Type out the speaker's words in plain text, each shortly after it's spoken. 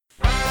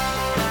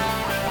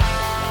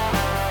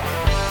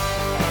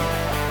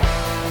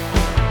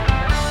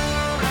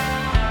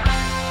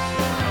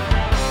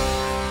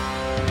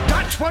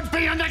would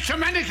be an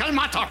ecumenical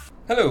matter.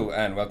 Hello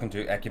and welcome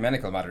to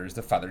Ecumenical Matters,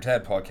 the Father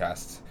Ted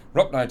podcast.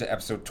 We're up now to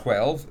episode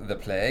 12, The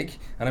Plague,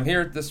 and I'm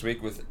here this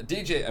week with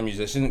DJ and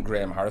musician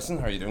Graham Harrison.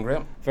 How are you doing,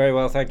 Graham? Very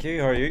well, thank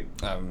you. How are you?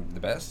 The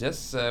best,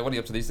 yes. What are you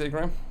up to these days,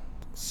 Graham?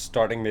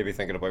 Starting maybe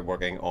thinking about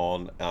working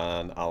on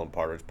an Alan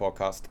Partridge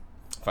podcast.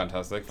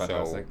 Fantastic.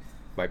 So,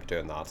 might be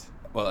doing that.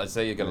 Well, I'd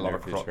say you get a lot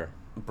of future.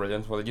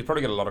 Brilliant. Well, you'd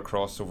probably get a lot of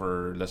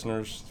crossover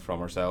listeners from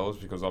ourselves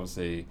because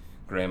obviously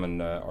Graham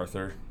and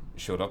Arthur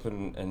showed up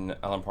in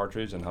Alan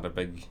Partridge and had a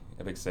big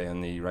say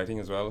in the writing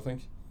as well, I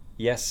think.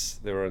 Yes,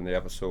 they were in the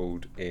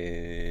episode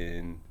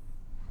in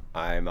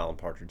I'm Alan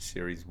Partridge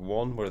Series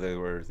 1 where they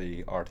were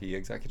the RT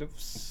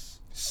executives.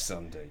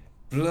 Sunday.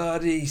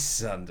 Bloody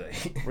Sunday.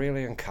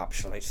 Really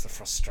encapsulates the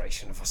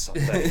frustration of a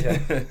Sunday.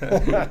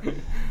 Yeah.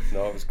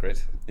 No, it was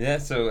great. Yeah,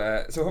 so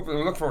hopefully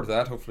we'll look forward to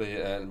that. Hopefully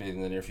it'll be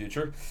in the near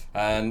future.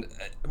 And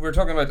we're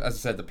talking about, as I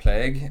said, the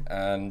plague.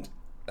 And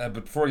but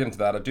before we get into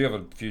that, I do have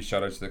a few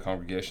shout outs to the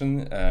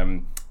congregation.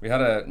 We had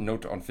a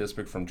note on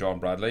Facebook from John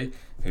Bradley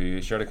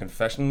who shared a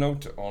confession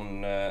note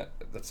on that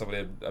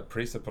somebody, a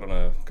priest, had put on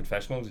a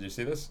confessional. Did you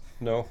see this?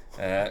 No.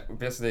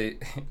 Basically,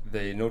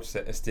 the note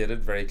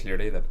stated very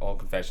clearly that all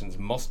confessions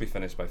must be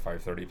finished by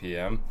 5:30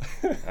 p.m.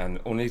 and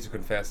only to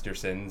confess your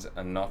sins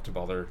and not to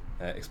bother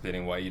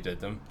explaining why you did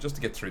them, just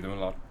to get through them a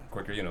lot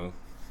quicker. You know,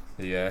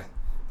 the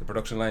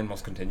production line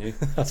must continue.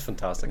 That's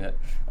fantastic. Yeah.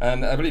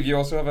 And I believe you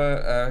also have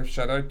a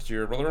shout out to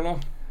your brother-in-law.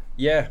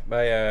 Yeah,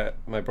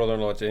 my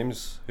brother-in-law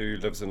James, who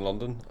lives in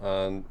London,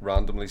 and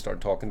randomly started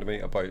talking to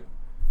me about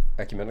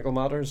ecumenical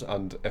matters,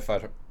 and if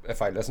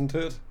I listened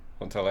to it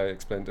until I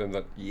explained to him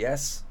that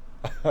yes,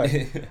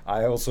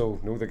 I also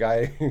know the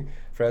guy,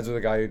 friends with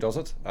the guy who does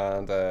it,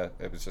 and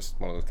it was just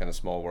one of those kind of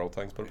small world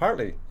things. But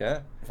apparently, yeah,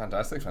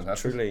 fantastic.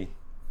 Truly.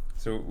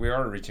 So we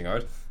are reaching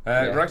out.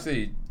 We're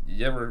actually,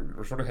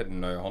 we're sort of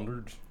hitting now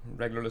 100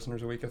 regular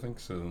listeners a week, I think.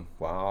 So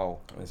wow.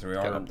 So we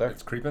are. Up there.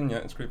 It's creeping. Yeah,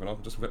 it's creeping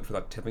up. Just waiting for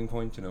that tipping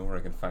point, you know, where I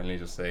can finally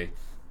just say,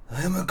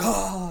 "I am a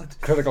god."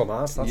 Critical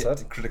mass. That's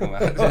it. Critical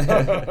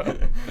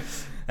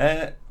mass.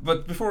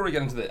 But before we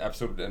get into the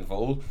episode in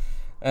full,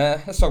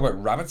 let's talk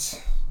about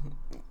rabbits.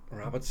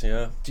 Rabbits,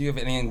 yeah. Do you have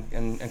any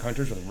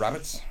encounters with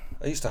rabbits?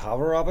 I used to have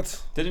a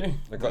rabbit. Did you?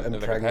 I got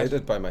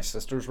impregnated by my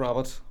sister's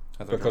rabbit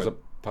because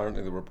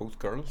apparently they were both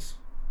girls,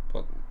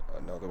 but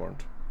no, they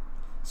weren't.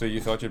 So you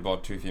thought you'd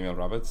bought two female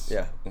rabbits?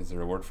 Yeah. Is there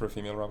a word for a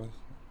female rabbit?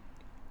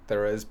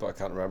 There is, but I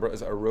can't remember.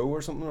 Is it a roe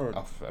or something? Or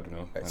I don't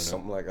know. It's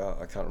something like that.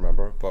 I can't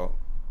remember. But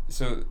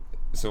so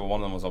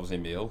one of them was obviously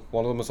male.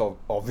 One of them was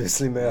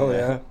obviously male.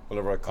 Yeah.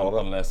 Whenever I caught it.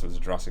 Unless it was a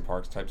Jurassic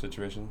Park type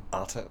situation.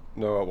 At it.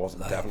 No, it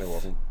wasn't. Definitely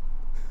wasn't.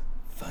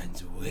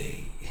 Finds a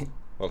way.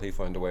 Well, he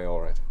found a way,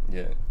 all right.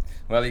 Yeah.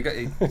 Well, you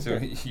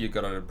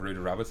got a brood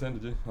of rabbits then,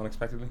 did you?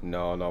 Unexpectedly?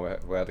 No,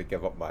 we had to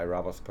give up my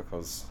rabbits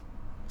because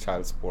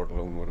child support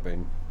alone would have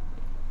been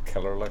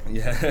killer. Like,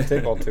 yeah.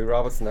 Take on 2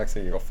 rabbits, the next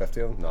thing you got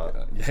 50 of them.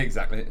 No. Yeah,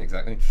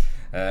 exactly.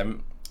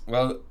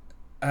 Well,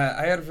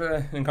 I had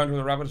an encounter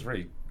with a rabbit. It's a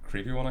very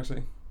creepy one,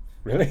 actually.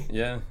 Really?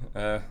 Yeah.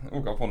 I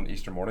woke up on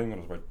Easter morning when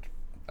it was about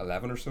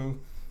 11 or so,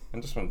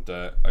 and just went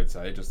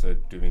outside just to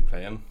do me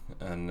playing,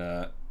 and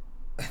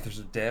there's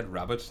a dead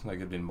rabbit, like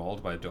it had been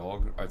mauled by a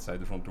dog outside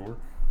the front door.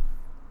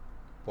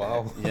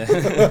 Wow. Yeah.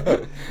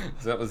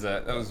 So that was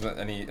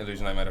any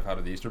illusion I might have had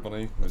of the Easter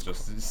Bunny. It was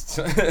just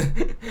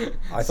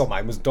I thought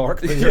mine was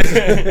dark.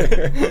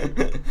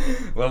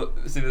 Well,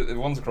 see, the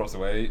ones across the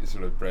way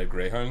sort of bred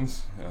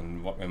greyhounds,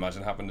 and what I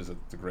imagine happened is that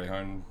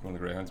one of the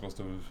greyhounds must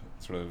have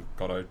sort of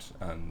got out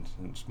and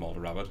just mauled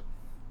a rabbit.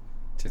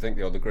 Do you think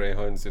the other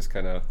greyhounds just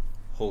kind of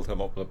hold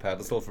him up on a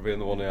pedestal for being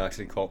the one who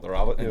actually caught the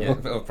rabbit?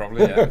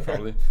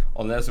 Probably.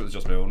 Unless it was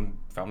just my own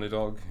family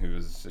dog, who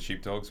was a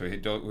sheepdog, so he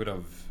would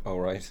have. Oh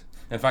right.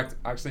 In fact,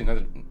 actually, now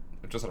that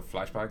I just had a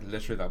flashback,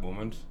 literally that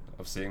moment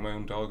of seeing my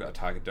own dog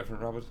attack a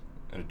different rabbit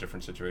in a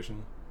different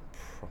situation.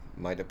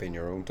 Might have been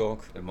your own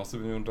dog. It must have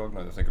been my own dog,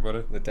 now that I think about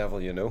it. The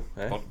devil you know.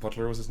 Eh?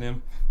 Butler was his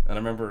name. And I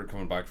remember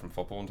coming back from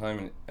football one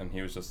time, and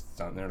he was just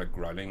standing there like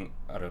growling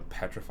at a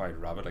petrified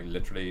rabbit, like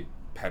literally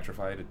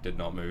petrified. It did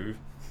not move.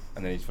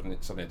 And then he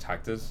suddenly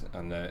attacked it,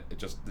 and the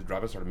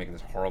rabbit started making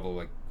this horrible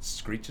like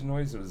screeching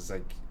noise. It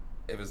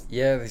was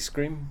yeah, they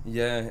scream.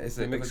 Yeah,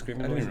 they make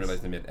screaming noises. I didn't even realise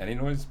they made any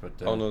noise, but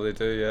oh no, they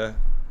do. Yeah,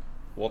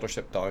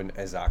 Watership Down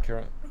is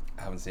accurate.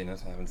 I haven't seen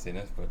it,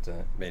 but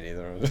me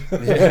neither.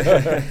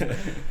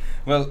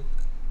 Well,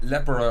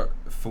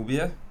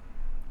 leporophobia,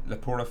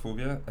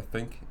 I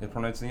think in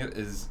pronouncing it,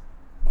 is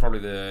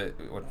probably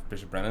what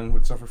Bishop Brennan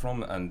would suffer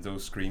from, and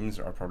those screams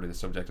are probably the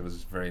subject of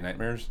his very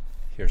nightmares.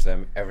 Hears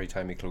them every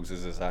time he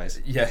closes his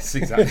eyes. Yes,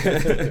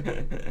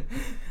 exactly.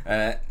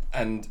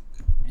 And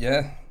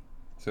yeah,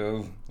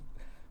 so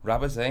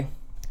rabbits,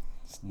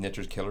 it's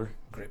nature's killer.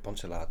 Great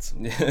bunch of lads.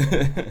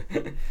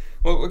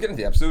 Well, we'll get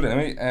into the episode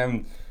anyway.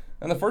 And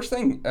the first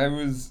thing, I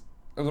was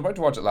about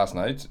to watch it last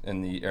night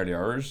in the early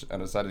hours,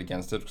 and I decided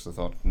against it because I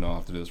thought, no, I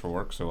have to do this for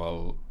work, so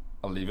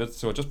I'll leave it.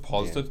 So I just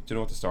paused it. Do you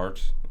know at the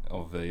start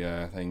of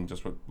the thing,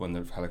 just when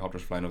the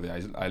helicopter's flying over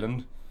the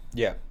island?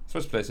 Yeah.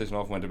 Switched PlayStation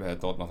off, went to bed,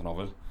 thought nothing of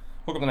it.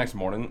 Woke up the next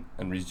morning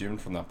and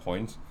resumed from that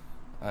point.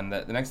 And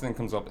the next thing that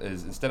comes up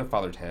is, instead of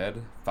Father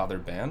Ted, Father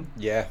Ben.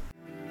 Yeah.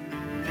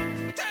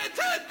 Ted,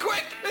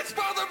 quick! It's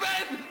Father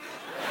Ben!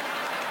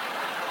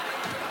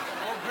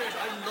 Oh, great,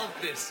 I love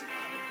this.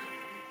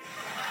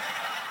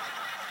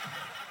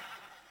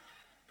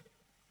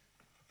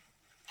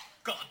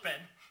 God, Ben,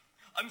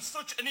 I'm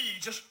such an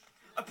idiot.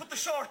 I put the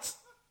shorts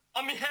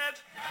on me head.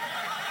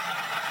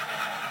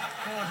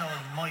 God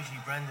almighty,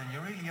 Brendan,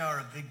 you really are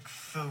a big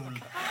fool.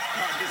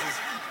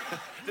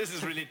 This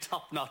is really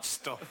top-notch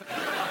stuff.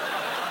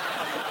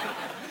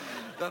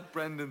 That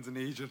Brendan's an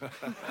idiot.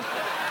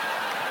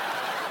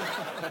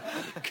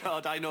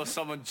 God, I know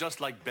someone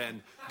just like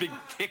Ben. Big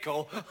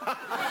thicko.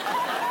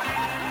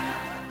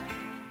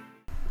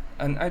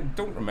 And I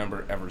don't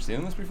remember ever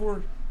seeing this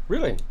before.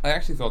 Really? I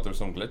actually thought there was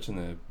some glitch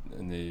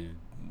in the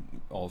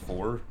all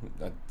four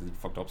that they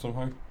fucked up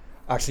somehow.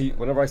 Actually,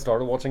 whenever I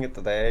started watching it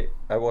today,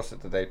 I watched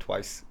it today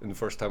twice. And the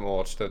first time I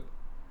watched it,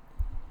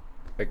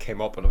 it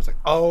came up and I was like,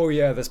 oh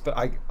yeah, this. But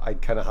I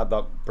kind of had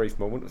that brief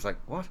moment. It was like,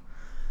 what?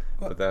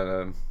 But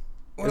then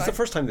it was the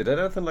first time they did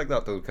anything like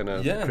that, though, kind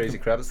of crazy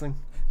credits thing.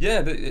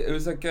 Yeah, it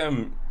was like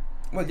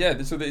well,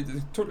 yeah. So they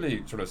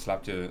totally sort of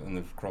slapped you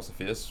across the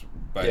face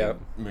by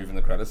moving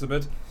the credits a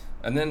bit,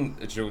 and then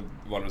it showed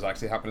what was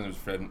actually happening. It was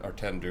Fred or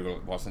Ted and Dougal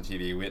watching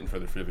TV, waiting for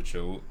their favourite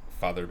show,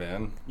 Father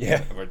Ben.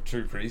 Yeah. About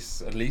two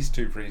priests, at least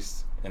two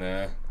priests in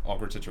a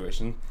awkward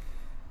situation,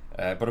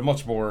 but a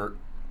much more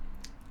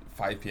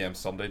 5 p.m.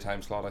 Sunday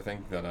time slot, I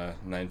think, than a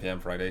 9 p.m.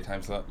 Friday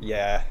time slot.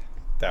 Yeah,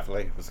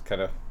 definitely. It was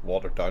kind of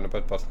watered down a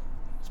bit, but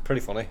it's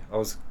pretty funny. I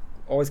was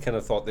always kind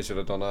of thought they should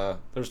have done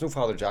there's no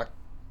Father Jack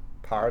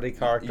parody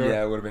character.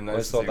 Yeah, it would have been nice. I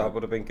always to thought see that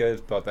would have been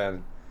good, but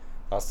then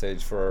that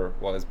stage, for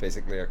what is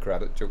basically a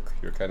credit joke,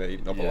 you're kind of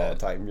eating up a lot of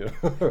time, you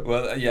know.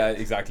 Well, yeah,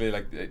 exactly.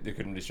 Like, they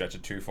couldn't really stretch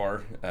it too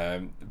far.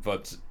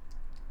 But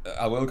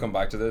I will come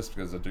back to this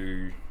because I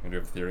do have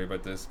a theory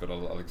about this, but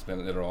I'll explain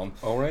it later on.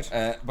 All right.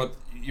 But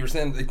you were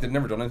saying they've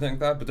never done anything like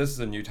that, but this is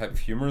a new type of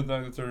humour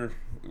that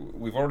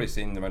we've already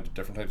seen the amount of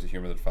different types of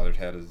humour that Father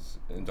Ted is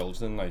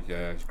indulged in, like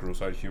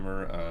gross out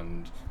humour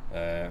and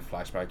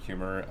flashback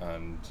humour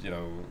and, you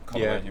know,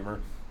 comedy humour.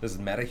 This is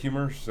meta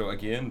humour, so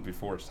again,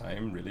 before its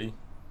time, really.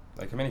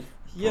 Like, how many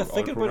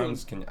other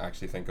programs can you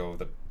actually think of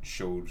that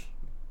showed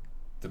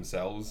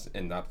themselves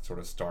in that sort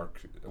of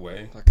stark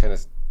way? That kind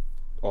of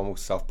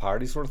almost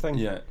self-parody sort of thing.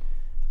 Yeah.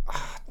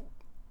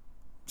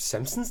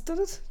 Simpsons did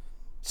it?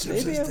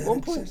 Maybe Simpsons at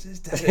one point. Simpsons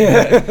did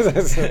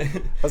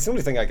it. That's the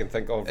only thing I can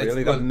think of,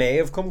 really, that may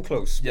have come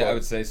close. Yeah, I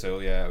would say so.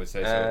 Yeah, I would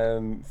say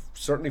so.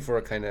 Certainly for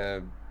a kind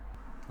of...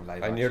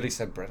 Live I nearly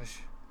said British.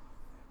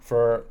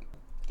 For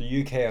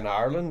the UK and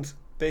Ireland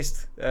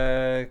based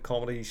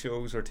comedy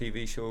shows or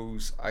TV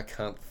shows, I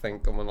can't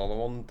think of another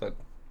one that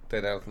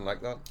did anything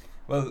like that.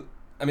 Well,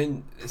 I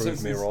mean,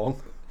 Prove me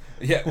wrong.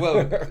 Yeah,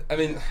 well, I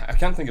mean, I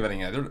can't think of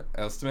anything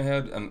else to my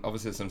head, and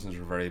obviously the Simpsons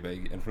were a very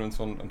big influence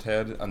on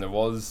Ted, and there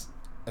was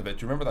a bit.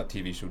 Do you remember that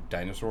TV show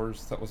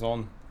Dinosaurs that was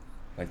on?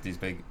 Like these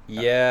big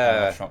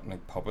shot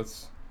like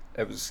puppets.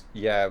 It was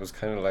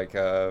kind of like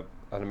an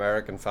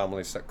American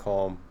family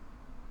sitcom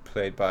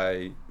played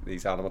by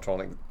these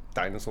animatronic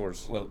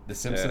dinosaurs. Well, the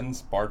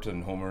Simpsons, Bart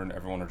and Homer and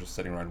everyone are just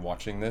sitting around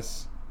watching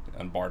this,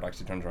 and Bart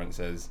actually turns around and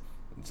says,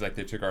 it's like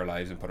they took our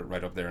lives and put it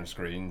right up there on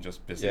screen,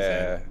 just basically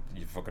saying,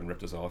 you fucking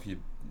ripped us off, you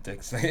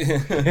dicks.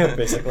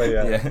 Basically,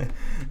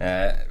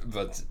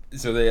 but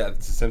so the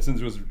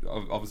Simpsons was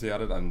obviously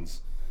at it, and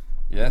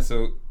but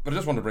I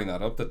just wanted to bring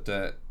that up,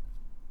 that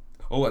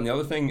and the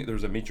other thing, there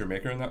was a Meet Your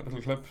Maker in that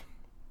little clip.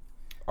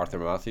 Arthur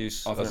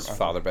Matthews as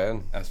Father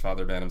Ben. As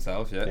Father Ben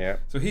himself, yeah.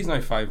 So he's now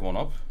 5-1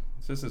 up.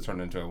 So this has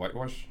turned into a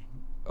whitewash.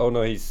 Oh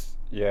no, he's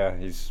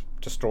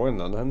destroying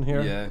Linehan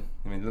here. Yeah,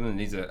 I mean, Linehan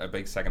needs a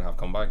big second half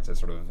comeback to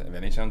sort of have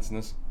any chance in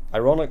this.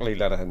 Ironically,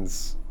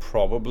 Linehan's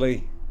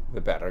probably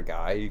the better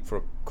guy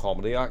for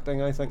comedy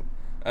acting, I think.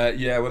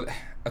 Yeah, well,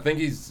 I think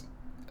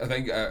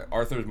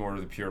Arthur's more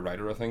the pure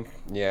writer, I think.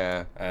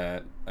 Yeah.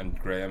 And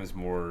Graham is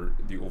more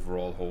the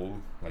overall whole.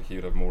 Like, he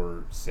would have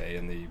more say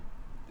in the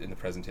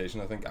presentation,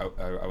 I think.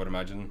 I would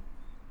imagine.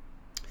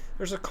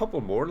 There's a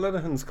couple more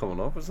Linehans coming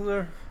up, isn't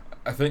there?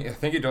 I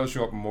think he does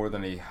show up more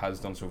than he has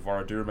done so far.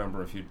 I do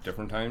remember a few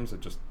different times.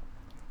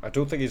 I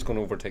don't think he's going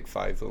to overtake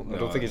 5 though. No, I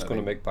don't think he's going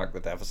to make back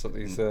the deficit. I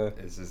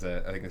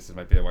think this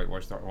might be a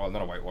whitewash. Well,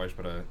 not a whitewash,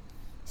 but a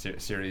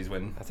series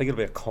win. I think it'll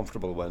be a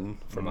comfortable win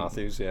for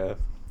Matthews. Yeah.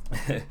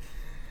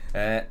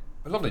 A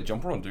lovely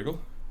jumper on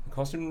Dougal. The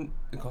costume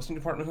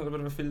department had a bit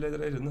of a field day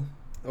today, didn't they?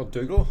 Oh,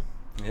 Dougal.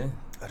 Yeah.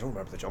 I don't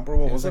remember the jumper.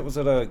 What was it? Was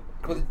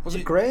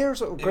it grey or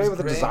something? Grey with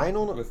a design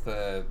on it? With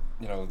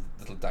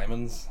little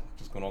diamonds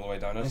just going all the way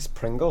down it. Nice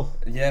Pringle.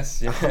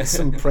 Yes, yeah.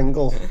 Some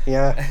Pringle.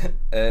 Yeah.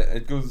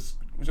 It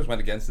just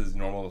went against his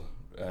normal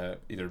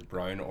either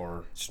brown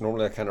or... It's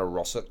normally a kind of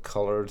russet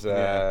coloured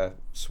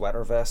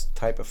sweater vest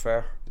type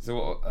affair.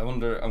 So I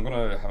wonder, I'm going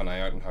to have an eye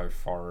out on how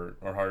far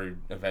or how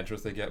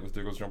adventurous they get with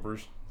Dougal's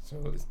jumpers.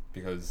 So it's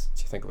because...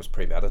 Do you think it was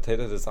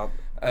premeditated? Is that...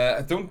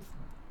 I don't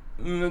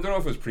know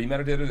if it was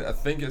premeditated. I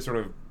think it sort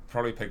of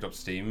probably picked up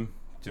steam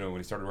you know, when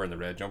he started wearing the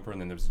red jumper, and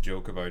then there was a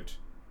joke about,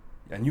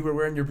 and you were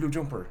wearing your blue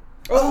jumper.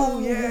 Oh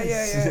yeah.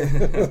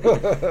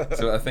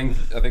 So I think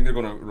they're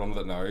going to run with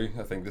it now.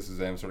 I think this is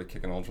them sort of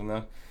kicking on from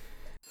that.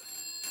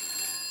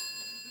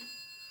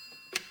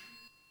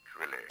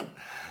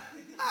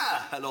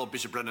 Hello,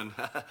 Bishop Brennan.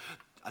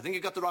 I think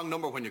you got the wrong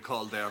number when you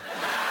called there.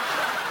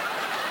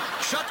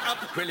 Shut up,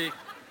 Quilly.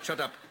 Shut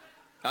up.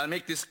 I'll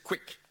make this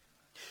quick.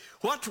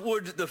 What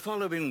would the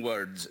following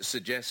words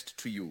suggest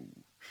to you?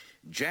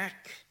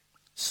 Jack,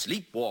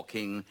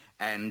 sleepwalking,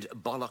 and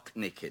bollock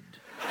naked.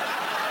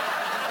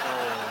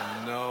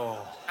 Oh, no.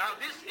 Now,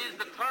 this is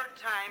the third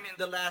time in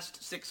the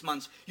last 6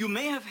 months. You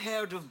may have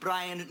heard of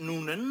Brian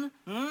Noonan,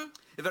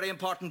 a very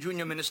important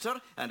junior minister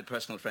and a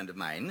personal friend of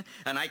mine.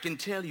 And I can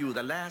tell you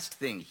the last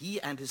thing he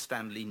and his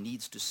family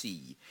needs to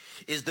see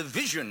is the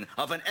vision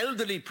of an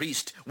elderly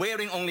priest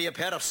wearing only a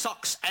pair of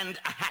socks and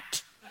a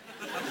hat.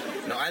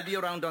 Now, I'll be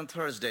around on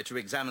Thursday to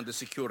examine the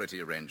security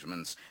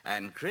arrangements.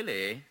 And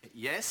Crilly,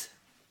 Yes?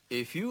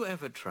 if you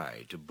ever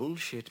try to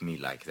bullshit me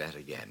like that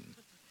again,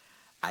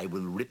 I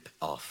will rip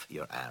off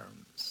your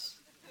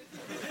arms.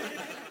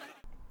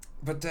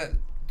 But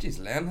geez,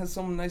 Len has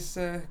some nice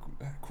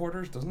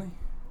quarters, doesn't he?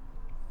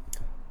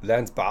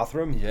 Len's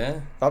bathroom.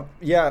 Yeah.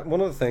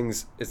 One of the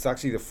things. It's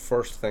actually the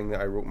first thing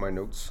that I wrote in my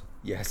notes.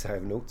 Yes, I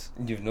have notes.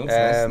 You've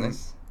noticed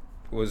nice.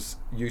 Was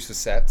use of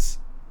sets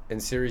in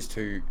series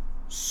 2.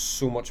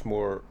 So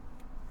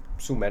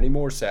many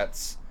more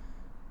sets.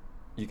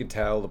 You could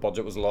tell the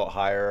budget was a lot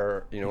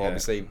higher. You know, Yeah.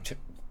 obviously,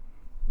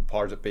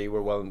 powers that be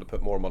were willing to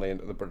put more money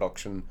into the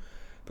production,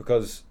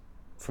 because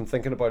from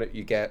thinking about it,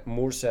 you get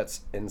more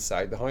sets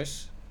inside the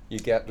house. You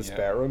get the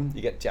spare room.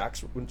 You get Jack's.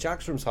 When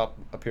Jack's room's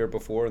appeared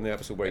before in the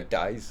episode where he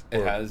dies.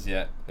 It or has,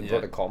 yeah.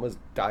 inverted commas,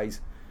 dies,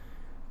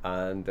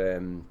 and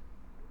the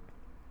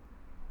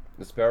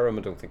spare room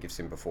I don't think you've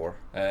seen before.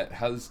 It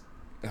has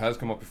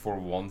come up before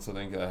once, I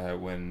think,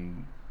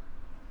 when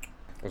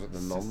Was it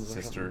the nuns?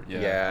 or sister,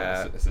 something?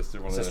 yeah, a sister,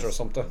 one sister or of the,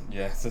 something.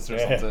 yeah, sister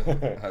or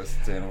something has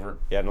staying over.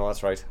 Yeah, no,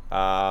 that's right.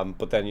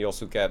 But then you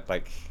also get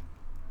like,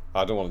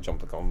 I don't want to jump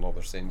the gun on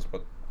other scenes,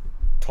 but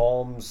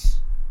Tom's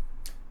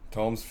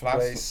Flat,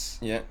 place,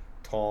 yeah,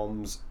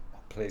 Tom's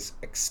place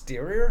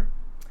exterior.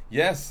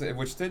 yes,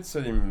 which did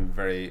seem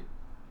very.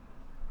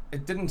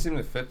 It didn't seem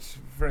to fit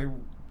very,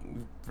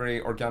 very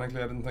organically.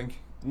 I didn't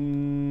think.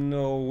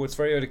 No, it's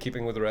very out of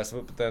keeping with the rest of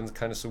it, but then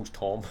kind of so's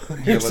Tom.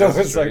 Yeah, well, so this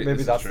is it's like true, maybe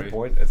this is that's the true.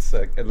 point. It's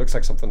it looks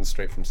like something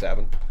straight from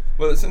Seven.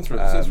 Well, since we're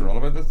on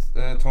about this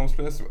Tom's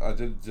place, I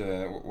did.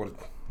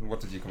 What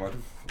did you come out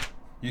of?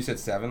 You said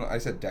 7. I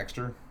said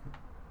Dexter.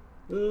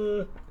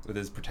 With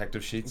his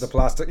protective sheets. The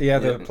plastic, the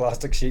Yeah.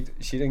 plastic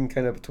sheeting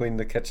kind of between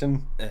the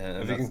kitchen,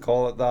 and if you can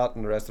call it that,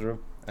 and the rest of the room.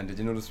 And did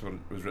you notice what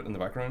was written in the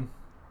background?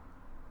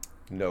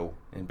 No.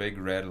 In big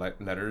red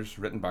letters,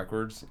 written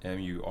backwards,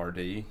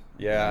 MURD.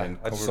 Yeah, and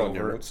I just covered saw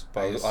your over, notes,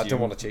 but I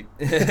don't want to cheat.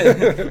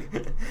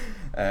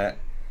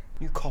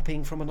 You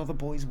copying from another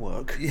boy's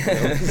work?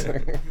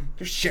 You're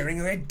sharing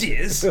your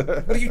ideas.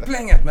 What are you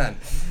playing at, man?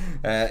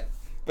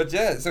 But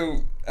yeah,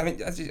 so I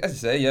mean, as you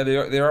say, yeah,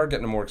 they are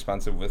getting more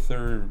expansive with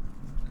their,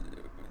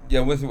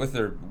 with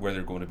their where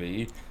they're going to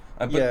be.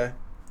 But, Yeah.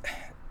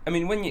 I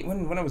mean,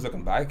 when I was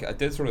looking back, I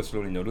did sort of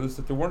slowly notice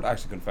that they weren't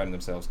actually confining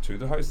themselves to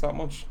the house that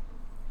much.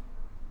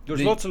 There was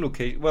The- lots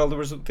of well, there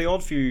was the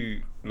odd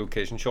few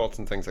location shots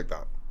and things like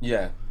that.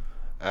 Yeah,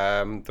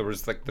 There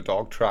was like the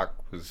dog track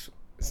was.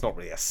 It's not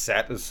really a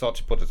set as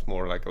such, but it's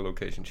more like a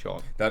location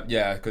shot.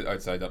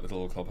 outside that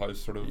little clubhouse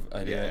sort of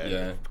idea.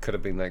 Yeah, Could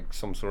have been like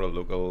some sort of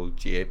local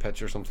GA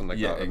pitch or something like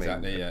yeah, that.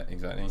 exactly. I mean, Yeah,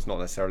 exactly. It's not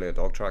necessarily a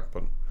dog track,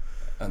 but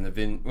And they've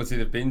been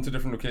they've been to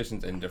different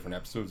locations in different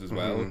episodes as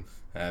well.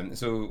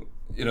 So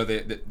you know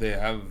they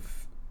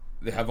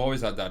have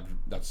always had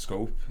that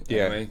scope.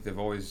 Yeah. Anyway, they've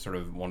always sort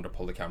of wanted to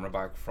pull the camera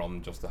back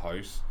from just the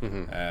house,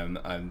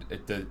 and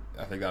it did.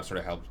 I think that sort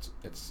of helped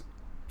its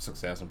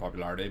success and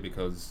popularity,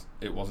 because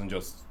it wasn't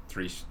just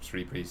three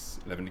priests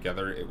living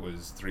together. It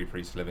was 3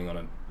 priests living on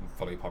a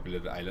fully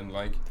populated island,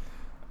 like.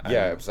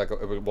 yeah, it was like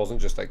it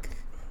wasn't just like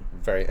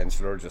very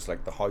insular, just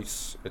like the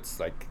house. It's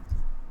like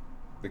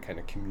the kind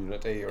of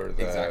community or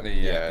the exactly.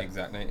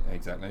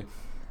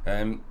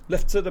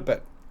 lifts it a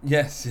bit.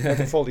 Yes, Like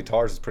the yeah. Faulty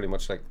Towers is pretty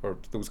much like, or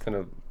those kind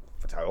of,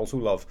 which I also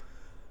love.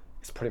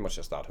 It's pretty much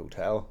just that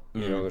hotel.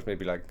 You know, there's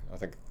maybe like I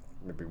think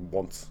maybe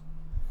once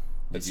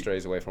it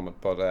strays away from it,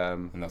 but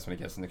And that's when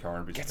he gets in the car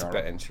and beats gets the a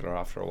car. bit insular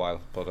after a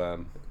while. But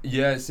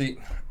Yeah, see,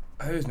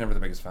 I was never the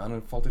biggest fan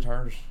of Faulty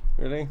Towers,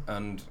 really,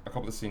 and a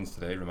couple of scenes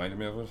today reminded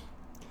me of it.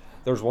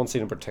 there's one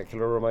scene in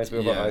particular reminds me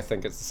of it. Yeah. I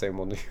think it's the same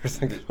one that you're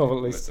thinking of, at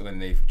least. When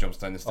he jumps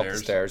down the Up stairs.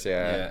 the stairs,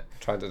 yeah.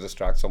 Trying to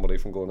distract somebody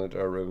from going into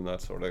a room,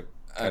 that sort of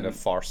kind of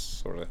farce,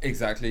 sort of.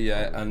 Exactly,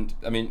 yeah. And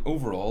I mean,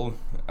 overall,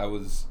 I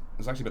was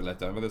actually a bit let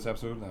down by this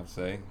episode, I have to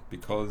say,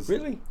 because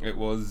Really? it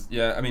was.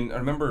 Yeah, I mean, I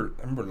remember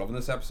loving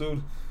this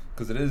episode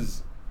because it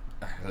is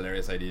a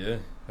hilarious idea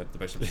that the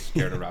bishop's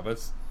scared of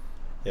rabbits.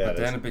 Yeah, But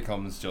then it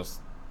becomes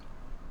just,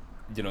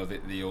 you know,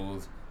 the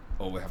old,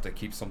 oh, we have to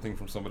keep something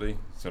from somebody,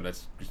 so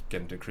let's just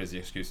get into crazy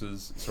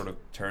excuses sort of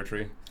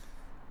territory.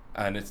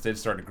 and it did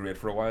start to grate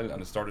for a while,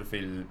 and it started to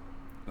feel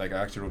like,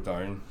 I actually wrote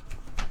down,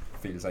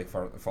 feels like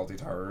Faulty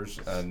Towers,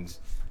 and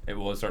it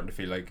was starting to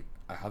feel like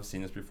I have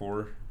seen this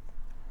before,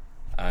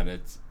 and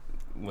it's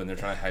when they're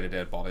trying to hide a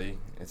dead body,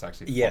 it's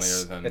actually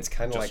Yes, funnier than it's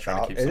kind of just like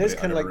trying to that. keep It is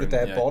somebody kind of out like of the a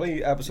Dead room.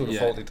 Body episode of Yeah.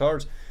 Faulty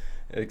Towers,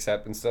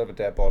 except instead of a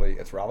dead body,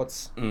 it's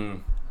rabbits.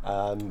 Mm.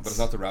 And But it's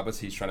not the rabbits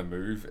he's trying to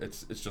move.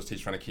 It's just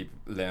he's trying to keep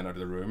Len out of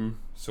the room.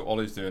 So all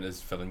he's doing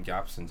is filling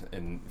gaps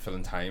and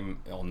filling time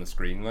on the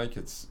screen. Like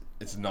it's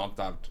not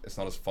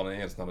as funny.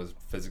 It's not as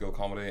physical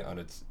comedy, and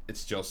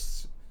it's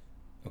just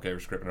okay. We're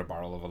scripting a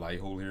barrel of a lie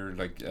hole here.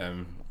 Like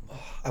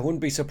I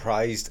wouldn't be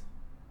surprised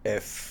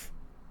if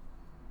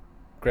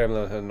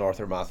Gremlin and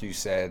Arthur Matthews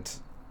said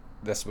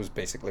this was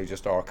basically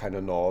just our kind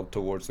of nod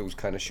towards those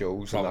kind of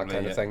shows and that Probably,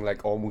 kind yeah. of thing,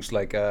 like almost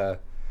like a,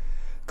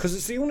 because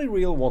it's the only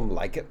real one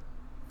like it.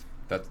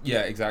 that.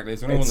 Yeah, exactly.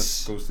 It's the only one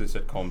It's- that goes to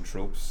sitcom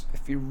tropes.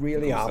 If you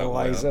really Goes that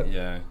analyze way, it,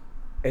 yeah.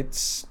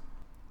 it's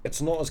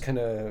not as kind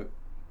of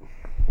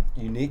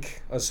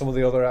unique as some of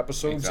the other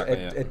episodes. Exactly,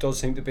 it, yeah. it does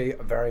seem to be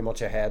very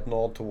much a head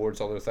nod towards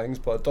other things,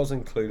 but it does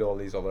include all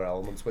these other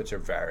elements which are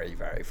very,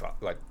 very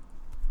like,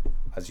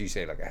 as you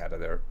say, like ahead of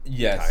their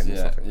Yes, time and yeah,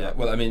 stuff like yeah. that.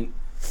 Well, I mean,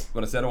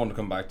 when I said I wanted to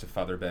come back to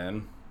Father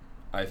Ben,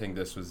 I think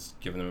this was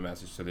giving them a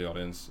message to the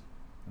audience.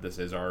 This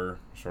is our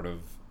sort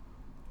of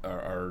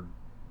our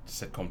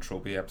sitcom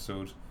tropey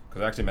episode,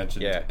 because I actually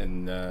mentioned Yeah.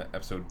 in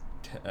episode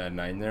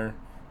 9 there, when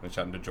I was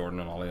chatting to Jordan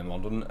and Ollie in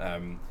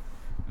London,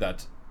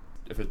 that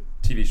if a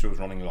TV show is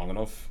running long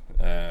enough,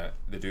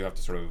 they do have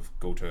to sort of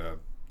go to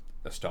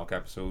a stock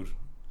episode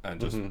and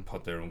just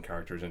put their own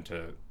characters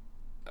into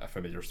a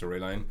familiar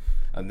storyline.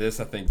 And this,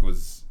 I think,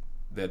 was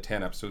they had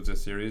 10 episodes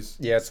this series.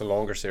 Yeah, it's a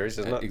longer series,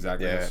 isn't it?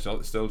 Exactly. Yeah.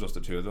 It's still just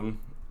the two of them,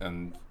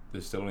 and they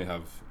still only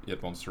have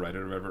 8 months to write it,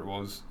 or whatever it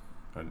was,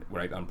 and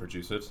write and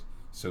produce it.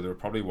 So there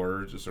probably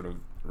were just sort of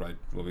right.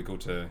 Well, we'll go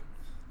to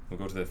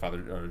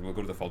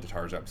the Faulty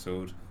Towers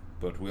episode,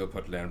 but we'll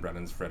put Len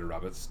Brennan's Fred of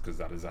Rabbits because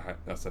that's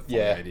a funny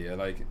Yeah. idea.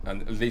 Like,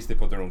 and at least they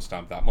put their own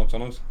stamp that much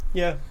on it.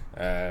 Yeah.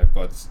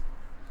 But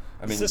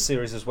I mean, It's this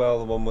series as well,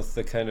 the one with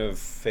the kind of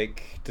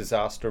fake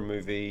disaster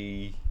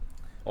movie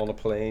on a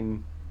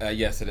plane.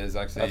 yes, it is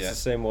actually. That's yeah. the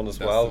same one as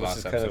That's well, the which last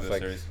is episode kind of of the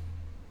like, series.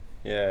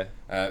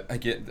 yeah.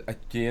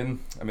 Again,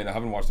 I mean, I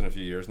haven't watched it in a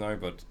few years now,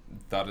 but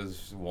that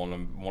is one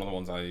of the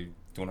ones I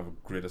don't have the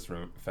greatest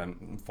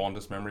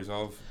fondest memories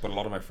of. But a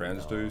lot of my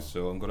friends do,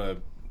 so I'm gonna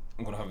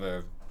have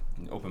a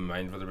open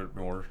mind with it a bit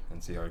more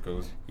and see how it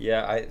goes.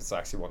 Yeah, it's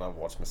actually one I've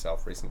watched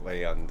myself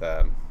recently, and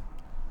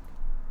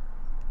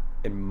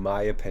in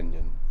my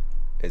opinion,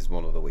 is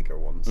one of the weaker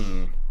ones.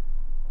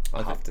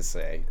 I have to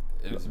say,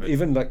 It was a bit-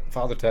 even like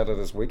Father Ted at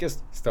his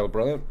weakest, still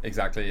brilliant.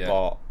 Exactly, yeah.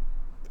 But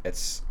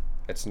it's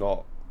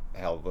not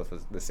held with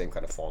the same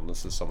kind of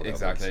fondness as some of the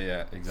Exactly,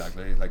 others. yeah,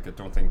 exactly. Like, I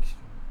don't think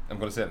I'm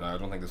gonna say it now. I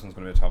don't think this one's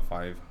gonna be a top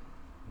 5.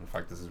 In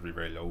fact, this is really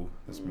very low.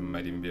 This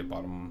might even be a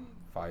bottom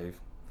 5.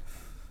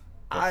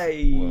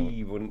 I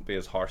wouldn't be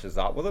as harsh as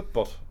that with it,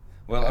 but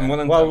Well, I'm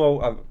willing. well, to,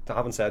 no, I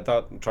haven't said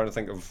that. I'm trying to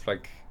think of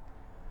like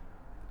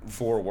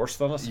 4 worse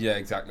than it. Yeah,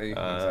 exactly.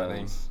 Exactly.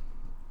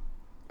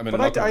 I mean, But I'm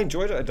not I gonna-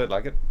 enjoyed it. I did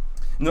like it.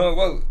 No,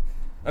 well,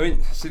 I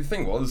mean, see, the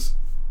thing was,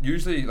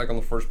 usually, like on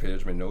the first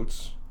page of my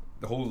notes,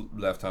 the whole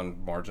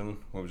left-hand margin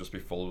would just be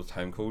full with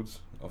time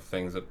codes of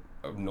things that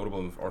are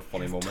notable or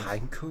funny moments.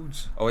 Time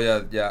codes. Oh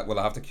yeah, yeah. Well,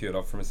 I have to queue it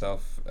up for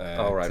myself.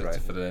 Oh, right, to right.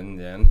 fit it in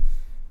the end.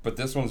 But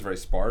this one's very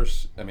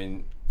sparse. I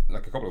mean,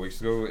 like a couple of weeks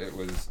ago, it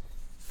was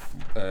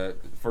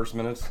first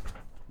minute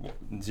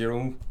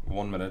 0,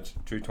 1 minute,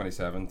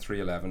 2:27,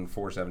 3:11,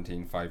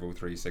 4:17,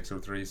 5:03,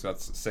 6:03. So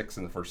that's 6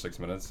 in the first 6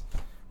 minutes.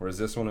 Whereas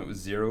this one, it was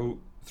 0,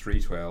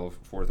 3:12,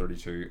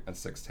 4:32, and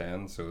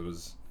 6:10. So it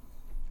was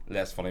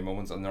less funny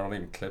moments, and they're not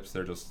even clips.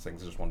 They're just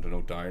things I just wanted to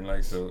note down.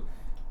 Like so,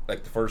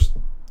 like the first.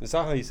 Is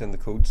that how you send the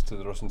codes to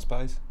the Russian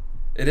spies?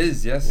 It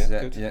is, yes. Yeah,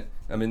 Yeah, good. yeah.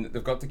 I mean,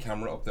 they've got the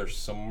camera up there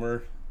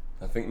somewhere.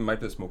 I think it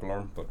might be a smoke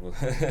alarm, but we'll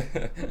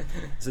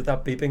Is it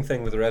that beeping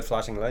thing with the red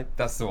flashing light?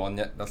 that's the one.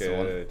 Yeah, that's the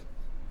one. Good.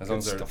 As long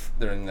Good as stuff.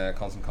 they're in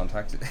constant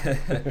contact.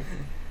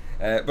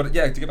 But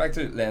yeah, to get back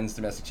to Len's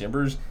domestic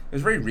chambers, it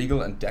was very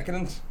regal and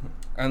decadent,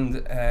 and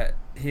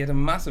he had a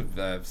massive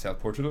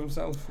self-portrait of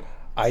himself.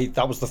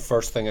 That was the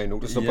first thing I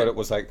noticed Yeah. about it.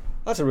 Was like,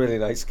 that's a really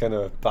nice kind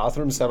of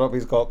bathroom setup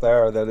he's got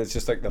there. And then it's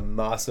just like the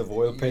massive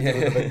oil painting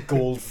with a big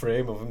gold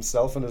frame of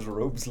himself in his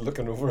robes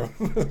looking over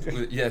him.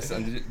 Well, yes,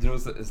 and did you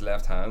notice that his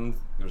left hand,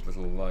 there was a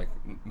little like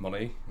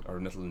money or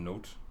a little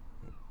note,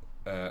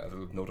 a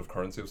little note of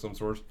currency of some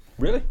sort.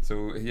 Really?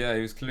 So yeah,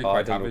 he was clearly Oh,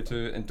 I quite didn't happy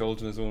know. to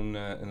indulge in his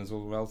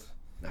own wealth.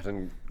 I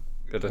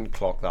didn't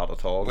clock that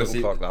at all. Well, Didn't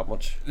see, clock that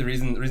much. The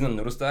reason I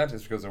noticed that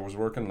is because I was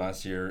working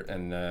last year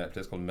in a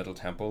place called Middle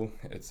Temple.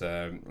 It's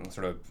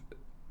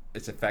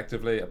it's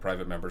effectively a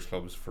private members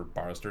clubs for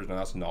barristers. Now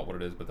that's not what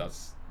it is, but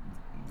that's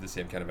the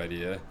same kind of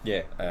idea.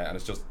 Yeah. And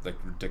it's just like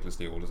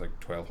ridiculously old. It's like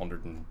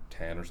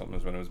 1210 or something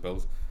is when it was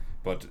built.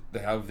 But they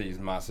have these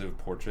massive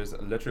portraits,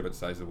 literally about the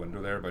size of the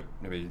window there, about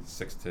maybe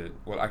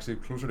actually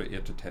closer to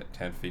 8 to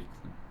 10 feet,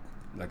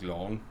 like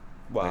long.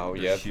 Wow,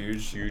 Like, yeah, they're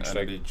huge, huge, and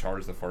like- they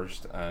charged the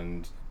first,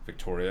 and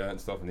Victoria and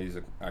stuff, and these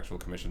are actual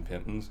commissioned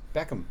paintings.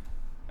 Beckham.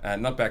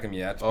 Not Beckham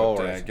yet, Oh,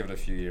 but right. give it a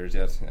few years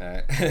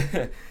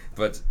yet.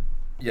 But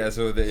yeah,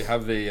 so they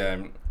have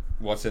the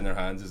what's in their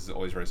hands is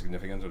always very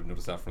significant. I've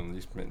noticed that from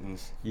these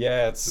paintings.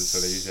 Yeah, it's So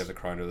they usually have the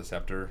crown or the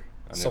scepter. And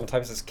they have-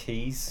 sometimes it's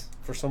keys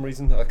for some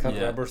reason. I can't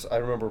Yeah. remember. I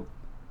remember.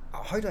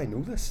 How do I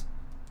know this?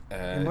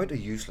 The amount of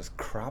useless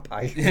crap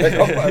I pick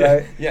up, and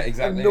I yeah, I have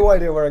exactly. no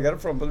idea where I get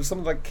it from. But there's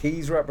something like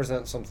keys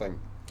represent something.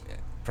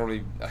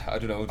 Probably, I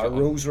don't know. A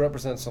rose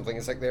represents something.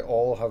 It's like they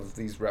all have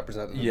these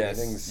representative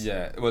meanings. Yes,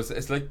 yeah. It was.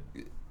 It's like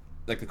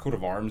the coat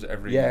of arms.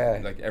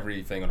 Like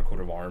everything on a coat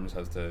of arms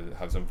has to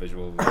have some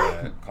visual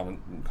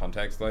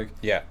context. Like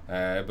Yeah.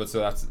 But so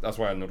that's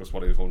why I noticed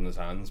what he was holding in his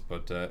hands.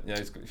 But yeah,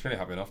 he's fairly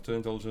happy enough to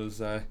indulge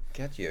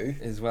Get you.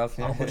 his wealth.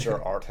 Yeah. Amateur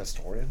art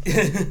historian.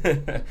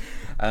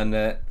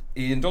 And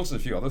he indulged in a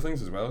few other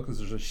things as well, because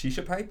there's a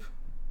shisha pipe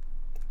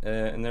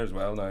in there as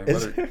well now.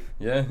 Is there?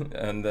 Yeah,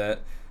 and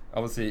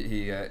obviously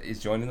he's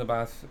joining the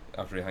bath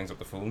after he hangs up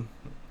the phone.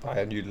 By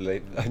a nude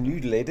lady. A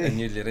nude lady. A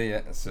new lady,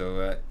 yeah.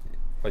 So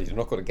Well, you're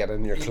not going to get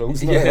in your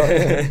clothes now. Yeah.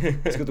 are you?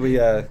 It's got to be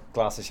a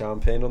glass of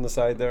champagne on the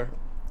side there.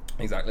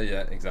 exactly,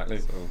 yeah, exactly.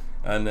 So,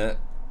 And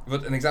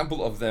but an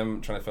example of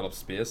them trying to fill up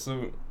space,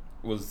 so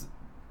was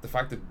the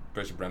fact that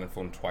Bishop Brennan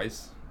phoned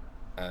twice,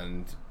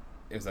 and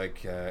it was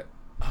like,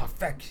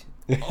 feck.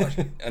 Oh,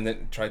 and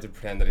then tried to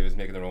pretend that he was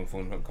making the wrong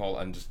phone call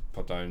and just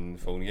put down the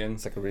phone again.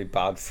 it's like a really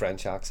bad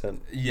French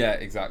accent. Yeah,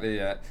 exactly.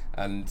 Yeah,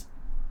 and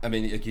I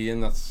mean, again,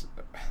 that's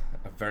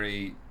a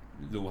very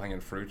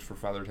low-hanging fruit for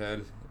Father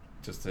Ted,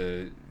 just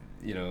to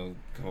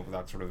come up with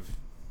that sort of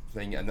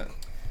thing. And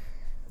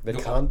They No,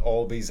 can't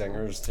all be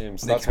zingers,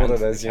 James. They That's what it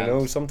can't, is, they you know.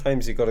 can't.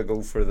 Sometimes you got to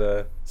go for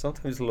the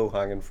low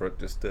hanging fruit.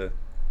 Just to,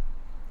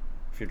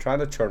 if you're trying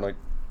to churn out,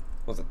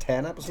 was it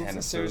 10 episodes 10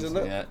 this series,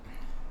 episodes, isn't it?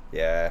 yeah.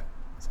 Yeah.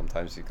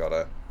 Sometimes you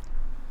gotta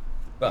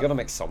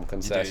make some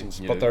concessions,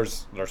 you but do.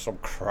 there's some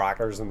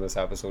crackers in this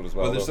episode as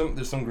well. Well, there's though.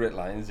 there's some great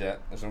lines. Yeah,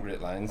 there's some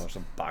great lines. There's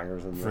some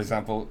bangers in For there.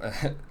 example,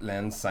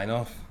 Len's sign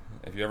off.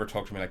 If you ever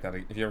talk to me like that,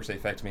 if you ever say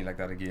 "feck" to me like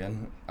that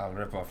again, I'll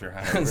rip off your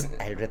hands.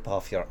 I rip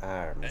off your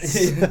arms.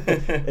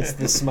 It's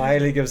the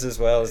smile he gives as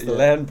well. It's the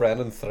Len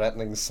Brennan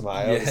threatening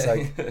smile. It's Yeah.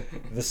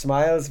 like the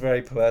smile is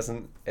very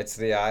pleasant. It's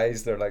the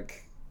eyes. They're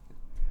like,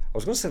 I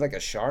was going to say like a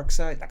shark's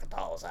eye, like a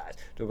doll's eyes,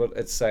 but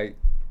it's like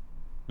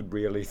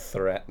really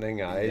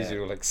threatening eyes. Yeah.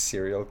 Like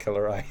serial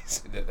killer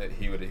eyes. that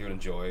he would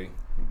enjoy.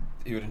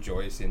 He would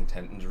enjoy seeing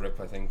Tenton's rip,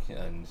 I think,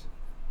 and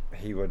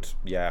He would,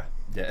 yeah.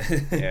 yeah.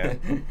 Yeah.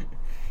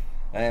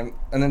 And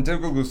then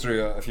Dougal goes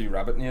through a few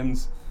rabbit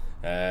names.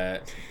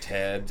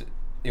 Ted.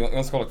 He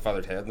wants to call it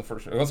Father Ted in the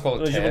first. He wants to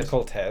call it You Ted, would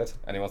call Ted.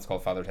 and he wants to call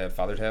Father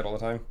Ted all the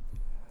time.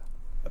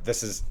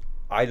 This is,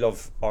 I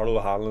love Arnold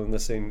O'Hanlon in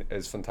this scene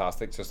is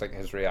fantastic, just like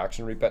his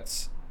reactionary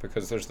bits,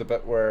 because there's the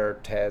bit where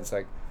Ted's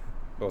like,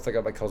 well, I think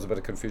that might cause a bit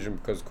of confusion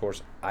because of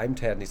course I'm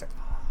Ted and he's like,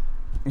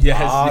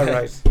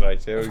 Yes.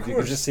 right. You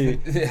can just see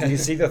Yeah. you can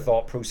see the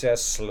thought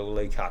process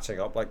slowly catching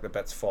up, like the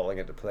bits falling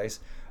into place.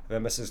 And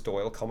then Mrs.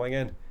 Doyle coming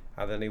in,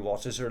 and then he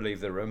watches her leave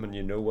the room, and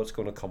you know what's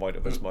going to come out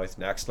of his mouth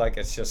next. Like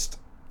it's just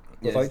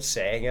without Yes.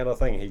 saying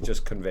anything, he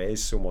just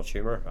conveys so much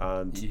humor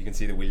and You can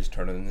see the wheels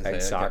turning in his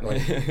exactly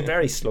head.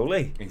 very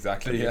slowly.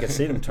 Exactly. You Yeah. can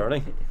see them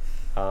turning,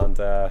 and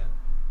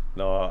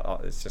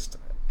it's just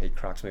he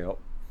cracks me up.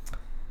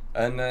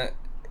 And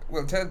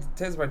well,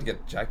 Ted's about to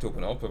get Jack to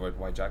open up about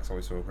why Jack's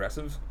always so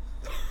aggressive.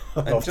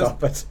 I love that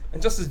bit.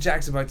 And just as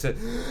Jack's about to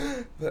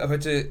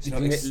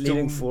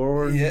Leaning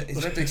forward. yeah, he's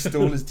about to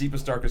extol his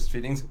deepest, darkest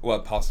feelings.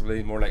 Well,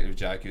 possibly more likely with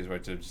Jack, who's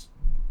about to just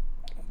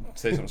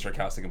say something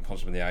sarcastic and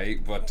punch him in the eye.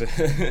 But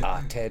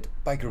Ted,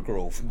 Biker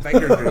Grove.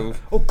 Biker Grove,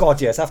 Oh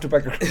God, yes, after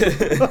Biker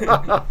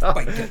Grove.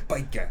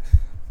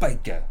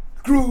 biker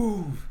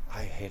Grove.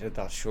 I hated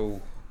that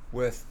show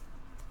with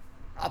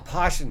a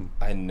passion.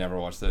 I never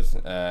watched it.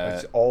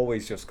 It's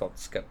always just got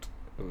skipped.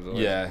 It was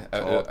always Yeah,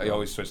 taught, I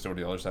always switched over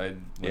to the other side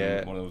when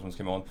Yeah. one of those ones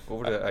came on.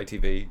 over to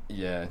ITV.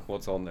 Yeah,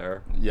 What's on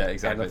there? yeah,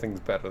 exactly. Anything's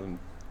better than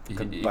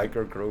fucking E-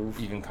 Biker Grove.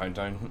 Even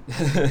Countdown.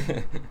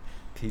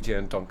 PJ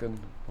and Duncan.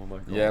 Oh my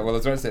God. Yeah, well, I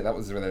was going to say that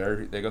was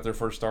where they got their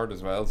first start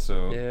as well.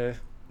 So Yeah.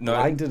 no,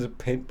 I did it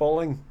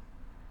paintballing.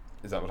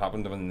 is that what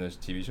happened in the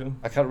TV show?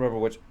 I can't remember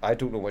which. I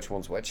don't know which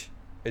one's which.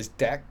 Is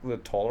Deck the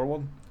taller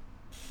one?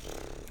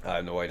 I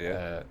have no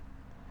idea.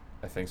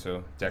 I think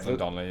so. Declan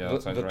Donnelly. Yeah,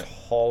 that sounds the right.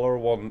 taller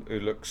one who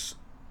looks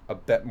a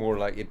bit more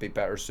like he'd be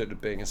better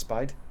suited being a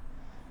spide.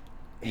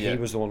 Yeah. He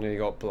was the one who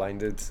got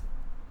blinded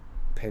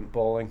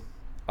paintballing,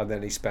 and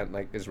then he spent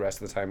like his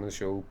rest of the time in the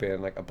show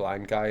being like a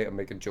blind guy and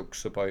making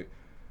jokes about,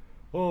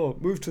 oh,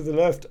 move to the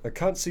left, I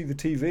can't see the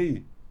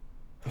TV.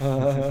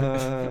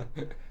 This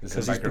Because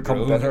is he's Biker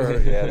become Grove.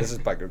 bitter. Yeah, this is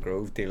Biker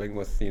Grove dealing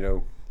with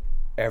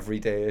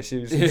everyday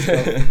issues and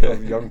stuff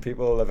of young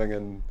people living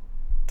in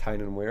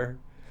Tyne and Weir.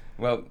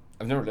 Well,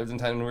 I've never lived in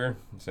Tyne and Weir,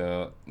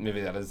 so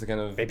maybe that is the kind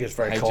of Maybe it's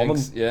very hijinks. common.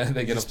 Yeah,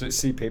 they get up Just to.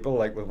 see people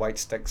like with white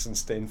sticks and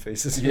stained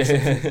faces.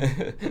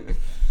 Yeah.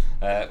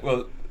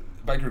 Well,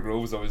 Biker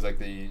Grove was always like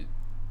the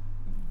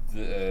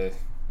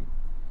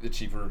the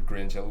cheaper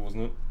Grange Hill,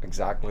 wasn't it?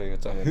 Exactly.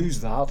 It's a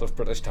who's that of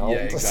British talent.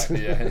 Yeah,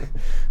 exactly.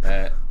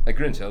 Yeah. At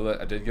Grange Hill,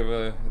 I did give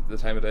the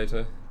time of day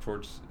to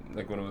towards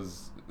like when it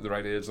was the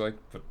right age, like.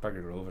 But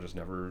Baggy Grove, I just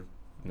never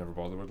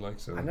bothered with, like.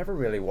 So I never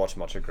really watched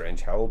much of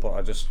Grange Hill, but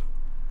I just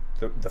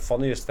the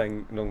funniest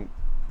thing,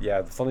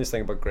 the funniest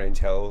thing about Grange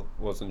Hill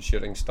was in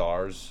Shooting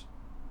Stars.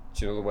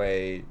 Do you know the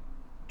way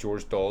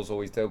George Dawes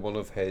always did one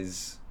of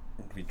his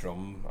we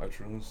drum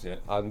outros, yeah.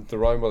 and the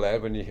round will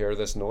end when you hear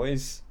this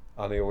noise,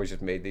 and he always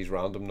just made these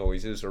random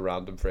noises or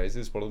random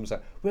phrases. One of them was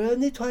like, "We're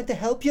only trying to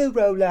help you,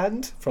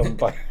 Roland," from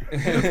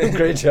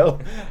Grange Hill,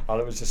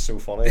 and it was just so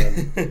funny.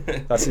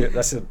 And that's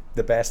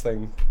the best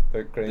thing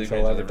that Grange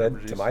Hill ever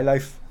did to my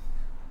life.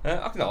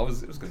 I think it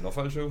was good enough,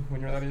 that show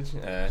when you're that age.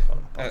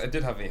 I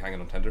did have me hanging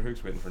on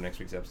tenterhooks waiting for next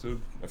week's episode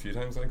a few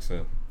times, like,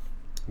 so.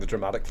 The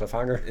dramatic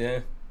cliffhanger.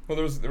 Yeah. Well,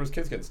 there was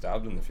kids getting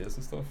stabbed in the face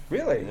and stuff.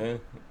 Really? Yeah.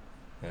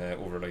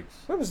 Over like.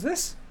 When was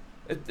this?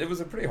 It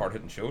was a pretty hard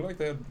hitting show. Like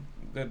they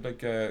had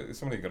like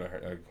somebody got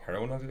a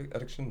heroin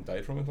addiction and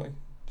died from it. Like.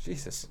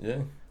 Jesus.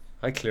 Yeah.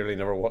 I clearly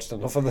never watched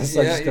enough of this.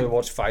 I just gonna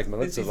watch 5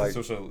 minutes of like.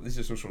 These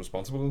are social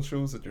responsible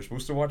shows that you're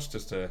supposed to watch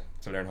just to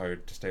learn how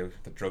to stay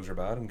that drugs are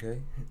bad.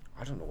 Okay.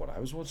 I don't know what I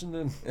was watching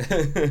then.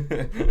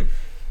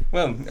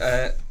 Well,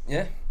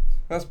 yeah,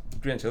 that's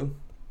Grange Hill.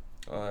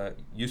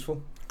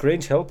 Useful.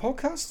 Grange Hill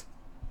podcast?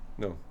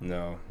 No.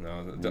 No.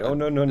 No. Not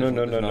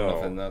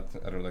enough in that.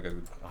 I don't think I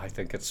would. I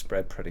think it's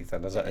spread pretty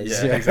thin as it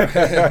is. Yeah,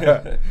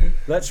 exactly.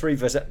 Let's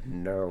revisit.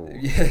 No.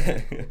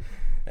 Yeah.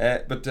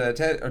 But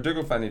Ted or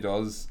Dougal finally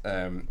does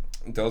come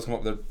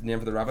up with the name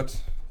for the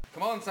rabbit.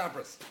 Come on,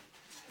 Sampras.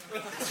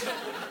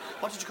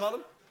 What did you call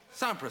him?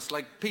 Sampras,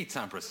 like Pete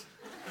Sampras.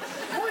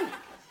 Why?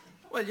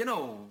 Well, you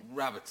know,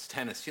 rabbits,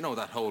 tennis, you know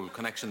that whole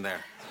connection there.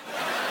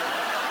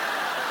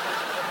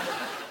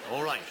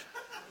 All right.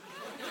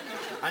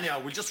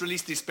 Anyhow, we'll just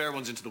release these spare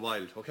ones into the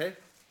wild, okay?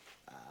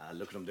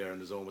 Look at them there in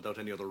the zone without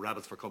any other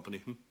rabbits for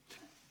company. You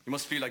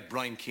must feel like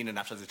Brian Keenan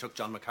after they took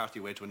John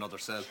McCarthy away to another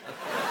cell.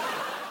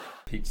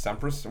 Pete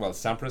Sampras. Well,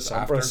 Sampras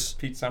after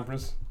Pete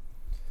Sampras.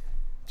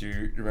 Do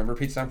you remember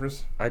Pete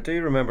Sampras? I do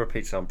remember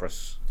Pete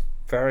Sampras.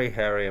 Very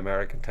hairy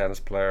American tennis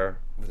player.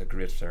 With a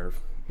great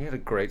serve. He had a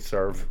great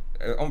serve.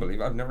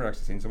 Unbelievable. I've never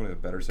actually seen somebody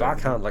with better serve.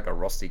 Backhand like a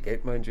rusty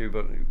gate, mind you,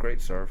 but great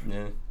serve.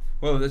 Yeah.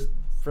 Well, it's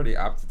pretty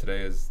apt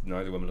today is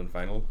now the Wimbledon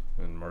final,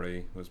 and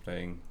Murray was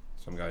playing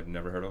some guy I'd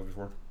never heard of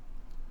before.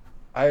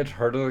 I had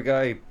heard of the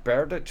guy,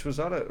 Berdych, was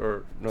that it?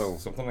 Or no?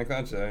 Something like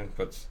that, yeah.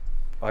 But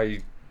I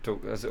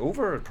don't. Is it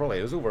over? It probably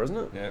is over, isn't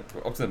it? Yeah,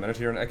 up to the minute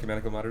here in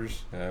Ecumenical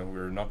Matters,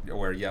 we're not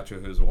aware yet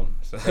who's won.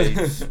 So.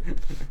 He's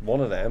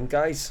one of them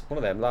guys, one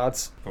of them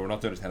lads. But we're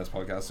not doing a tennis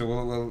podcast, so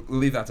we'll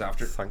leave that to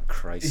after. Thank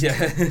Christ. Yeah.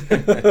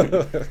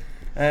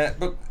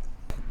 But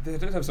they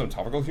did have some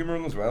topical humour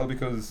in as well,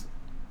 because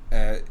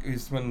it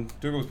was when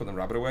Dougal was putting the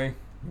rabbit away,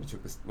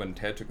 when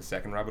Ted took the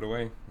second rabbit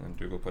away, and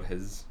Dougal put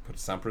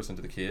Sampras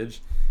into the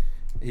cage.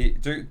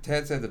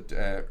 Ted said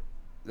that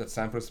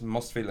Sampras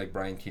must feel like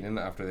Brian Keenan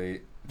after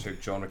they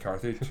took John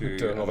McCarthy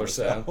to another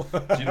cell.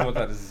 Do you know what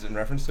that is in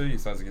reference to? He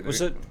sounds like was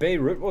it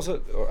Beirut? Was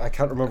it? Or I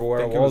can't remember where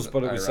it was,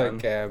 but it was Iran.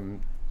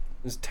 like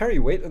was Terry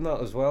Waite in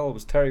that as well? It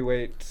was Terry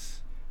Waite,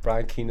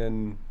 Brian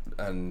Keenan,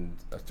 and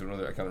I don't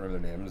know. I can't remember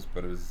their names,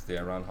 but it was the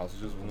Iran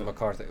hostages, wasn't it?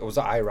 McCarthy. Was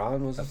it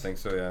Iran? Was it? I think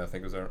so. Yeah, I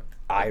think it was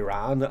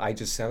Iran. I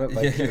just said it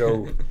like you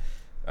know.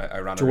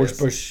 Iran. George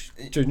Bush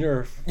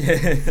Jr.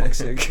 Fuck's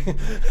sake.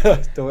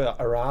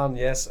 Iran,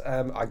 yes.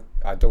 I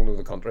don't know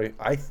the country.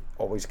 I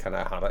always kind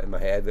of had it in my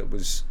head that it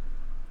was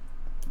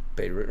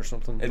Beirut or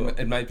something.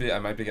 It might be. I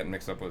might be getting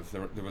mixed up with I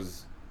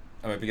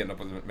might be getting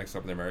mixed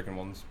up with the American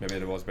ones. Maybe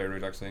it was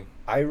Beirut actually.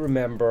 I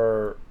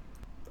remember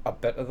a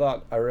bit of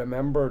that. I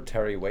remember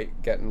Terry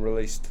Waite getting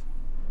released,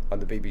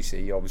 and the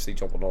BBC obviously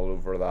jumping all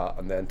over that,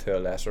 and then to a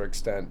lesser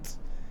extent,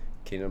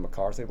 Keenan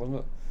McCarthy, wasn't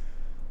it?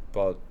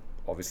 But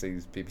obviously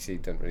the BBC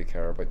didn't really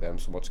care about them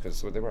so much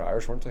because they were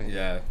Irish, weren't they?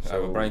 Yeah.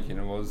 So Brian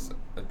Keenan was.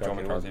 John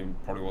McCarthy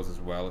probably was as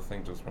well. I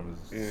think just from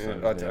his.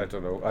 Yeah, I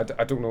don't know.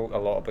 I don't know a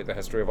lot about the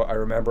history of it. I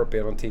remember it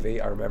being on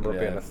TV. I remember it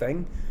being a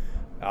thing,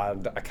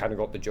 and I kind of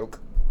got the joke.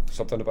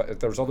 Something about it.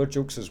 There's other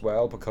jokes as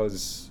well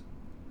because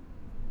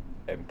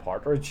in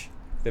Partridge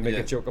they make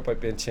a joke about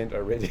being chained to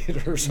a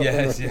radiator or something.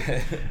 Yes,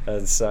 yeah.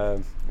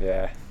 And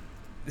yeah.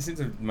 They seem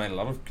to mind a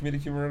lot of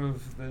comedic humour out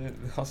of the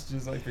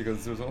hostages, like,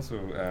 because there was also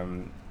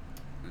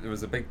there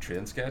was a big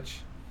train sketch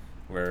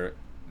where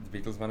the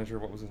Beatles manager,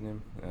 what was his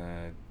name?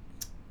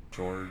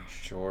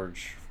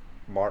 George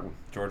Martin.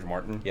 George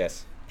Martin.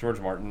 Yes. George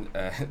Martin.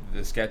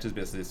 The sketch is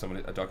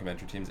basically a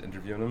documentary team's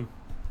interviewing him,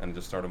 and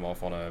just start him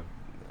off on a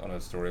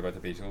story about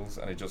the Beatles,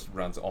 and he just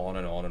rants on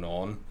and on and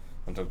on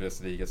until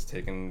basically he gets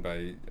taken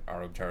by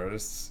Arab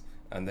terrorists,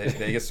 and they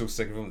get so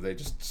sick of him they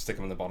just stick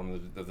him in the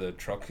bottom of the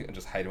truck and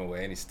just hide him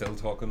away, and he's still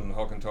talking,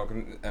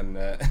 and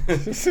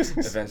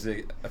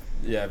eventually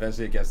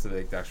it gets to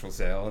the actual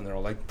cell, and they're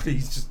all like,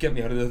 please just get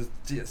me out of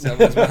the cell,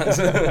 this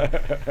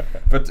man.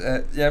 But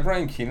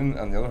Brian Keenan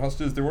and the other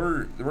hostages, they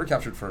were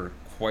captured for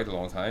quite a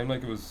long time.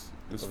 Like it was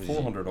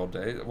 400 odd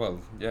days.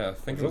 Well, yeah, I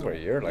think it was over a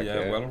year.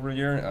 Well over a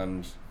year,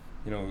 and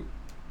you know,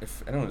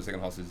 if anyone was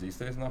taking hostage these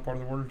days in that part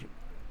of the world,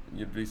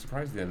 you'd be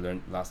surprised they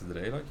lasted the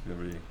day. Like,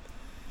 you'd be,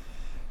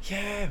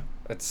 Yeah,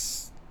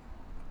 it's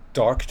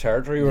dark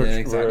territory Yeah, we're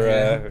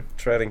exactly.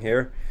 treading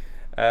here.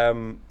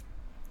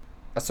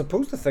 I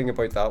suppose the thing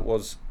about that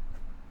was,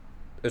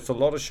 it's a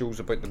lot of shows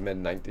about the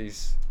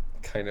mid-90s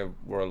kind of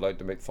were allowed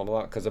to make fun of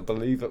that, because I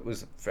believe it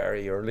was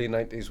very early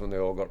 90s when they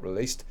all got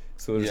released.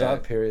 So there's Yeah.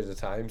 that period of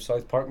time.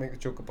 South Park make a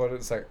joke about it.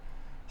 It's like,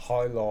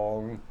 how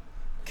long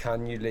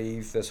can you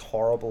leave this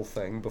horrible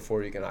thing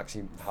before you can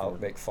actually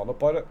make fun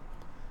about it?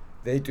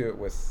 They do it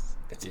with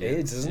it's Yeah,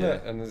 AIDS, isn't yeah.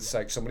 it? And it's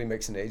like somebody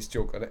makes an AIDS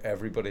joke and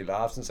everybody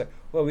laughs, and it's like,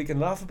 well, we can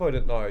laugh about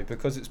it now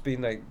because it's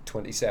been like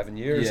 27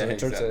 years. Yeah, And it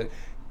turns exactly. out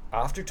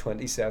after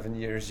 27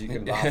 years you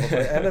can laugh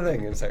about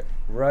anything. And it's like,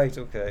 right,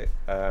 okay.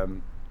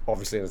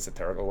 Obviously in a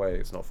satirical way,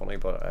 it's not funny,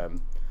 but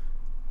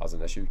has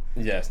an issue.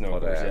 yes, no,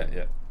 of But, course,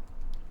 yeah.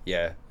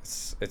 Yeah,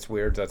 it's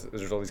weird that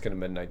there's all these kind of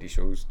mid-90s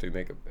shows do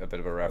make a bit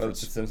of a Well, reference.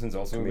 The Simpsons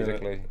also made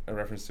comedically. a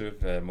reference to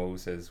it. Mo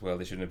says, well,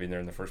 they shouldn't have been there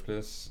in the first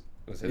place.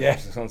 Was his Yeah.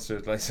 response to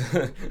it, like,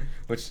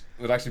 which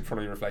would actually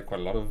probably reflect quite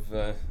a lot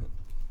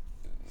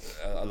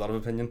of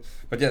opinion.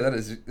 But yeah, it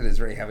is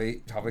very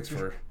heavy topics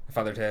for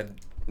Father Ted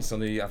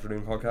Sunday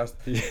afternoon podcast.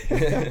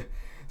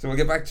 So we'll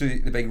get back to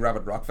the big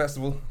Rabbit Rock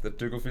Festival that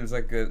Dougal feels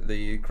like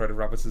the crowd of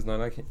rabbits is now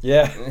like.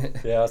 Yeah,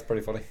 that's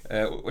pretty funny.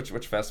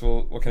 Which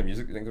festival? What kind of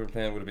music do you think they were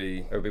playing? Would it be?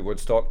 It would be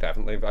Woodstock,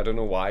 definitely. I don't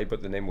know why,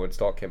 but the name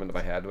Woodstock came into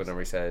my head whenever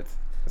he said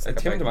it's like It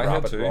a came big into my head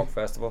rabbit too. rock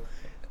festival.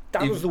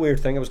 That Even- was the weird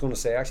thing I was going to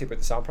say actually about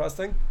the Sampras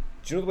thing.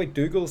 Do you know the way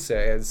Dougal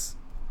says,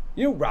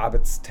 you know,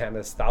 rabbits,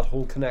 tennis, that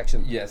whole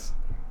connection? Yes.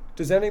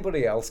 Does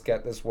anybody else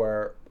get this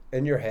where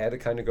in your head it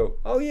kind of go,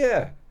 oh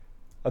yeah,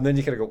 and then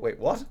you kind of go, wait,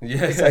 what?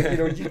 Yeah. It's like, you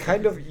know, you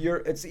kind of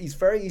he's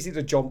very easy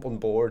to jump on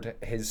board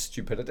his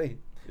stupidity.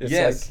 It's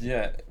Yes. like,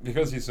 Yeah.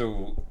 Because he's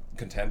so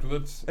content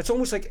with it. it's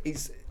almost like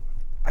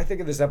I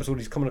think in this episode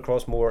he's coming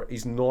across more.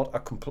 He's not a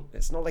complete.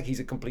 It's not like he's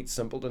a complete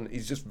simpleton.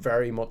 He's just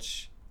very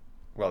much.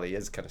 Well, he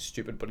is kind of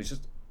stupid, but he's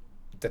just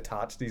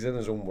detached. He's in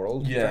his own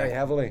world Yeah. very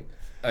heavily.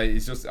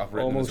 He's just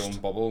operating in his Almost.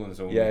 own bubble, in his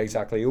own. Yeah,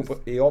 exactly.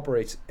 He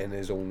operates in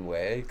his own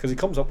way because he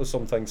comes up with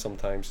some things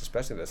sometimes,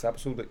 especially this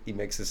episode, that he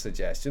makes a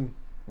suggestion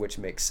which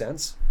makes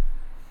sense,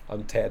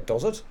 and Ted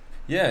does it.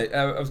 Yeah,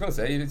 I was going to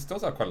say, it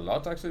does that quite a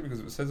lot actually, because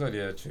it was his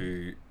idea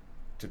to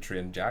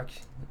train Jack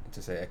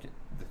to say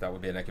that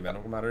would be an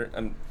ecumenical matter,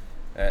 and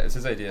it's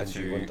his idea And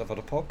to. you wouldn't have had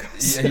a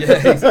podcast.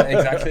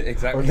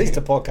 Exactly. Or at least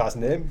a podcast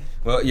name.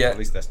 Well, yeah. Or at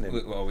least this name.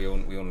 Well, we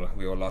own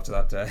a lot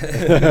of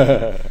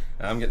that.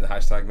 I'm getting the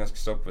hashtag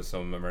mixed up with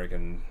some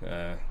American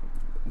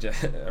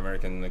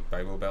like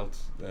Bible Belt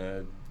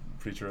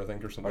preacher, I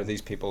think, or something. Are these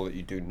people that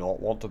you do not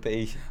want to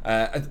be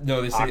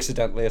No, they say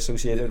accidentally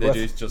associated they with?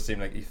 do just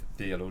seem like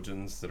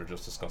theologians that are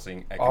just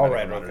discussing Oh, ecumenical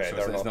right, matters, okay. so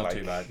They're it's not not like,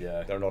 too bad.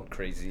 Yeah, They're not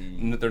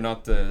crazy. They're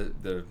not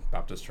the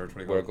Baptist church. What do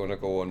you call We're it? going to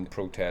go and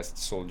protest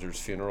soldiers'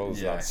 funerals.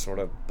 Yeah. That sort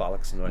of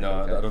bollocks. No, No,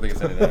 okay. I don't think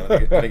it's anything.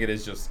 I think it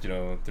is just,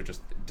 they're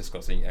just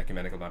discussing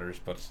ecumenical matters,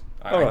 but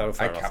I Alright,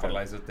 fair enough,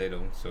 capitalise it. They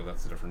don't, so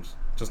that's the difference.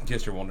 Just in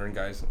case you're wondering,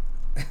 guys.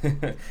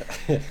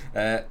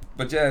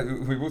 But yeah,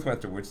 we both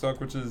went to Woodstock,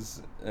 which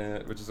is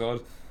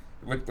odd.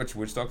 Which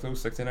Woodstock though?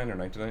 69 or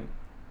 99?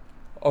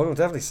 Oh no,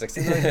 definitely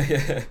 69.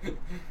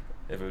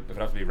 If it would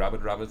have to be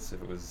Rabbits,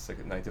 if it was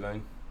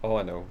 99, Oh,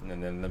 I know.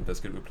 and then Limp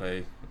Bizkit would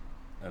play,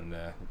 and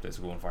the place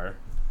would go on fire.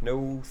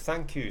 No,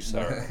 thank you,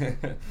 sir.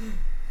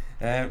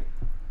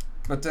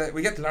 But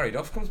we get Larry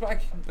Duff comes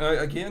back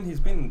again.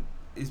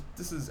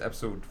 This is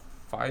episode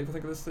 5, I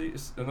think, of this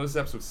series. No, this is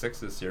episode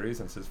 6 of the series,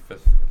 and it's his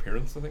 5th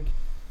appearance, I think.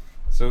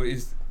 So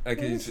he's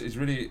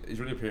really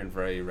appearing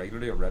very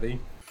regularly already.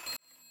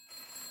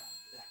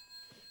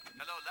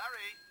 Hello,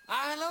 Larry.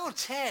 Hello,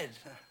 Ted.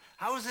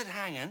 How is it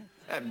hanging?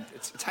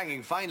 It's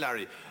hanging fine,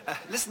 Larry.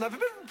 Listen, I've a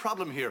bit of a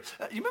problem here.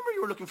 You remember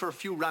you were looking for a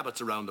few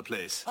rabbits around the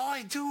place? Oh,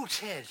 I do,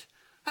 Ted.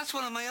 That's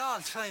one of my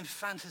all-time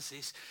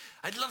fantasies.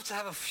 I'd love to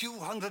have a few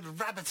hundred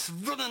rabbits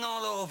running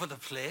all over the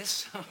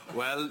place.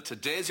 Well,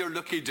 today's your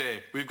lucky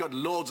day. We've got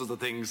loads of the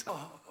things.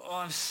 Oh,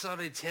 I'm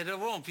sorry, Ted. I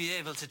won't be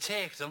able to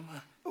take them.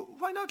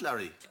 Why not,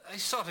 Larry? I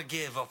sort of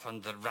gave up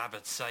on the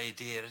rabbits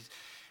idea.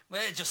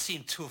 It just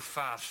seemed too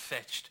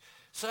far-fetched.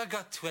 So I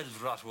got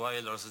 12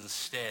 Rottweilers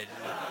instead.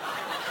 I'd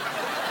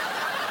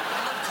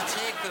love to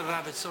take the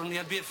rabbits, only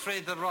I'd be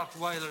afraid the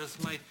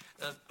Rottweilers might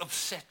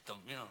upset them,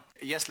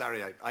 Yes,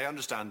 Larry, I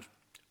understand.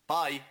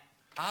 Bye.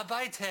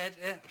 Bye, Ted.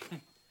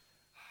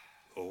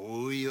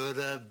 Oh, you're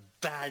a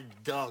bad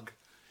dog.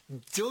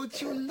 Don't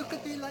you look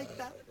at me like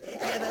that. You're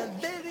a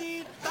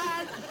very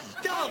bad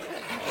dog.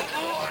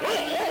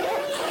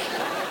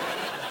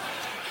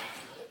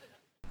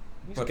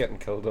 He's getting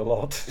killed a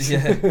lot.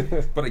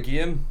 Yeah, but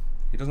again,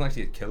 he doesn't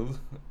actually get killed.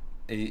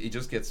 He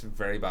just gets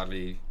very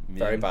badly maimed.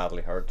 Very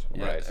badly hurt.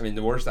 Yeah, Right. I mean,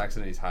 the worst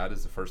accident he's had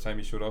is the first time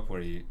he showed up,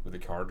 where the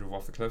car drove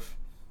off the cliff,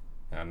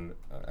 and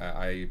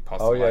I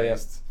postulated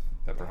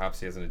that perhaps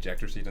he has an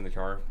ejector seat in the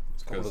car.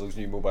 It's one of those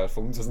new mobile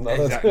phones, isn't that?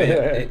 Exactly.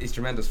 It? It's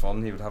tremendous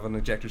fun. He would have an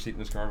ejector seat in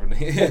his car, wouldn't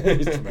he?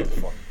 It's tremendous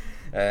fun.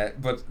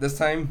 But this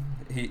time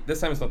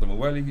it's not the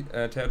mobile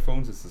Ted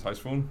phones; it's his house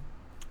phone.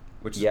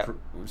 which Yeah.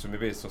 so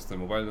maybe it's just the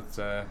mobile that's.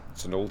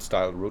 It's an old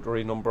style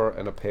rotary number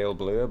in a pale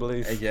blue, I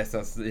believe. Yes,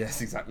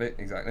 exactly.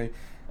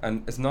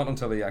 And it's not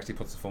until he actually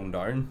puts the phone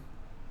down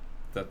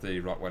that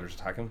the Rottweilers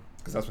attack him,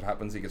 because that's what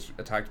happens. He gets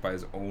attacked by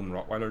his own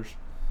Rottweilers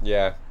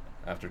Yeah.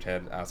 after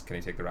Ted asks, "Can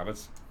he take the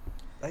rabbits?"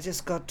 I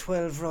just got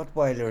 12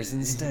 Rottweilers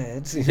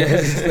instead.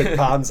 Just like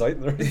pans out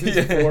and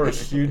there's 4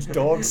 huge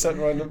dogs sitting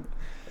around him.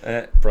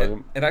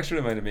 Brilliant. It actually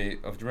reminded me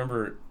of. Do you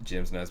remember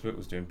James Nesbitt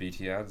was doing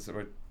BT ads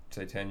about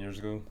say 10 years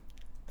ago?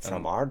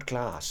 From art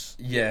class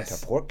Yes.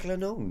 to Port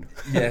Glenone.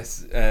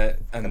 Yes. I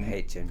And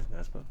hate James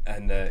Nesbitt.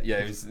 And yeah,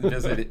 it was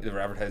basically they were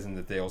advertising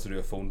that they also do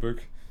a phone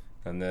book,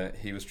 and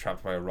he was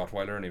trapped by a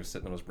Rottweiler, and he was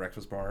sitting on his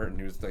breakfast bar, and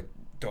he was like,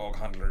 "Dog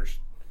handlers,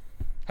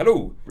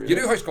 hello, you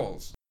do house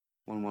calls."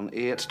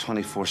 118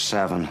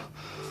 24/7.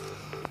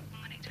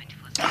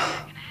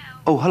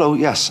 Oh, hello.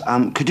 Yes.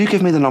 Could you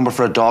give me the number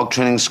for a dog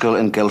training school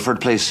in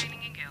Guildford, please?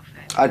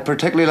 I'd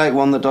particularly like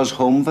one that does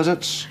home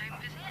visits.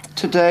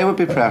 Today would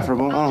be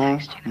preferable.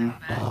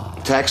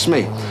 Text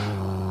me.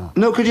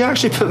 No, could you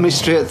actually put me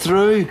straight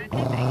through?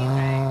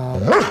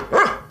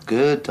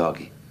 Good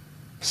doggy.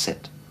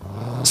 Sit.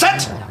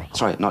 Sit!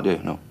 Sorry, not you,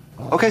 no.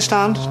 Okay,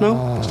 stand.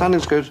 No,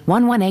 standing's good.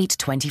 118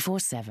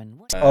 24/7.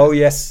 Oh,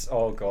 yes.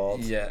 Oh,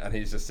 God. Yeah, and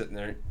he's just sitting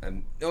there,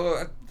 and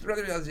I'd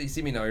rather you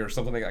see me now or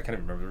something like that. I can't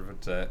even remember,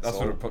 but that's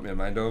what it put me in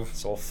mind of.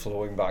 It's all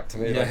flowing back to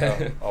me Yeah.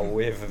 like a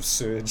wave of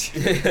sewage.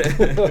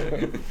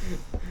 Hey,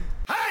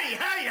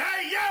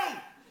 you!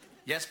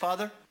 Yes,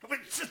 Father?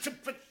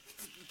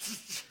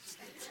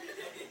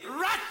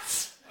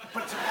 Rats!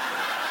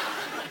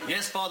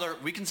 Yes, Father,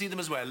 we can see them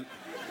as well.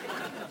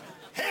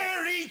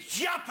 Hairy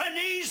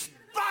Japanese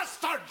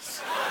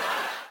bastards!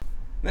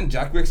 Then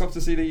Jack wakes up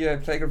to see the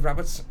plague of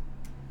rabbits,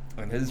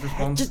 and his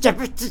response.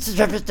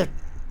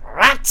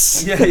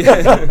 Rats!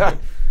 Yeah.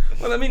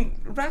 Well, I mean,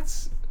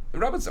 rabbits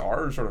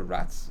are sort of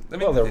rats. I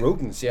mean, Well, they're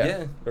rodents, yeah. Yeah.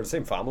 They're the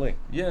same family.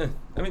 Yeah,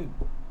 I mean,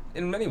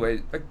 in many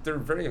ways, like they're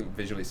very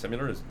visually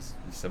similar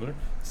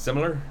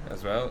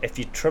as well. If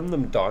you trim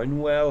them down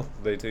well,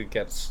 they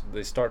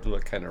start to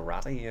look kind of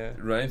ratty, yeah.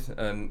 Right,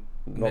 and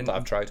Not that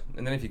I've tried.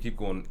 And then if you keep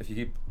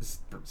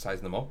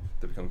sizing them up,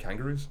 they become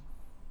kangaroos.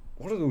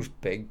 What are those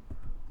big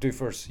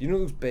doofers? You know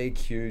those big,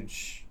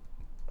 huge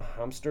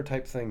hamster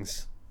type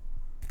things?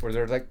 Where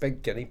they're like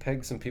big guinea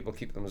pigs and people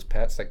keep them as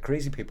pets, like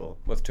crazy people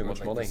with too much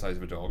Like money. the size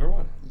of a dog or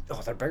what?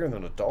 Oh, they're bigger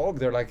than a dog.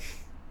 They're like,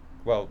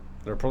 well,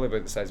 they're probably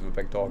about the size of a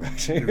big dog,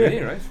 actually. Really,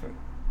 right?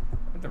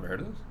 I've never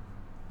heard of those.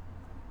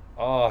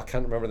 Oh, I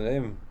can't remember the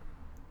name.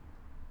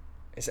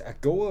 Is it a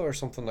Goa or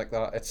something like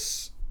that?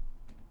 It's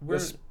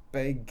this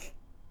big,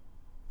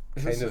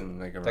 Is kind this of in,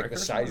 like, like America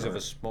the or size something, of or-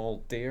 a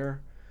small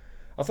deer.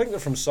 I think they're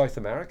from South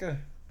America,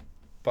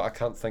 but I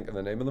can't think of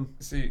the name of them.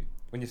 See,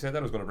 when you said that,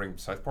 I was going to bring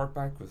South Park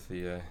back with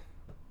the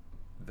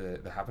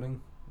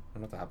happening,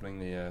 or not the happening,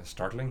 the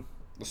startling.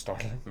 The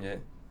startling. Yeah,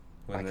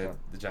 when I the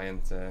can't.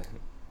 giant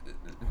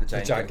The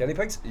giant guinea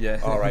pigs. Yeah.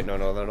 All right.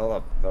 No, they're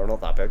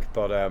not that big,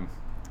 but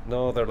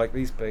no, they're like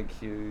these big,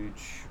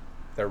 huge.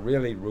 They're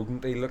really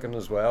rodenty looking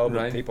as well, but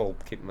Right. people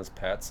keep them as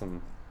pets,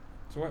 and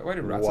So why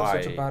do rats have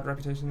such a Why? bad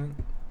reputation then?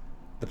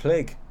 the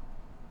plague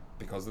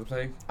Because of the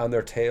plague and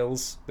their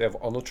tails. They have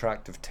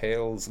unattractive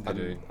tails, They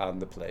do.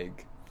 and the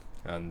plague.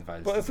 and the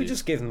virus. But if we disease.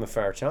 just gave them a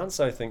fair chance,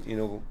 I think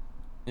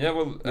yeah,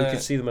 well, we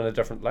could see them in a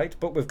different light.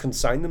 But we've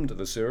consigned them to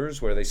the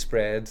sewers where they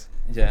spread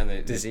yeah, and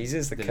they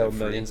diseases that they kill live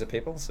free. millions of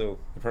people. So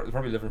They're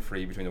probably living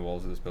free between the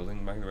walls of this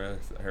building. By the way,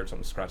 I heard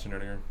something scratching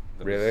earlier.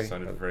 That Really?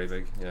 sounded very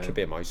big. Yeah, it could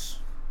be a mouse.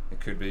 It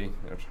could be.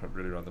 I'd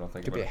really rather not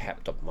think Could be a about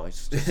hepped up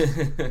mouse.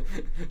 it.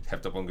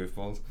 Hepped up on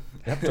goofballs.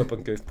 Hepped up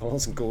on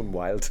goofballs and going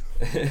wild.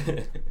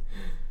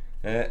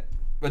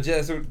 But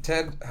yeah, so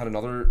Ted had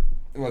another.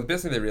 Well,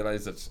 basically they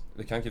realised that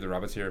they can't keep the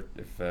rabbits here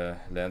if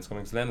Len's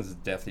coming. So Len has a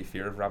deathly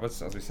fear of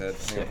rabbits, as we said.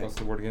 Hang on, what's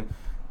the word again?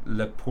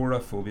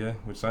 Leporaphobia,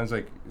 which sounds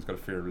like he's got a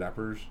fear of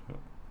leopards,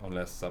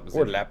 unless that was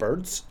Or it.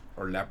 leopards.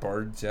 Or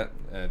leopards, yeah,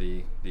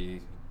 the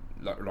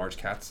large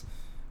cats.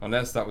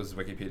 Unless that was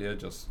Wikipedia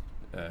just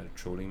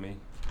trolling me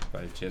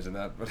by changing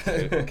that. But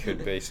It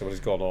could be somebody's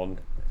gone on,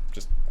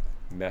 just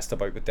messed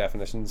about with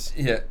definitions.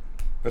 yeah.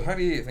 But how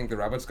do you think the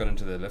rabbits got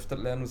into the lift that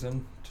Len was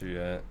in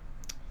to?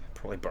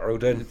 Probably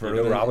burrowed in. Burrowed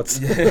No in. rabbits.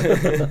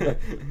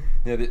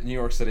 Yeah, the New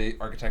York City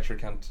architecture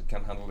can't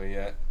handle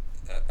the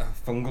a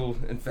fungal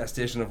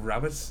infestation of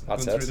rabbits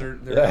That's going it. through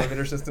their Yeah.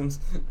 elevator systems.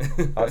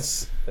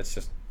 It's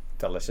just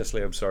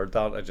deliciously absurd.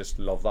 That I just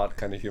love that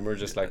kind of humor.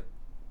 Just like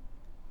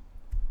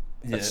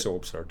Yeah. it's so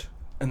absurd.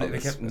 And they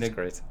It's- kept it's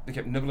great. They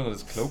kept nibbling at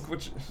his cloak,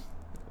 which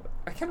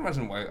I can't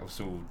imagine why it was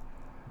so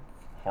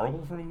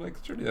horrible for him. Like,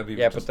 surely that'd be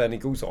Yeah, just, but then he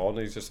goes on.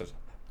 He's just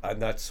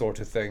and that sort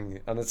of thing,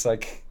 and it's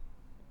like,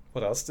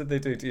 what else did they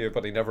do to you?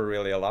 But he never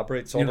really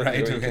elaborates on You're it. right,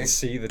 You okay. can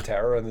see the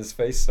terror in his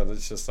face, and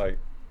it's just like,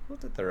 what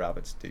did the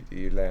rabbits do to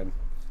you, Len?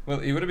 Well,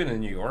 he would have been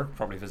in New York,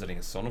 probably visiting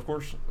his son, of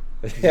course.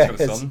 He's Yeah, got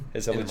a son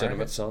his in illegitimate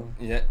America. son.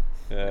 Yeah.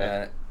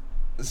 Yeah.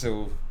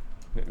 So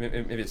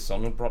maybe his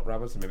son had brought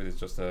rabbits, and maybe there's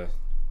just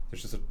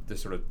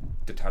this sort of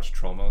detached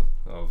trauma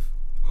of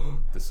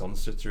the sun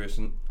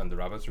situation and the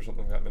rabbits or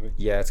something like that, maybe.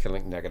 Yeah, it's kind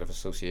of like negative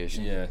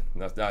association. Yeah,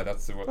 that's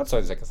the. That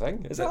sounds like a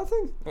thing. Is that a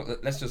thing? Well,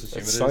 let's just assume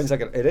It it is. sounds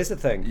like it is a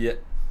thing. Yeah.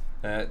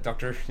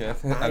 Doctor, yeah,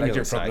 I know like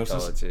your prognosis.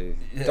 psychology.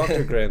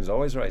 Dr. Graham's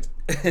always right.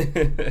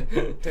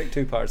 Take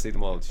 2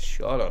 paracetamol.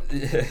 Shut up.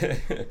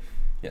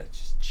 Yeah,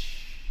 just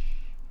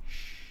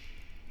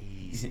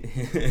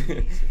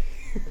easy.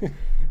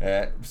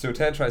 So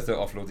Ted tries to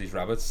offload these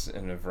rabbits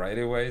in a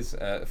variety of ways.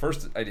 The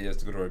first idea is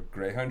to go to a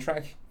greyhound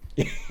track.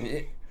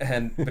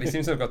 But he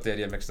seems to have got the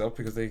idea mixed up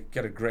because they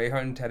get a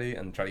greyhound, Teddy,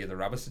 and try to get the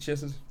rabbits to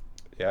chase it.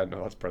 Yeah,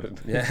 no, that's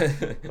brilliant. Yeah.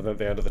 And then at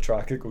the end of the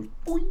track, it goes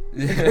boing.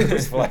 It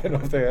goes flying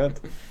off the end.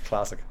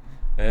 Classic.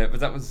 But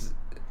that was,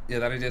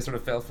 that idea sort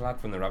of fell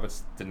flat when the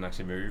rabbits didn't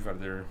actually move out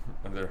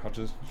of their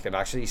hutches. You can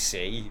actually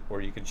see,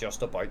 or you can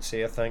just about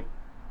see, I think,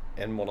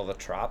 in one of the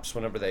traps,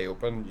 whenever they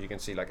open, you can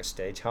see like a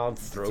stagehand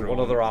throw one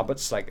of the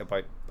rabbits like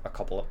about a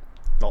couple of,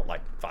 not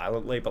like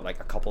violently, but like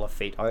a couple of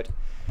feet out,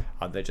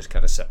 and they just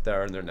kind of sit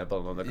there and they're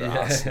nibbling on the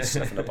grass and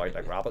sniffing about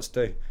like rabbits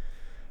do.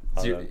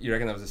 So you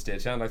reckon that was a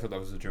stagehand? I thought that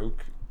was a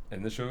joke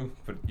in the show,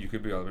 but you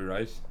could be all be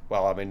right.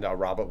 Well, I mean, a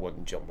rabbit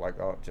wouldn't jump like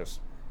that just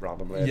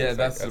randomly. Yeah,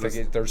 I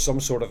think there's some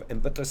sort of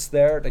impetus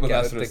there to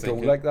get it to go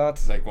like that,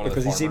 like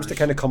because he seems to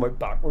kind of come out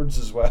backwards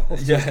as well.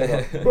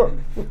 Yeah. Well,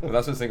 that's what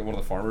I was thinking. One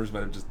of the farmers might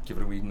have just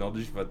given it a wee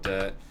nudge, but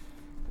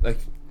like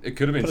it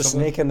could have been put a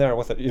something. snake in there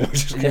with it,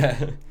 just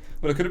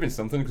Well, it could have been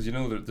something, because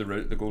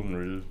the golden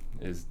rule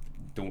is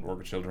don't work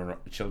with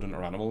children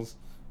or animals.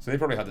 So they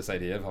probably had this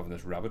idea of having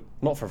this rabbit.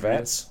 Not for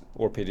vets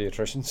or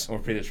paediatricians.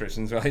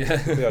 Well, yeah.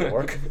 They ought to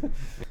work.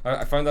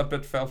 I found that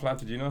bit fell flat.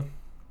 Did you know?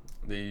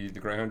 The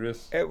greyhound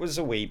race. It was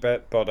a wee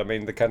bit, but I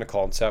mean the kind of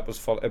concept was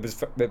fun. It was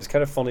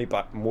kind of funny,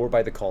 but more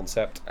by the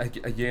concept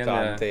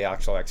than the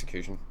actual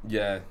execution.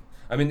 Yeah,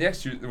 I mean there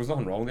was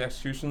nothing wrong with the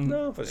execution.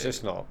 No, but it's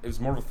just not. It was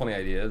more of a funny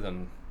idea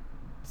than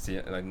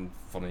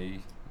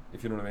funny,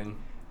 if you know what I mean.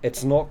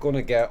 It's not going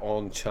to get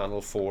on Channel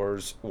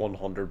 4's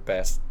 100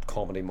 best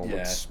comedy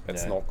moments. Yeah,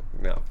 it's not.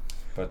 No.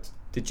 But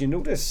did you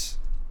notice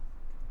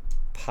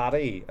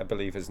Paddy? I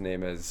believe his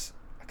name is.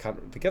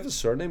 They give his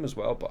surname as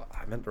well, but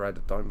I meant to write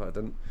it down, but I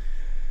didn't.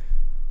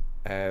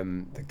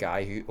 The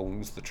guy who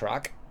owns the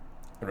track.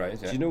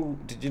 Right. Yeah.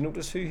 Did you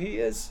notice who he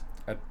is?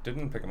 I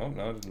didn't pick him up.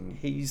 No, I didn't.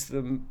 He's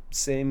the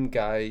same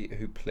guy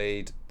who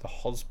played the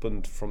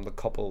husband from the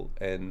couple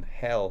in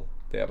Hell,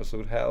 the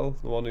episode Hell,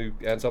 the one who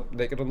ends up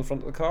naked on the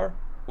front of the car.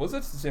 Was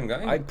it the same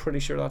guy? I'm pretty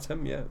sure that's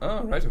him. Yeah.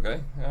 Oh, right.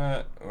 Okay.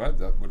 Well,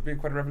 that would be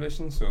quite a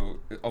revelation. So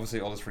obviously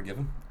all is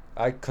forgiven.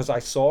 Because I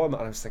saw him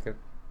and I was thinking,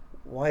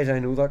 why did I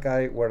know that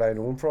guy? Where did I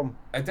know him from?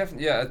 I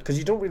definitely because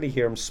you don't really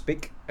hear him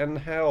speak in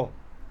Hell.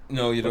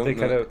 No, you don't. They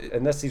kind of,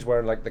 unless he's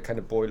wearing like the kind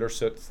of boiler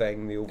suit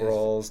thing, the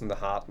overalls and the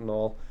hat and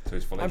all. So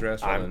he's fully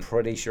dressed. I'm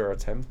pretty sure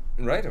it's him.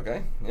 Right.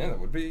 Okay. Yeah, that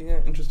would be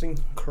interesting.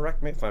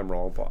 Correct me if I'm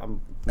wrong, but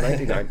I'm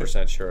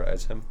 99% sure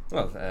it's him.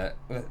 Well,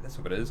 let's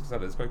hope it is, because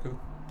that is quite cool.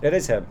 It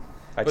is him.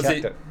 I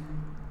checked it.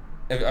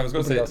 I was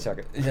going to say. Else check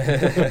it.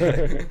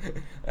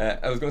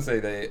 I was going to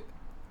say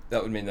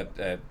that would mean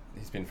that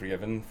he's been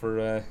forgiven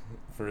for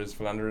his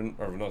philandering,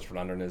 or not his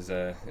philandering, his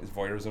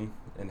voyeurism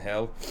in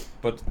Hell,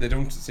 but they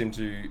don't seem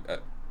to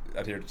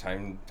adhere to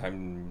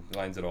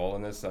timelines at all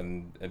in this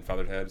and in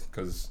Featherhead,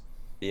 because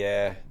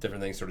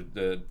different things, sort of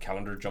the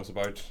calendar jumps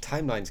about.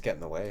 Timeline's get in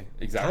the way.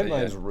 Exactly.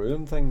 Timelines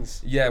ruin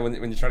things. Yeah, when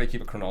you try to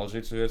keep a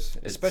chronology to it,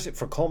 especially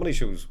for comedy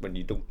shows when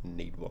you don't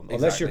need one,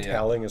 unless you're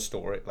telling a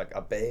story, like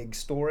a big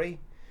story,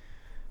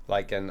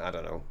 like in, I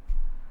don't know,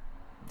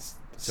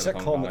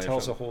 sitcom that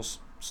tells a whole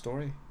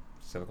story.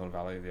 Silicon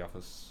Valley, The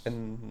Office.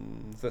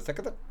 In the thick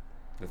of it.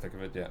 The thick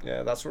of it, yeah.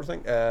 Yeah, that sort of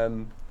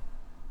thing.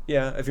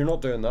 Yeah, if you're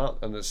not doing that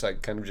and it's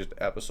like kind of just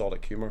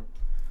episodic humor,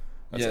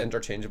 it's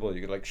interchangeable.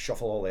 You could like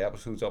shuffle all the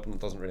episodes up and it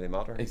doesn't really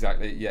matter.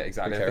 Exactly. Yeah,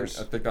 exactly. I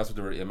think that's what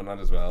they were aiming at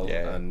as well.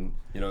 Yeah. And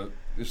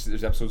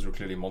there's episodes where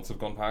clearly months have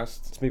gone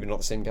past. It's maybe not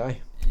the same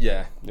guy.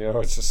 Yeah.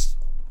 It's just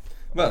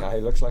the guy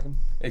who looks like him.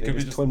 It could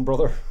be just twin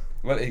brother.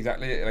 Well,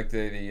 exactly. Like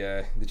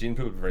the gene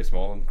pool would be very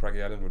small in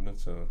Craggy Island, wouldn't it?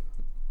 So.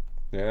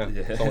 Yeah.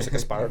 It's almost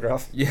like a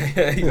spirograph. Yeah,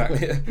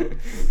 exactly.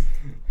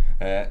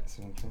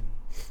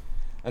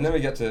 And then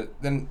we get to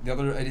the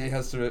other idea he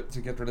has to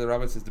get rid of the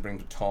rabbits is to bring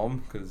to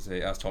Tom, because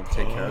he asked Tom to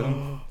take care of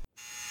them.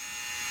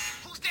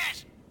 Who's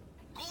that?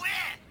 Go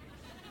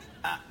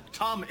where?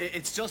 Tom,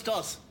 it's just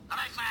us. All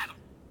right, madam.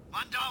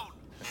 One down.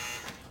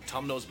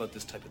 Tom knows about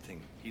this type of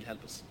thing. He'll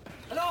help us.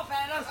 Hello,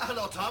 fellas.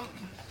 Hello, Tom.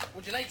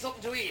 Would you like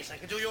something to eat? I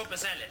could do you up a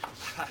salad.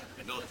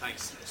 No,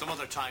 thanks. Some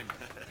other time.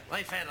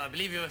 Right, fella, I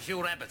believe you have a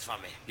few rabbits for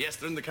me. Yes,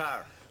 they're in the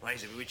car.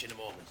 Right, I'll be with you in a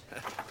moment.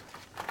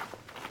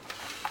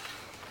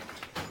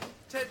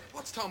 Ted,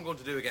 what's Tom going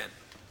to do again?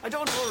 I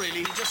don't know, really.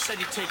 He just said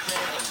he'd take care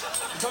of them.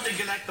 He thought he'd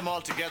collect them all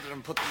together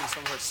and put them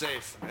somewhere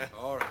safe.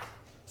 All right.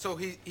 So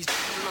he's going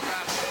to look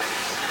after them.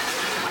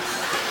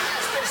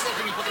 I suppose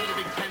they can put them in a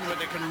big pen where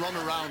they can run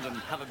around and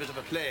have a bit of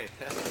a play.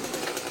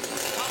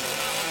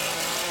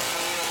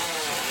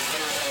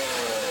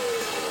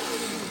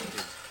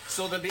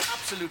 So there'll be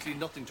absolutely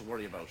nothing to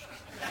worry about.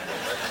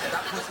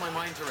 That puts my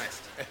mind to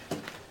rest.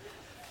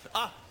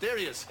 Ah, there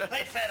he is.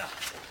 Right, fella.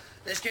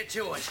 Let's get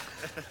to it.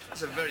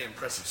 That's a very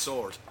impressive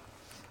sword.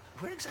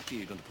 Where exactly are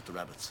you going to put the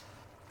rabbits?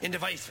 In the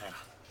vice, fella.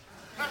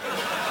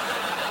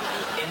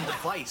 In the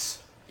vice?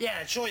 Yeah,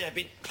 I'll show you a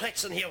bit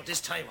plexing here with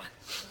this time on.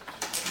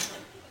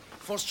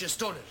 First you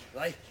stun it,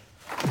 right?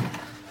 Then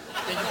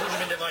you put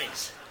him in the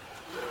vice.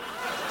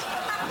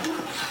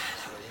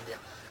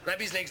 Grab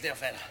his legs there,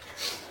 fella.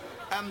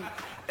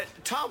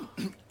 Tom,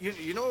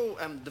 you know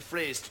the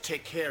phrase to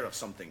take care of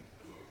something?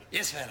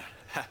 Yes, fella.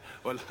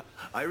 Well,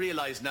 I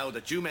realise now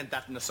that you meant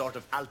that in a sort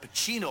of Al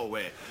Pacino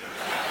way.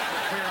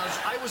 Whereas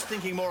I was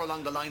thinking more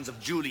along the lines of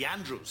Julie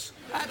Andrews.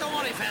 Don't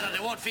worry, fella, they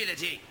won't feel a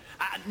thing.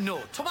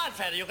 No. Come on,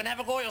 fella, you can have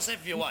a go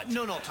yourself if you want.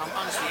 No, Tom,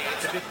 honestly,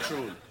 it's a bit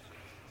cruel.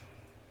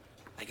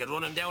 I could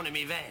run him down in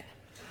me van.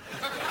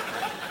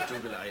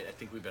 Dougal, I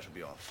think we better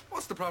be off.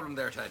 What's the problem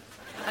there, Ted?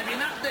 Have you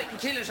nothing that can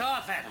kill us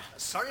all, fella?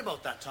 Sorry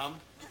about that, Tom.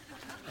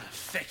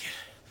 Feck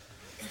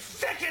it.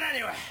 Feck it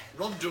anyway.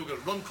 Run, Dougal,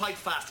 run quite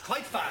fast,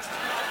 quite fast.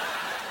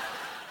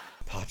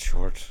 Pat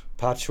Short.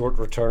 Pat Short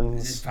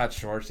returns. Pat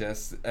Short,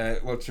 yes.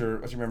 What's your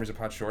memories of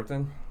Pat Short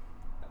then?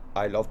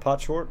 I love Pat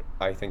Short.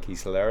 I think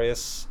he's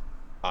hilarious.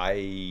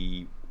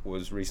 I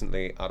was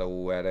recently at a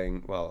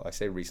wedding. Well, I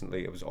say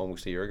recently, it was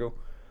almost a year ago.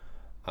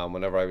 And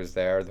whenever I was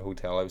there, the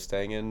hotel I was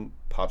staying in,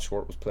 Pat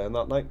Short was playing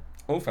that night.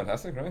 Oh,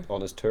 fantastic, right?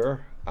 On his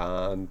tour.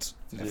 And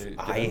Did if you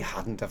I get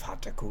hadn't have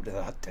had to go to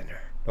that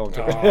dinner. No, I'm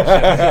joking.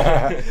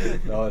 Oh,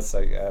 No, it's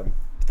like...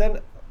 but then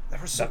there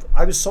was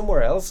I was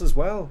somewhere else as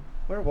well.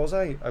 Where was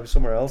I? I was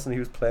somewhere else and he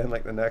was playing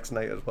like the next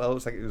night as well. It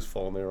was like he was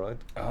following me around.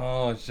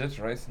 Oh, shit,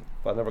 right.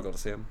 But I never got to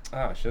see him.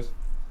 Ah, shit.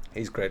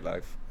 He's great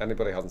live.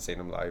 Anybody hasn't seen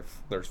him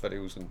live, there's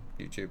videos on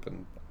YouTube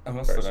and I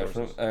must various look out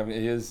for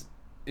sources. him.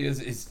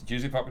 He's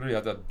hugely popular. He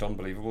had that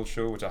Unbelievable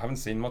show, which I haven't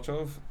seen much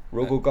of.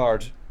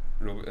 RoboGuard.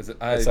 Is it?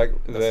 It's like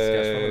that's a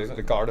sketch film, is the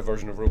it? Garda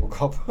version of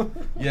RoboCop.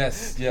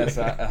 Yes,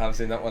 I have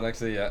seen that one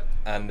actually. Yeah,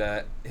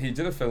 and he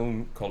did a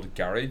film called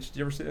Garage. Did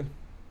you ever see it?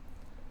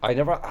 I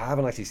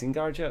haven't actually seen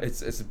Garage yet.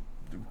 It's a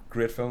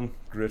great film,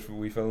 great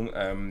wee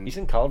film. He's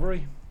in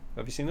Calvary.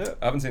 Have you seen it?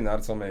 I haven't seen that.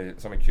 It's on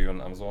my queue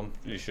on Amazon.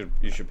 You should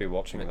be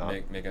watching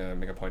that. Make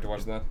a point of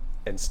watching that.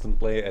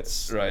 Instantly,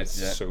 it's Right,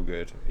 It's yeah. so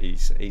good.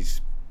 He's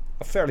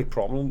a fairly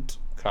prominent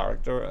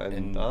character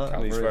in that,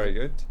 and he's Calvary, very is it?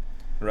 good.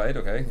 Right.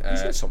 Okay.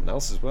 He's in something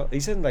else as well.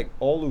 He's in like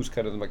all those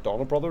kind of the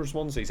McDonald Brothers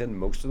ones. He's in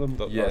most of them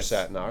that are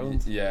set in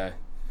Ireland. Yeah.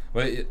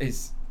 Well, he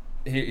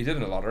did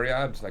in a lottery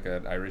ad, like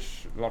an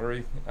Irish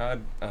lottery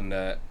ad, and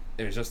it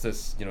was just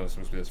this, supposed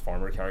to be this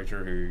farmer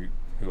character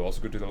who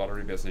also could do the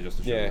lottery, basically just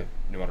to show that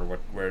no matter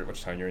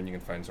which town you're in, you can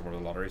find somewhere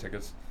with lottery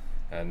tickets.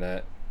 And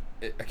I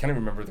can't even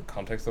remember the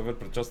context of it,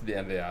 but just at the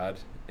end of the ad,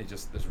 it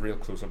just this real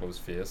close up of his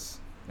face.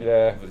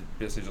 Yeah.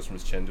 Basically just from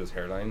his chin to his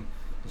hairline.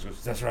 He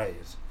goes, "That's right."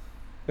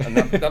 And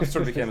that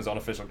sort of became his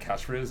unofficial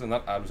catchphrase, and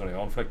that ad was only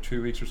on for like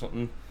 2 weeks or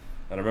something.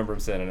 And I remember him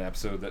saying in an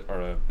episode in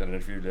an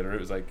interview later, it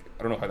was like,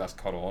 I don't know how that's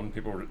caught on.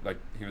 People were like,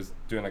 he was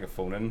doing like a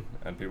phone in,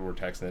 and people were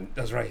texting in,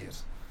 "That's right."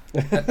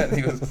 And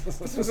he goes,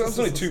 "That was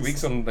only 2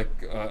 weeks on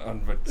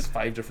about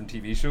 5 different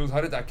TV shows.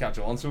 How did that catch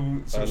on so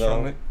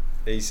strongly?"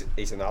 He's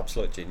an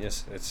absolute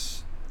genius.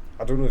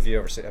 I don't know if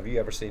have you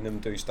ever seen him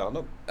do stand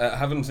up? I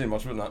haven't seen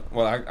much of it.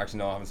 Well, actually,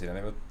 no, I haven't seen any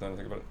of it. Don't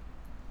think about it.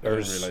 I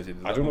didn't realise he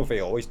did that. I don't know if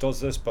he always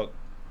does this, but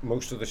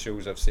most of the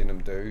shows I've seen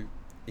him do,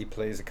 he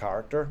plays a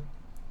character,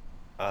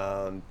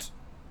 and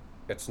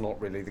it's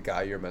not really the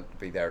guy you're meant to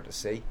be there to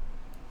see.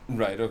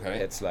 Right. Okay.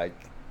 It's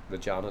like the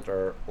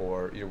janitor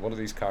or one of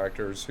these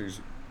characters who's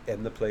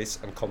in the place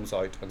and comes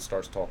out and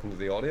starts talking to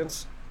the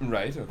audience.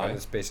 Right. Okay. And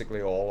it's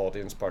basically all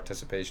audience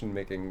participation,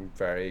 making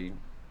very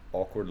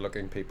awkward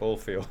looking people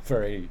feel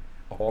very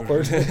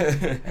awkward.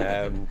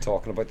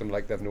 Talking about them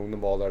like they've known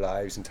them all their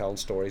lives and telling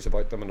stories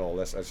about them and all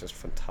this. It's just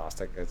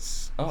fantastic.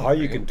 It's how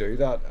you can do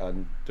that,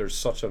 and there's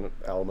such an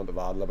element of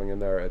ad-libbing in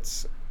there.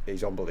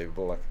 He's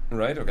unbelievable. Like.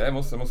 Right. Okay. I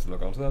must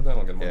look onto that then.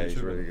 I'll get him on YouTube.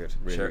 He's really good.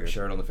 Really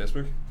share it on the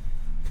Facebook.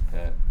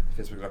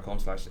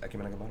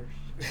 Facebook.com/Ecumenical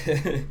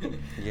Matters.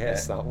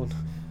 Yes, that one.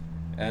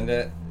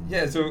 And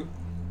so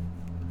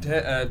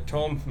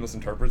Tom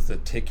misinterprets the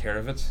 "take care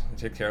of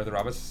the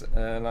rabbits"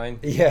 line.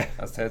 Yeah.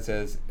 As Ted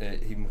says,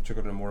 he took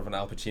it in more of an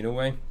Al Pacino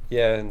way.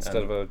 Yeah,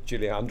 instead of a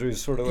Julie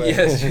Andrews sort of way.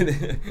 Yes.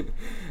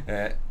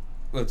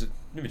 Well,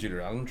 maybe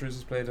Julie Andrews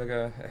has played like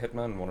a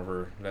hitman in one of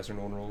her lesser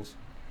known roles.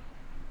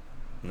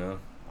 No.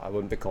 I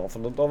wouldn't be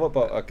confident of it,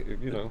 but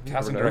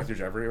casting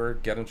directors everywhere,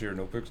 get into your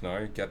notebooks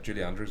now. Get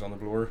Julie Andrews on the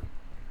blower.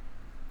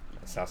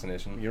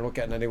 Assassination. You're not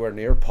getting anywhere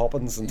near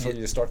Poppins until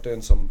you start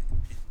doing some.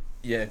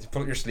 Yeah,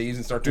 pull up your sleeves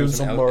and start doing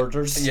some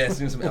murders. Yes,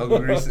 doing some elbow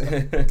grease.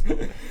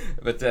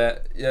 But so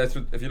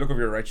if you look over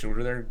your right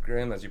shoulder there,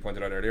 Graham, as you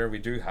pointed out earlier, we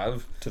do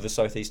have to the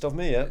southeast of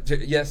me. Yeah.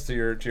 To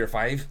your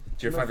 5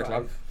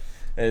 o'clock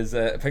is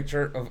a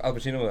picture of Al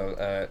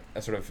Pacino,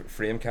 a sort of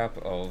frame cap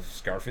of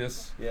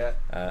Scarface. Yeah.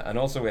 And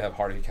also we have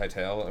Harvey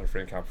Keitel and a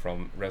frame cap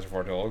from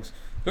Reservoir Dogs.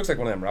 Looks like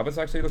one of them rabbits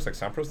actually. Looks like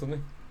Sampras, doesn't he?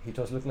 He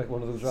does look like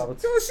one of those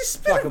rabbits. Oh, it's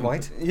just black and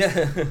white.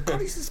 Yeah. God,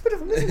 he's a spit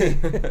of him, isn't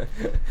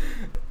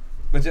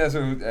he? But yeah,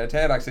 so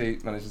Ted actually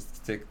manages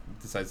to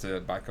decides to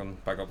back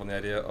up on the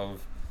idea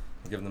of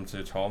giving them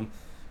to Tom.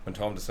 When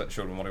Tom just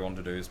showed him what he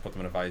wanted to do is put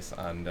them in a vice,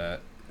 and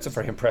it's a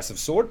very impressive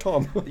sword,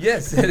 Tom.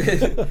 Yes, it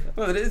is.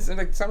 Well, it is. And,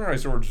 like, samurai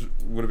swords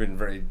would have been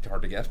very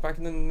hard to get back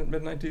in the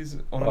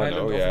mid-90s on an island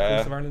off the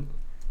coast of Ireland.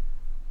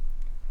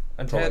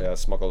 And probably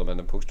smuggle them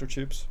in poster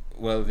tubes.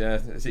 Well, yeah.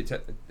 See,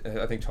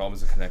 I think Tom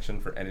is a connection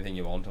for anything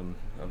you want on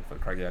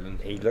Craggy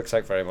Island. He looks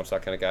like very much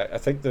that kind of guy. I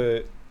think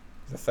the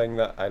thing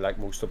that I like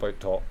most about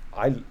Tom,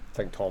 I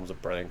think Tom's a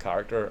brilliant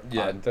character.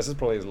 Yeah. And this is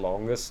probably his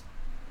longest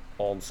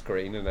on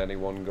screen in any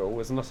one go,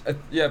 isn't it?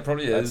 Yeah, it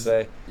probably is.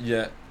 I'd say.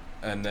 Yeah.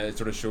 And it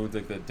sort of showed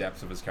like the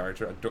depth of his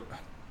character. I'm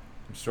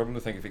struggling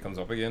to think if he comes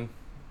up again.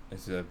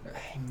 Because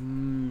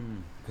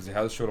he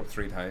has showed up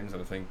 3 times,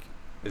 and I think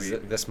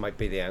this might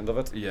be the end of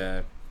it.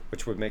 Yeah,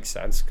 which would make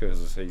sense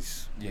because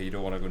he's. Yeah, you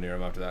don't want to go near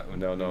him after that.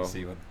 When you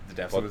see what the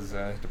depth but of his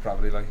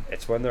depravity like.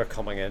 It's when they're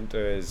coming into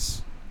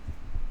his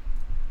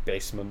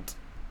basement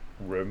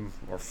room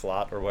or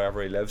flat or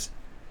wherever he lives,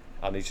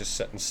 and he's just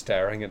sitting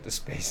staring into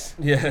space.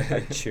 Yeah,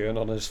 like chewing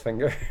on his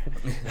finger,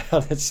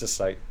 and it's just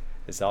like.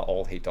 Is that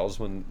all he does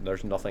when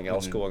there's nothing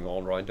else going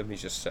on around him?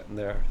 He's just sitting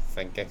there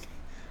thinking.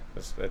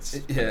 It's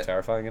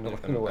terrifying in a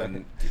way.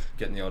 And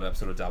getting the odd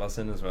episode of Dallas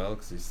in as well,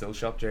 because he's still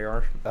shot JR.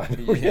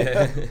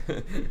 Yeah.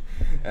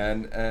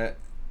 And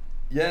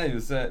yeah, he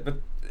was. But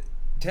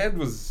Ted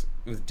was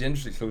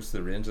dangerously close to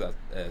the range of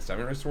that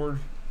samurai sword.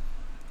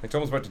 Like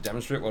Tom's about to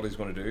demonstrate what he's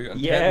going to do,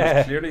 and Ted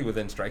was clearly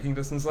within striking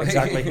distance. Like.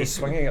 Exactly, he's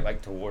swinging it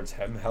like towards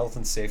him. Health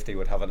and safety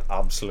would have an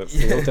absolute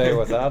field day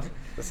with that.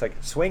 It's like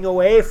swing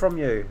away from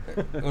you.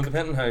 Well,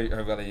 depending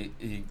how well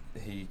he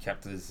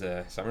kept his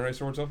samurai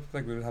swords up,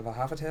 like we would have a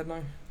half a Ted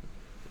now.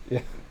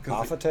 Yeah,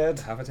 half a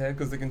Ted,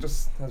 because they can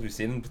just, as we've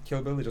seen in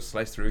Kill Bill, they just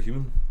slice through a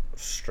human,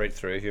 straight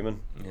through a human.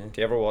 Yeah.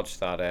 Do you ever watch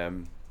that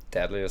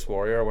Deadliest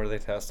Warrior where they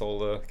test all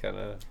the kind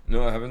of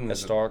I haven't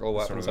historical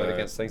weapons out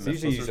against things? They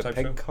usually use a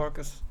pig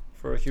carcass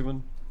for a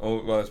human.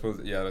 Oh well, I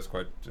suppose that's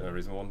quite a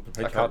reasonable one.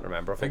 I can't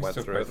remember if I went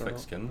through it. Thick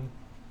skin,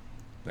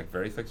 like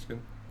very thick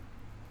skin.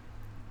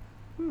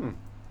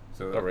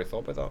 So never really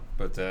thought about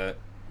that.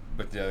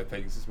 But yeah,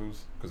 pigs, I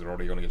suppose, because they're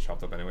already going to get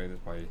chopped up anyway.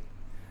 That's why.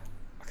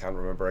 I can't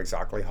remember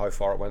exactly how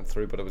far it went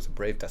through, but it was a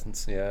brave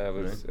distance. Yeah, it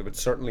was. Right. It would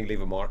certainly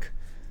leave a mark.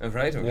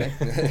 Right. Okay.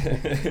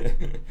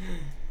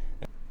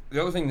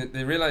 The other thing that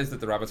they realise that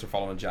the rabbits are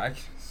following Jack,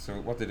 so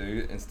what they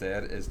do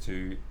instead is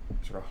to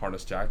sort of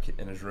harness Jack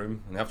in his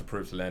room, and they have to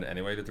prove to Len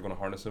anyway that they're going to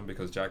harness him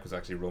because Jack was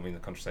actually roaming the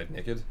countryside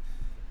naked,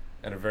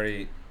 in a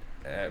very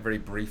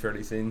brief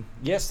early scene.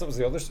 Yes, that was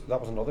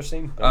another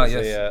scene.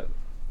 Yes.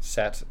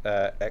 Set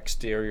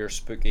exterior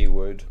spooky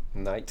wood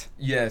night.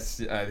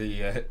 Yes,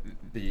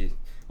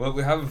 well,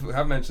 we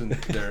have mentioned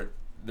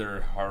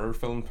their horror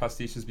film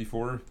pastiches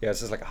before. Yeah,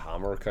 this is like a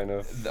Hammer kind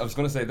of. I was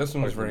going to say this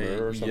one was very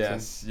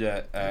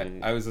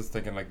I was just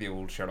thinking like the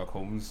old Sherlock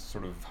Holmes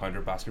sort of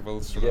Hound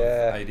Baskerville sort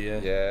of idea.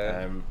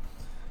 Yeah.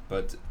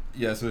 But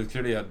yeah, so it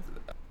clearly had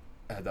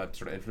that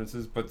sort of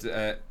influences, but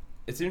it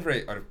seemed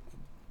very out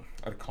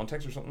of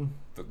context or something.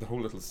 The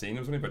whole little scene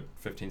was only about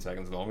 15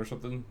 seconds long or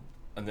something.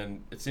 And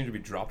then it seemed to be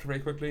dropped very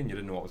quickly, and you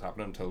didn't know what was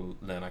happening until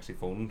Len actually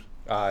phoned.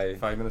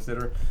 5 minutes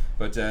later.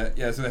 But so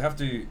they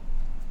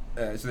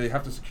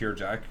have to secure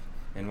Jack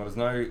in what is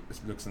now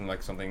looks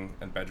like something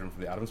in bedroom for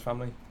the Addams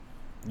family.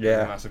 Yeah,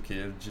 the massive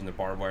cage and the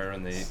barbed wire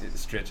and the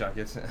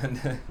straitjacket.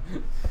 And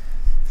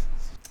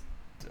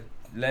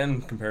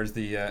Len compares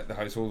the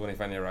household when he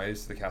finally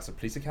arrives to the cast of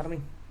Police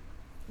Academy.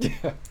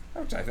 Yeah,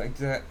 which I think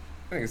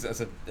it's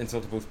an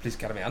insult to both Police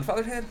Academy and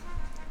Fatherhead.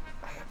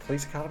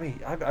 Police Academy?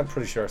 I'm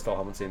pretty sure I still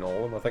haven't seen all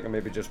of them. I think I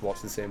maybe just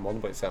watched the same one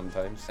about 7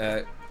 times.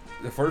 The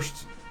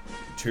first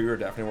 2 are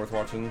definitely worth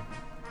watching.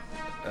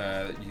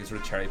 You can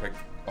sort of cherry pick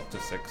up to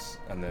 6,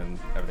 and then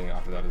everything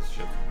after that is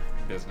shit,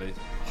 basically.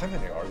 How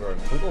many are there in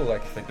total?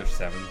 Like, I think there's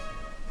 7.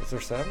 Is there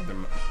 7?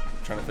 I'm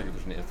trying to think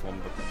if there's an 8th one,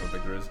 but I don't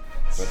think there is.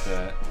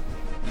 But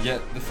yeah,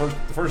 the first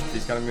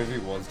Police Academy movie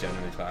was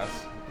genuinely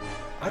class.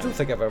 I don't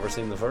think I've ever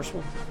seen the first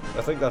one.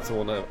 I think that's the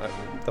one.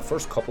 The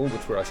first couple,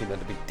 which were actually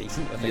meant to be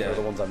decent, I think are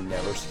the ones I've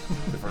never seen.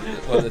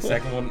 The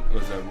second one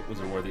was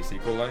a worthy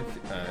sequel. Like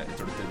it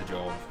sort of did the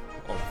job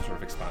of sort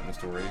of expanding the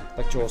story.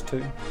 Like Jaws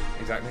 2.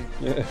 Exactly.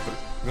 Yeah.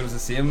 But it was the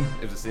same.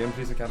 It was the same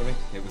Police Academy.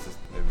 It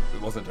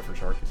wasn't a different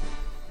shark. You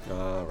see.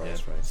 Ah,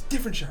 right, right. It's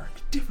different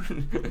shark.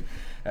 Different.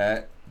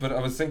 But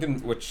I was thinking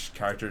which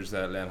characters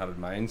Len had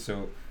in mind.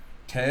 So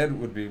Ted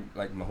would be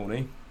like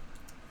Mahoney.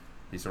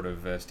 He's sort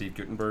of Steve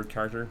Guttenberg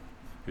character,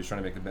 who's trying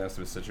to make the best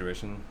of his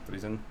situation that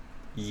he's in.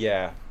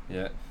 Yeah.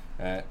 Yeah.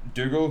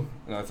 Dougal,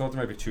 I thought there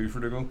might be 2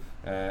 for Dougal.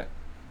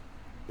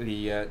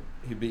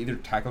 He'd be either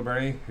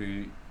Tackleberry,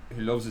 who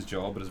loves his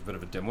job but is a bit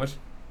of a dimwit.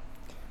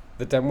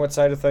 The dimwit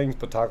side of things,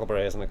 but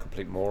Tackleberry isn't a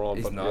complete moron.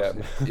 He's but not.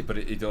 Yeah. But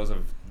he does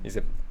have... He's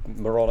a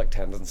moronic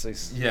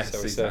tendencies. Yes,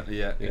 exactly.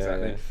 Yeah,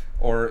 exactly. Yeah.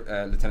 Or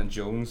Lieutenant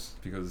Jones,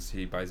 because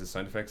he buys his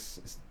sound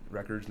effects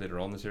records later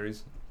on in the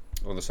series.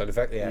 Oh, the sound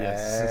effect?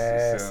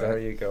 Yes. There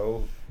you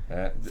go.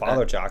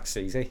 Father Jack's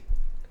easy.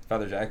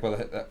 Father Jack, well,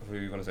 who are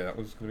you going to say that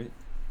was going to be?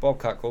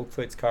 Bobcat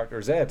Goldthwait's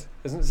character Zed.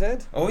 Isn't it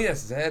Zed? Oh yes,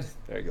 Zed.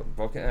 There you go.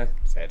 Bobcat.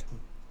 Zed.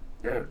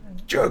 Yeah,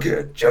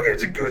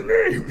 Jughead's a good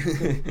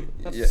name.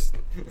 That's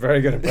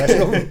very good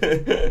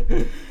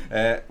impression.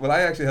 Well, I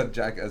actually had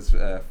Jack as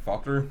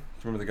Faulkner. Do you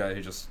remember the guy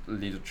who just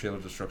leads a trail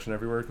of destruction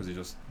everywhere because he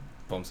just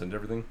bumps into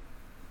everything?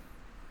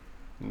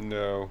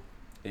 No.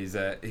 He'd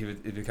be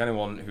the kind of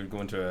one who'd go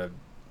into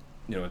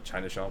a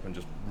china shop and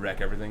just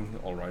wreck everything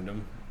all around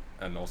him,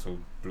 and also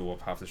blow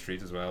up half the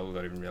street as well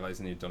without even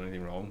realizing he'd done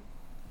anything wrong.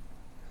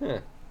 Huh.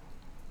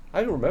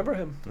 I don't remember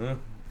him.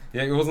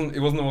 Yeah, he wasn't the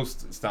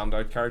most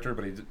standout character,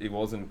 but he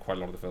was in quite a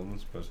lot of the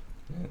films. But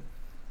yeah.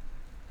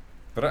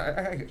 But I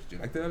actually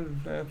like the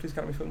Police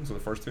Academy films, so the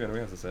first two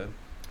anyway, as I said.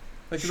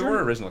 Like Sure. there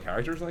were original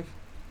characters, like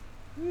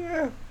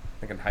Yeah.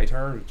 in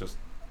Hightower, just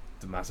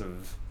the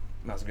massive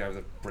guy with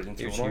a brilliant.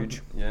 He was throw arm.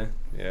 huge. Yeah.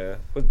 Yeah.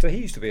 But he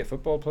used to be a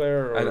football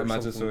player, or I'd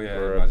imagine something, so. Yeah,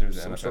 or I'd imagine he was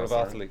an some NFL sort of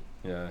star. athlete.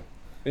 Yeah.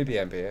 Maybe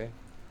NBA.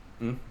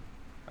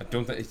 I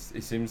don't think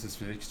he seems his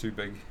physique's too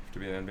big to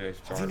be an NBA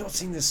star. Have you not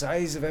seen the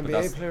size of But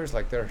NBA players?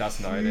 Like they're that's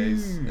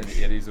nowadays. In the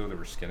huge. 80s though, they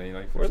were skinny,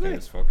 like Were they?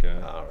 as fuck. Yeah.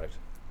 Ah, right.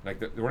 Like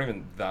they weren't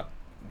even that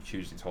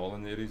hugely tall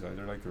in the 80s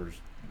either. Like they were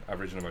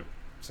averaging about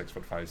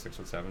 6'5",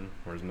 6'7",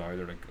 whereas now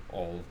they're like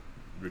all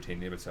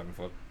routinely about 7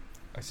 foot.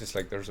 It's just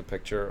like there's a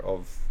picture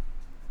of,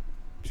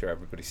 I'm sure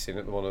everybody's seen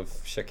it, the one of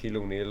Shaquille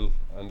O'Neal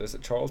and is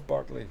it Charles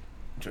Barkley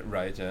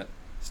Right, yeah.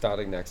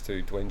 standing next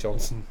to Dwayne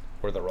Johnson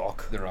or The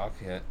Rock, The Rock,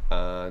 yeah.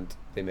 and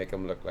they make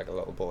him look like a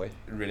little boy.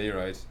 Really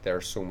right. They're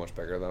so much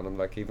bigger than him.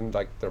 Like even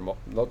like they're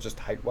not just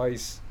height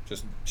wise,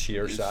 just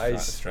sheer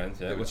size.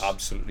 Strength, yeah. They would which-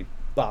 absolutely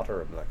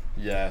batter him. Like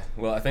Yeah,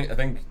 well, I think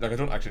like I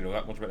don't actually know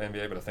that much about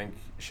NBA, but I think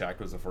Shaq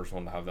was the first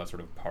one to have that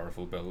sort of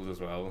powerful build as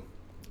well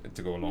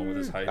to go along with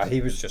his height.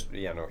 he was just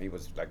he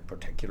was like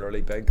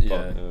particularly big.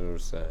 Yeah. But it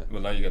was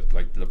Well, now you get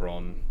like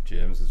LeBron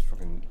James is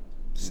fucking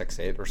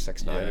 6'8" or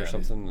 6'9" yeah, or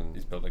something, and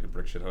He's built like a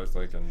brick shit house,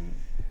 like, and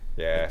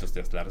yeah, just the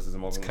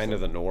athleticism of it's him. kind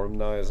of the norm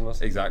now, isn't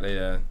it? Exactly,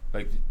 yeah.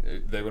 Like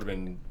they would have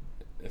been,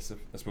 I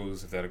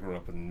suppose, if they had grown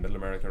up in Middle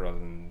America rather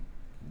than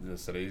the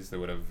cities, they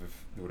would have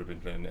been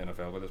playing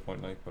NFL by this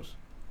point, like. But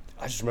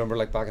I just remember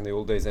like back in the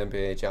old days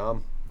NBA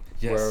Jam,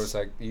 Yes. where it was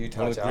like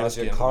Utah One of the Jazz, greatest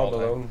you had games of Karl all time.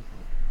 Malone,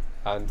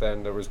 and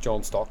then there was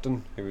John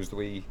Stockton, who was the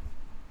wee,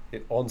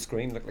 on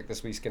screen looked like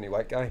this wee skinny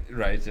white guy.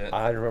 right, yeah.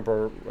 I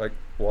remember like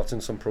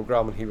watching some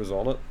program and he was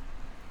on it,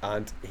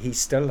 and he's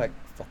still like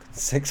fucking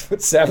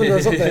 6'7"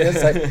 or something.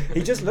 It's like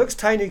he just looks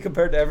tiny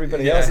compared to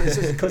everybody Yeah. else. It's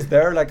just because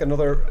they're like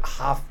another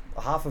half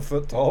a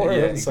foot taller. Yeah,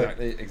 and it's like,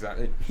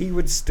 exactly. he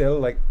would still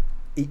like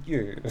eat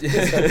you.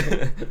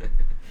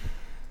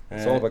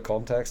 It's all about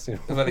context, you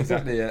know. Well,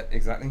 exactly, yeah,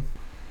 exactly.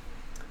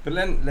 But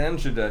Len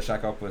should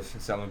shack up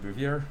with Selma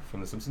Bouvier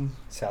from The Simpsons.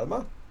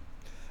 Selma?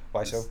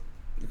 Why so?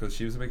 Because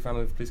she was a big fan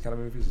of Police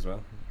Academy movies as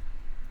well.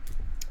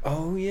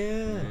 Oh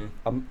yeah.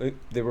 Mhm.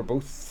 They were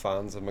both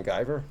fans of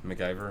MacGyver.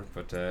 MacGyver,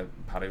 but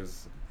Patty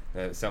was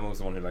Selma was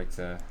the one who liked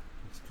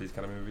Police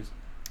Academy movies.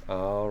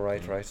 Oh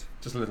right, right.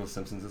 Just a little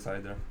Simpsons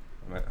aside there.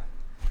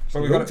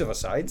 But we loads got of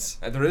asides.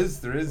 there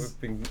is We've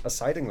been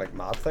asiding like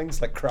mad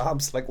things, like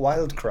crabs, like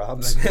wild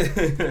crabs.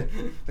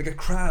 like a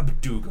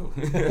crab Dougal.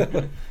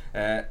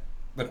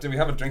 But do we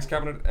have a drinks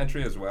cabinet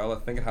entry as well? I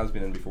think it has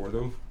been in before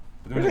though.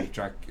 But the only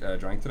thing we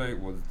drank today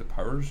was the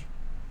Powers.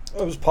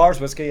 Oh, it was Powers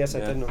whiskey. Yes, I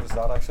Yeah. didn't notice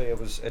that actually.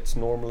 It's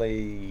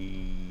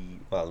normally,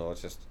 well, no,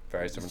 it's just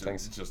various different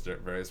things. Just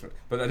various.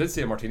 But I did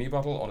see a martini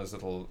bottle on his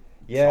little.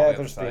 Yeah, trolley at the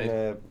there's been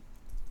side.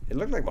 it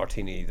looked like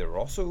Martini the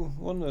Rosso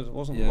one. It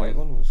wasn't Yeah. the white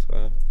one. It was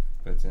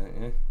But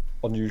yeah.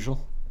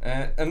 unusual.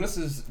 And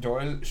Mrs.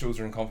 Doyle shows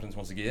her incompetence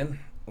once again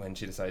when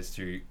she decides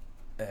to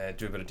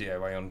do a bit of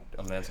DIY on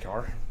Len's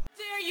car.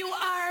 There you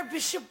are,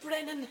 Bishop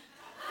Brennan.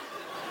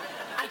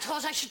 I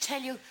thought I should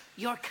tell you,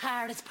 your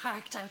car is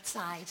parked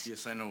outside.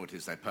 Yes, I know it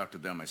is. I parked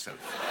it there myself.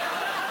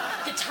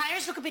 The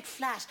tyres look a bit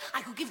flat.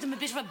 I could give them a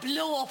bit of a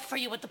blow-up for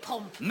you at the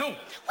pump. No!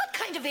 What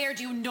kind of air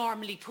do you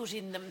normally put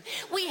in them?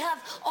 We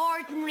have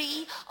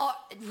ordinary,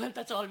 well,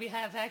 that's all we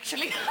have,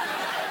 actually.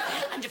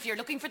 And if you're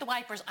looking for the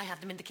wipers, I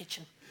have them in the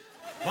kitchen.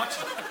 What?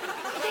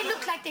 They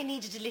look like they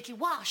needed a little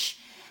wash.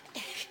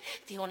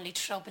 The only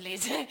trouble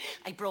is,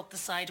 I broke the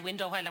side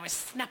window while I was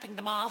snapping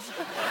them off.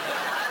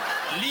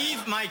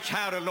 Leave my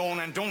car alone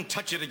and don't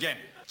touch it again.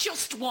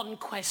 Just one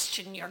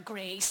question, Your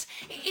Grace.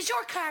 Is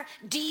your car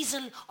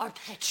diesel or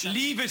petrol?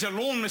 Leave it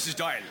alone, Mrs.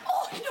 Doyle.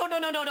 Oh,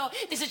 no.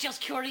 This is just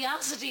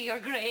curiosity, Your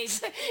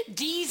Grace.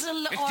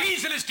 Diesel If or...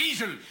 diesel is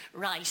diesel.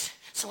 Right,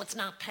 so it's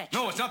not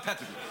petrol. No, it's not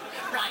petrol.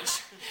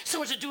 Right,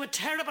 so it'd do a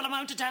terrible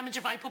amount of damage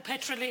if I put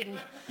petrol in.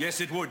 Yes,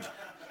 it would.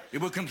 It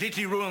would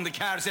completely ruin the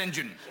car's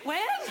engine. Well,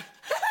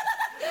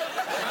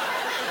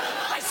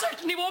 I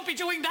certainly won't be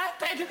doing that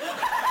then.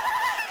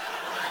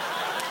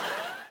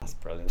 That's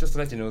brilliant. Just to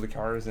let you know, the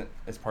car is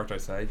parked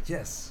outside.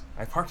 Yes,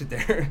 I parked it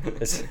there.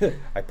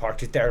 I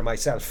parked it there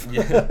myself.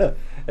 Yeah.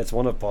 It's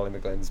one of Polly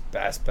McLean's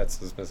best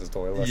bits as Mrs.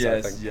 Doyle. I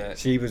Yes, think. yeah.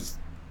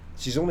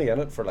 She's only in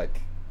it for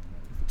like,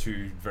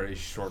 2 very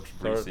short,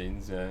 brief Or-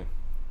 scenes. Yeah.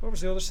 what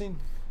was the other scene?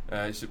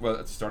 Well,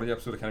 at the start of the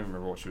episode, I can't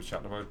remember what she was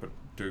chatting about, but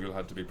Dougal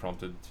had to be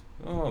prompted.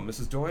 Oh,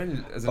 Mrs.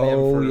 Doyle is a name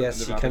for yes,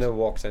 the she rabbit. kind of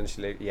walks in.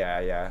 She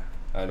yeah.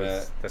 And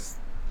This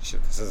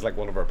is like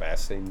one of our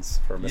best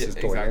scenes for Mrs.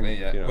 Doyle. Exactly,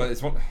 yeah. You know.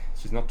 Well,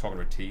 she's not talking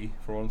about tea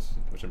for once,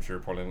 which I'm sure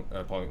Pauline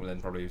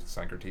McLynn probably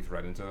sank her teeth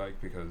right into,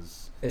 like,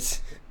 because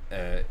it's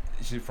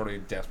she's probably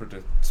desperate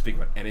to speak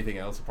about anything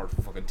else apart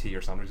from fucking tea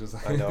or sandwiches.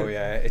 I know,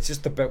 yeah. It's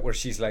just the bit where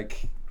she's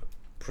like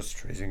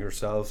prostrating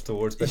herself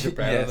towards Bishop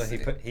Brennan, Yes.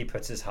 and he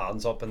puts his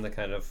hands up in the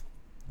kind of.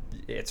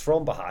 It's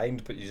from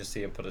behind, but you just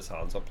see him put his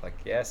hands up like,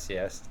 yes,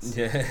 Yeah.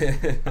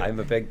 I'm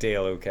a big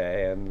deal,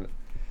 okay, and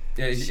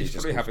Yeah, she he's just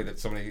probably goes, happy that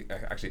somebody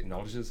actually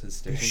acknowledges his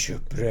station.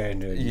 Bishop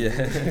Brennan.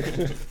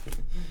 Yeah.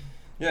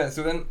 Yeah,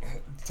 so then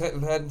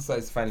Ted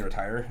decides to finally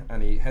retire,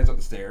 and he heads up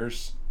the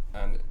stairs,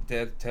 and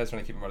Ted's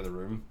trying to keep him out of the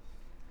room,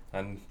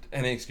 and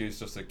any excuse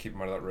just to keep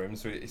him out of that room,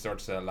 so he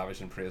starts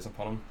lavishing praise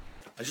upon him.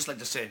 I'd just like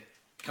to say,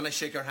 can I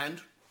shake your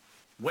hand?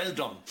 Well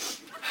done.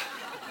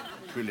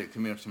 Willie,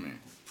 come here to me.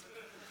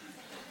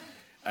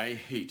 I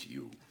hate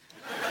you.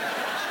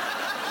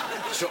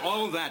 So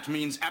all that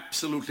means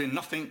absolutely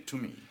nothing to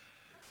me.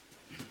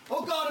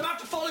 Oh God, I'm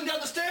after falling down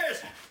the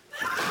stairs!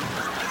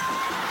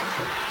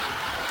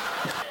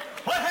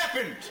 What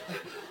happened?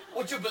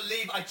 Would you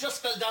believe I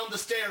just fell down the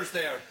stairs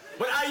there?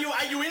 Well,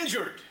 are you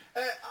injured? I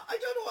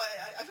don't know,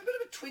 I have a bit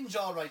of a twinge,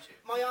 all right.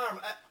 My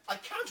arm, I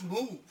can't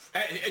move.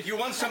 You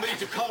want somebody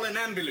to call an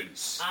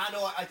ambulance?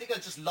 No, I think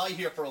I'll just lie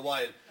here for a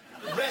while.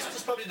 Rest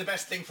is probably the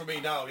best thing for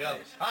me now, yeah.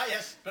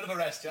 Yes, bit of a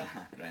rest, yeah.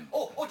 Right.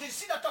 Oh, did you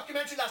see that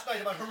documentary last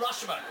night about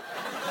Hiroshima?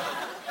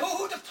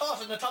 Who'd have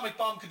thought an atomic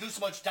bomb could do so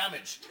much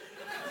damage?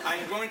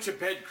 I'm going to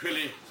bed,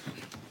 Quilly.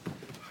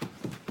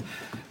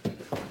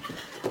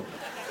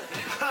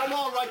 I'm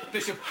all right,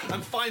 Bishop.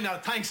 I'm fine now,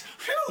 thanks.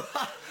 Phew!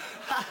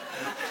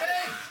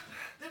 Hey,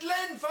 did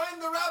Len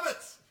find the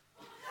rabbits?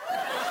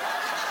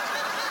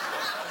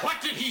 What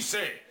did he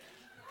say?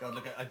 God,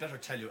 look, I better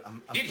tell you,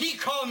 I'm... Did he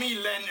call me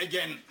Len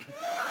again?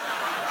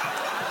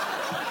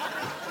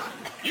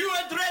 You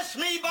address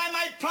me by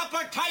my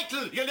proper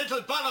title, you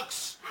little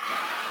bollocks!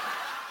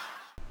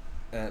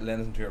 Len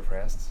isn't too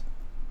impressed.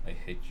 I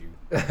hate you.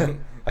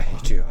 I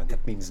hate you, and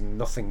that means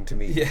nothing to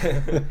me.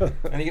 Yeah.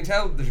 And you can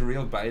tell there's a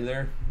real bile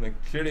there. Like,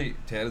 clearly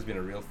Ted has been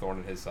a real thorn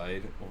in his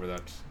side over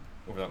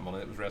that money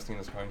that was resting in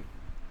his account.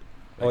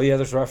 Oh yeah,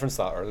 there's reference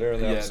to that earlier in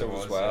the Yeah, episode there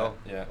was, as well.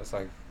 yeah. It's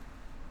like,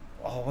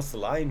 oh, what's the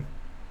line?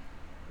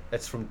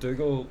 It's from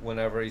Dougal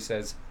whenever he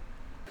says,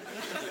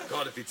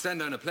 God, if he'd send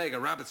down a plague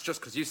of rabbits just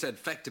because you said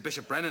feck to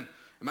Bishop Brennan,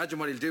 imagine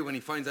what he'll do when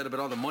he finds out about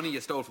all the money you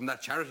stole from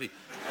that charity.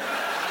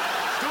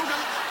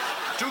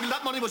 Dougal,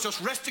 that money was just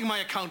resting in my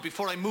account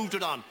before I moved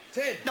it on.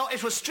 Ted! No,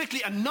 it was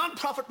strictly a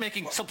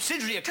non-profit-making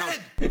subsidiary account.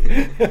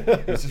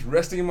 It was just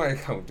resting in my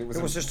account. It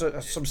was just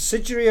a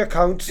subsidiary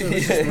account. It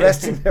was just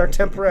resting there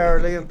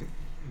temporarily. And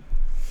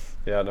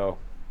yeah, no.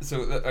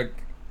 So that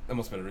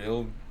must have been a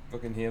real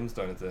fucking hymns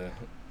down at the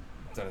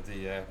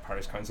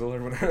parish council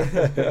or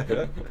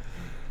whatever.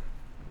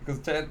 Because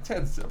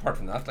Ted's apart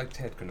from that, like,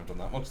 Ted couldn't have done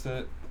that much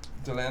to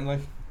Len, like.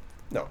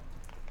 No,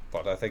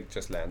 but I think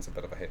just Len's a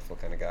bit of a hateful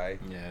kind of guy.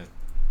 Yeah.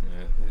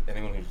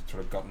 Anyone who's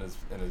sort of got in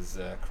his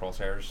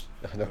crosshairs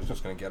was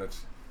just going to get it.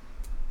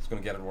 It's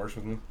going to get it worse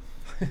with him.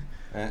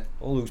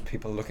 All those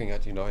people looking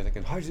at you now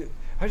thinking, how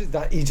did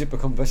that Egypt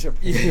become bishop?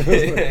 Yeah,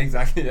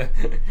 exactly. Yeah.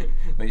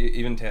 Like,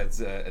 even Ted's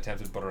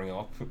attempted buttering him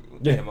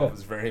up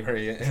was very,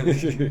 very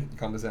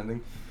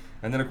condescending.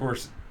 And then, of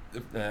course,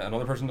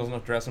 another person doesn't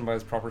address him by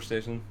his proper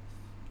station.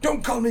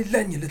 Don't call me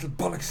Len, you little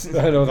bollocks.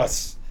 I know,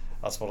 that's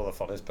one of the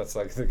funniest bits.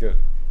 Like,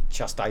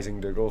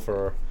 chastising Dougal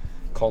for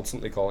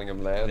constantly calling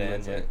him Len.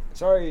 Len, yeah. Like,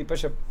 sorry,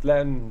 Bishop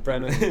Len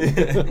Brennan.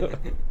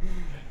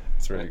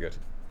 It's really good.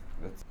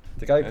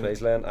 The guy who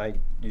plays Len, I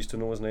used to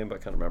know his name, but I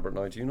can't remember it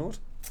now. Do you know it?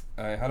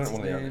 I had it in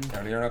one of the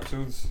earlier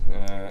episodes.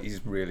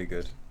 He's really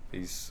good.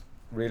 He's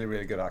really,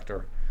 really good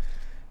actor.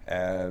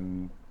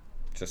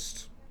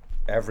 Just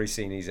every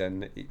scene he's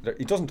in,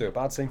 he doesn't do a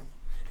bad scene.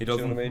 He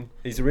doesn't. Do you know what I mean?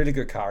 He's a really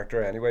good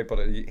character anyway,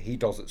 but he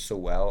does it so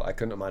well. I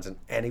couldn't imagine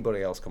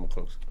anybody else coming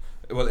close.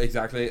 Well,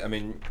 exactly. I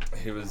mean,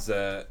 he was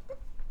a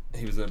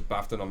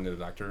BAFTA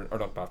nominated actor, or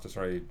not BAFTA,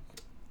 sorry,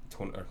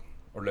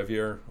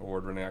 Olivier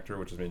award-winning actor,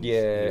 which means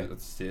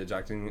it's a stage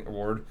acting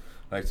award.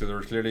 Like, so they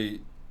were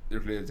clearly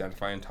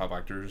identifying top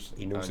actors.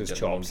 He knows and his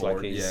getting them on chops, like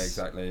board. he's... Yeah,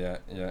 exactly.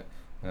 Yeah.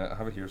 I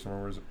have it here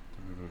somewhere. Where is it?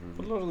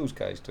 But a lot of those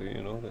guys do.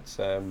 You know, it's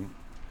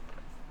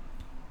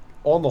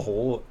on the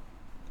whole,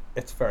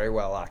 it's very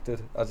well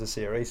acted as a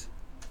series,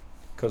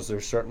 because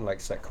there's certain like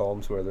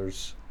sitcoms where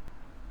there's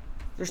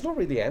not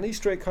really any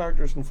straight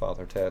characters in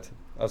Father Ted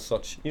as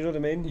such. You know what I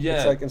mean? Yeah.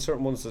 It's like in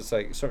certain ones, it's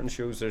like certain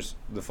shows there's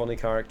the funny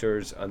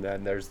characters, and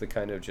then there's the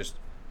kind of just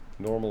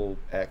normal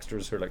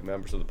extras who are like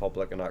members of the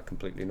public and act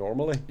completely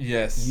normally.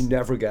 Yes. You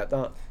never get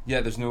that.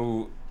 Yeah, there's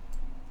no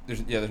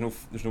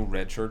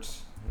red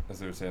shirts, as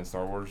they would say in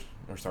Star Wars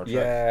or Star Trek.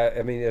 Yeah,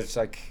 I mean, it's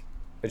like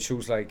it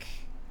shows like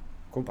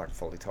going back to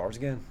Fawlty Towers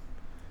again,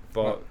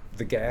 but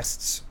the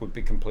guests would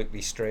be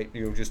completely straight,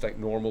 just like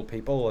normal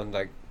people, and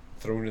like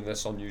thrown in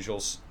this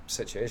unusual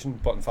situation.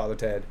 But in Father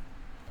Ted,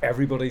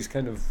 everybody's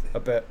kind of a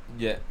bit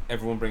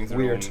everyone brings their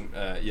weird.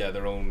 own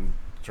their own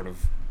sort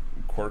of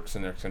quirks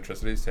and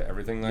eccentricities to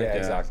everything. Like,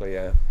 exactly.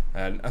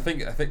 And I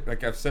think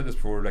like I've said this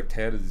before, like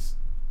Ted is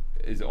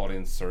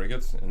audience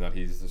surrogate in that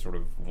he's the sort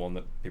of one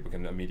that people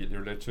can immediately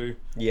relate to.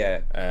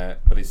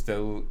 But he's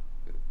still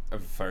a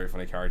very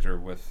funny character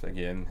with,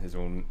 again, his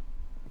own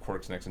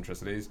quirks and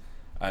eccentricities.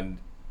 And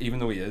even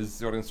though he is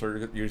the audience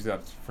surrogate, usually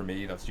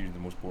that's usually the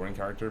most boring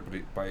character,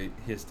 but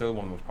he is still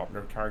one of the most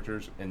popular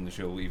characters in the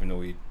show, even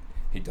though he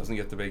doesn't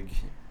get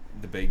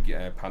the big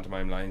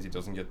pantomime lines, he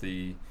doesn't get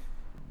the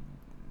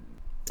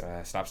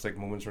slapstick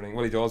moments or anything.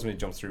 Well, he does when he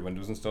jumps through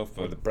windows and stuff,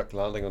 but the brick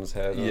landing on his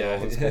head and all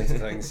those kinds of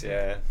things.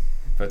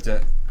 But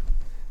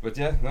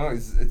yeah, no,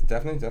 it's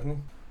definitely.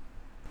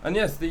 And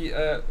yes,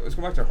 let's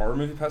go back to horror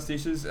movie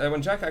pastiches.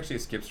 When Jack actually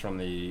escapes from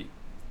the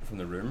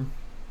room,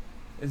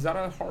 is that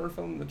a horror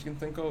film that you can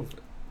think of?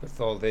 With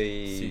all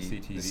the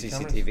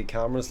CCTV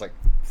cameras like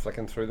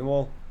flicking through them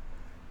all.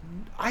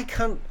 I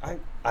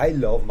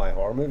love my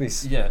horror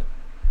movies. Yeah.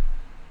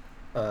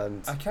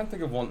 And I can't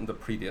think of one that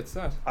predates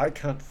that. I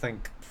can't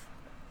think.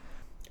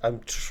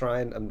 I'm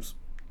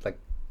like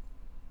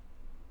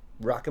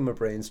racking my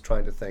brains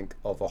trying to think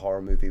of a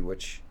horror movie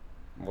which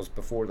was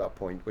before that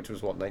point, which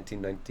was what,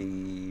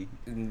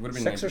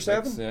 1996 or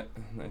 7? Yeah,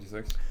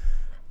 96.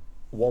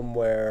 One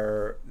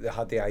where they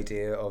had the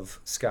idea of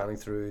scanning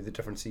through the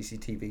different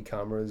CCTV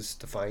cameras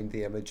to find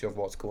the image of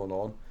what's going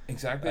on.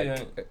 Exactly.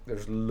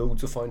 There's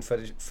loads of found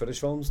footage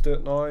films do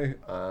it now,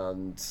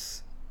 and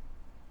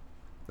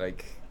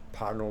like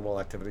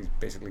Paranormal Activity is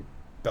basically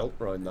built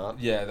around that.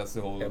 Yeah, that's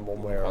the whole in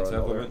one way or concept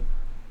another. of it.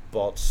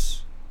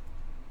 But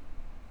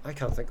I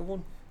can't think of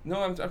one.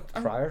 No, I'm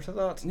prior to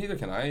that. Neither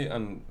can I.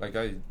 And like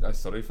I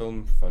studied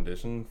film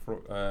foundation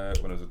for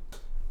when is it?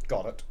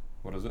 Got it.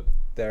 What is it?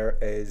 There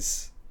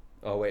is.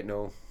 Oh wait,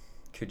 no.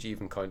 Could you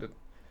even count it?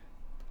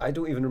 I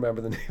don't even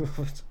remember the name of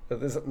it.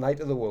 Is it Night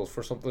of the Wolf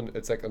or something?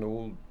 It's like an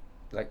old,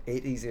 like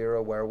 80s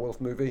era werewolf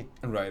movie.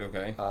 Right.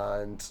 Okay.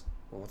 And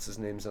what's his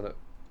name's in it?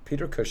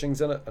 Peter Cushing's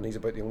in it, and he's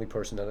about the only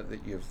person in it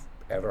that you've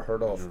ever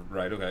heard of.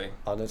 Right. Okay.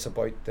 And it's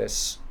about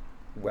this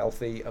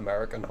wealthy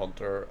American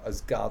hunter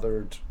has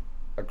gathered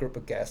a group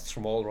of guests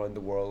from all around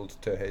the world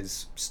to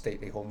his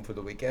stately home for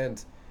the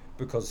weekend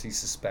because he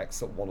suspects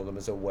that one of them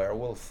is a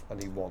werewolf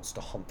and he wants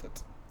to hunt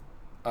it.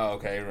 Oh,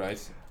 okay,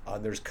 right.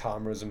 And there's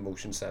cameras and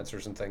motion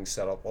sensors and things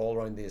set up all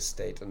around the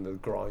estate, and the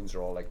grounds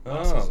are all like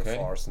masses of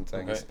farce and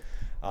things. Okay.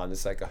 And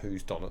it's like a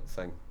who's done it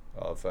thing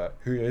of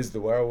who is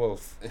the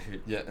werewolf.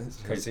 Yeah,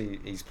 because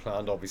he's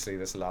planned obviously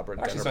this elaborate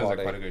dinner sounds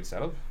party. Like quite a good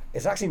setup.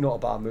 It's actually not a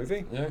bad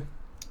movie. Yeah.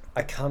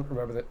 I can't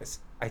remember that.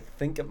 I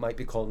think it might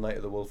be called Night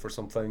of the Wolf or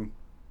something.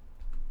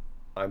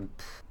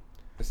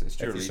 It's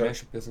your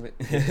remake, basically.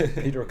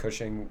 Peter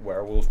Cushing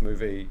werewolf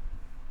movie.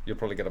 You'll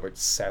probably get about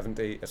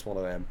 70. It's one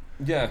of them.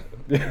 Yeah.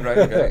 Right.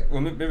 Okay. Well,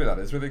 maybe that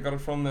is where they got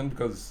it from then,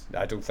 because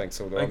I don't think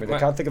so though. Like, I mean, I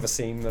can't think of a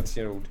scene that's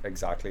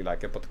exactly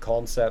like it, but the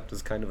concept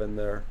is kind of in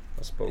there,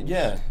 I suppose.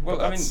 Yeah.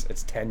 Well, I mean,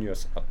 it's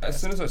tenuous.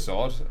 As soon as I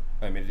saw it,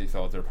 I immediately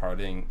thought they're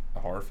parodying a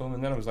horror film,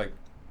 and then I was like,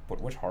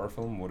 but which horror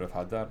film would have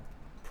had that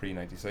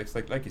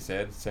pre-96? Like you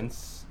said,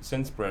 since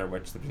Blair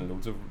Witch, there's been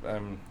loads of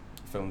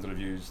films that have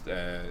used sort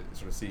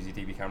of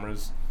CCTV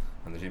cameras,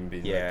 and there's even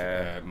been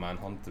like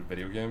Manhunt, the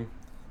video game.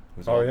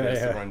 Was all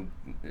based around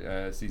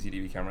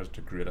CCTV cameras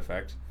to great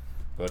effect.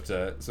 But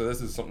so this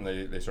is something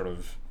they sort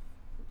of,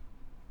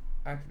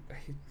 I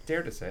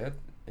dare to say it,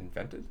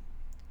 invented.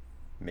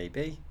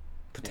 Maybe.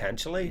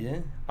 Potentially. Yeah.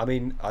 I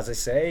mean, as I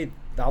say,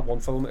 that one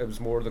film, it was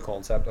more the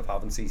concept of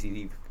having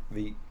CCTV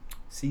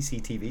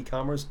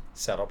cameras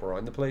set up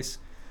around the place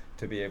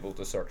to be able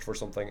to search for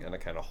something in a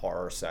kind of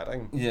horror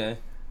setting. Yeah.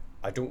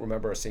 I don't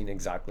remember a scene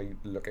exactly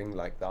looking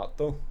like that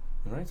though.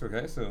 Right,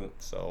 okay, so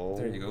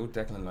there you go,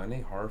 Declan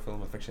Lowney, horror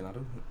film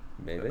aficionado.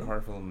 Maybe. Horror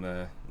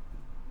film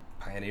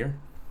pioneer.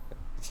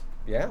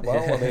 Yeah,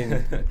 well, I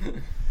mean, I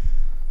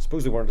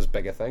suppose they weren't as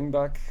big a thing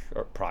back,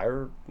 or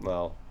prior,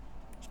 well,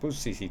 I suppose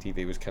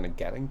CCTV was kind of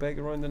getting big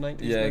around the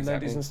 90s,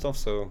 exactly. 90s and stuff,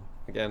 so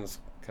again, it's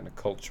kind of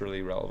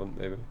culturally relevant,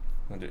 maybe.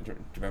 Do you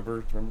remember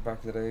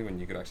back in the day when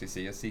you could actually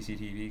see a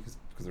CCTV, because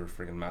they were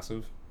freaking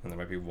massive, and there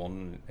might be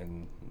one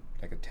in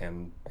like a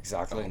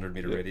 100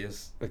 meter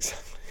radius.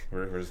 Exactly.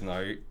 Whereas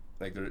now,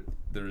 like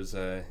there's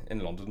in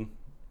London,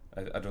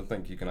 I don't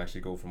think you can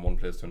actually go from one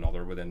place to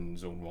another within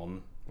Zone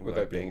 1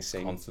 without being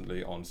seen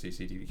constantly on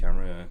CCTV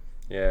camera.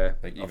 Yeah,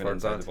 like even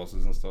inside the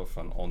buses and stuff,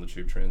 and on the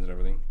tube trains and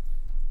everything,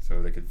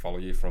 so they could follow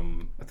you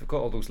from. They've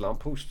got all those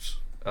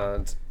lampposts,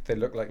 and they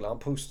look like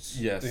lampposts.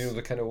 Yes,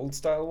 the kind of old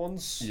style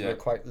ones. Yeah, they're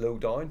quite low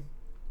down.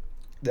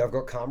 They've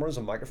got cameras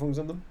and microphones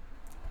in them,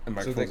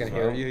 so they can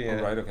hear you. Yeah,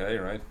 right. Okay,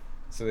 right.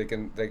 So they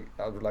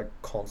are like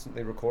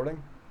constantly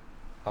recording.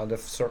 And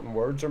if certain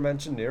words are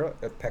mentioned near it,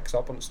 it picks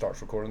up and it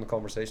starts recording the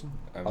conversation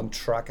and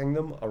tracking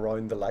them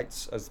around the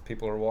lights as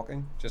people are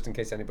walking, just in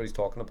case anybody's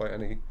talking about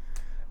any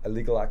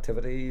illegal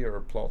activity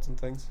or plots and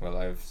things. Well,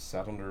 I've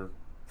sat under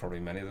probably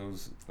many of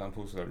those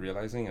lampposts without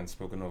realising, and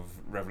spoken of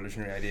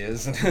revolutionary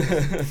ideas.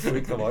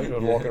 Freak them out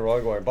and walking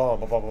around going bomb,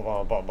 bomb, bomb,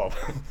 bomb, bomb, bomb.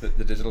 The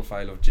digital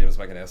file of James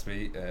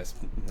McAnespy,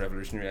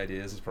 revolutionary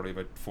ideas, is probably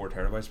about 4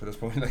 terabytes by this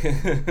point.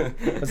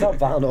 Has that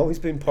van always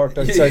been parked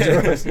outside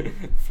your house?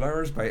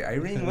 Flowers by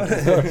Irene.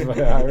 Flowers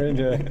by Irene,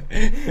 yeah. God,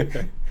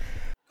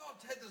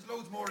 Ted, there's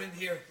loads more in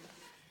here.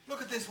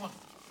 Look at this one.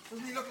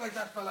 Doesn't he look like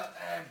that fella,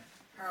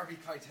 Harvey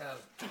Keitel?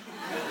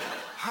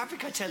 Harvey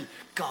Keitel?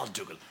 God,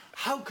 Dougal,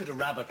 how could a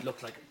rabbit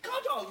look like...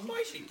 God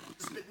almighty,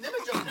 there's a bit an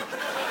image of him.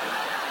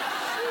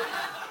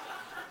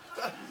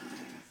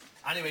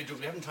 Anyway, Dougal,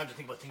 we haven't time to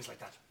think about things like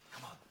that.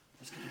 Come on,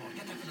 let's get them on.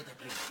 Get that fella there,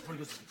 please. Before he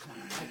goes to sleep. Come on,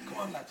 right, come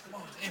on, lads, come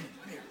on. Eamon,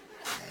 come here.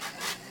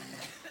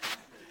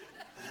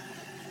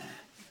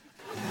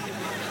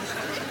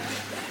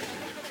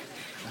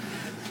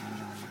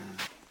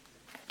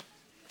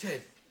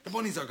 Ted, the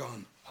bunnies are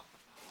gone.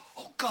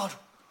 Oh, God,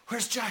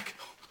 where's Jack?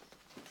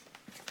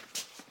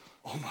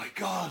 Oh, my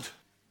God.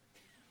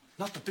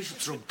 Not the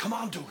bishop's room. Come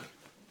on, Dougal.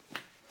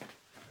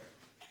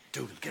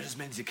 Dougal, get as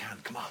many as you can.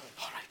 Come on.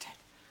 All right, Ted.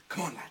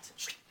 Come on, lads.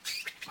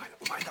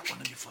 Mind that one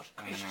on your foot.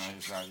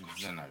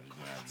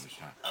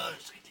 Oh,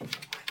 sweetie.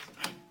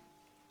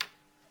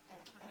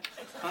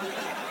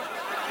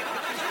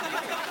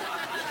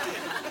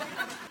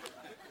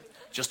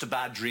 Just a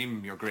bad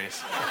dream, Your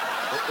Grace.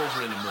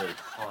 Over in a mold.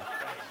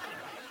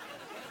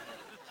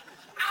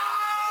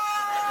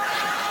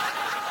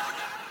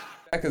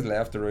 Jack has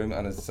left the room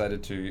and has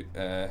decided to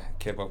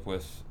keep up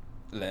with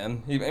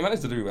Len. He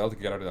managed to do well to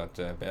get out of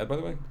that bed, by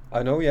the way.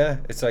 I know, yeah.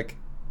 It's like,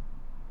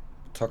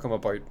 took him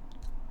about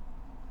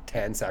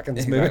 10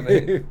 seconds,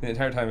 Exactly. maybe. The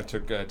entire time it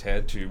took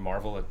Ted to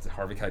marvel at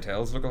Harvey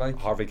Keitel's lookalike.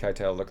 Harvey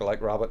Keitel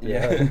lookalike rabbit,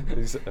 yeah.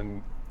 He's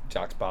in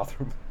Jack's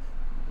bathroom.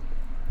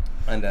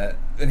 And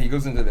then he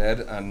goes into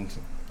bed, and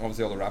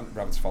obviously all the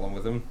rabbits follow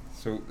with him.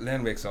 So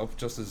Len wakes up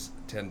just as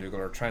Ted and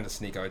Dougal are trying to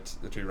sneak out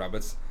the 2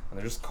 rabbits, and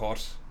they're just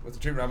caught with the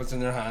 2 rabbits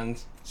in their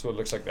hand. So it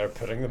looks like they're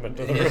putting them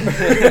into the room.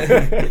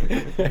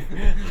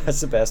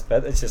 That's the best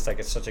bit. It's just like,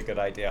 it's such a good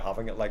idea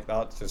having it like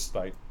that. Just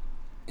like,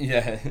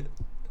 yeah,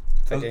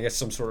 thinking it's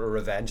some sort of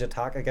revenge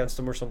attack against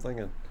them or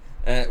something.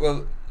 And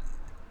well,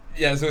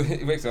 yeah. So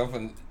he wakes up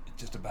and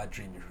just a bad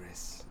dream, Your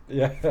Grace.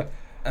 yeah,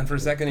 And for a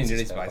second he It's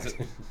nearly just spies it.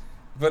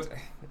 But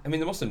I mean,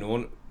 they must have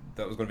known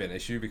that was going to be an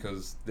issue,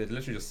 because they'd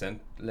literally just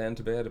sent Len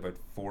to bed about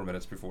 4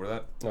 minutes before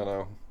that. I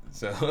know.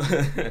 So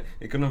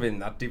he couldn't have been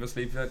that deep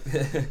asleep yet.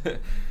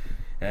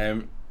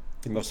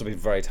 He must have been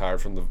very tired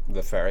from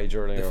the ferry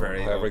journey, The or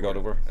ferry however he got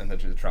over. and the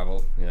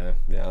travel. Yeah,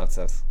 Yeah, that's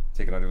it.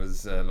 taken out of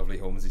his lovely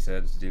home, as he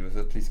said, to deal with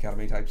the police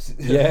academy types.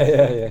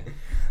 Yeah.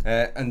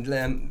 And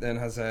Len then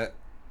has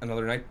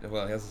another night.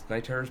 Well, he has his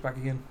night terrors back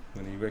again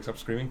when he wakes up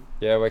screaming.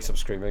 Yeah, wakes up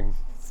screaming.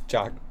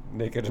 Jack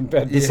naked in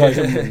bed beside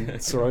him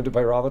and surrounded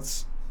by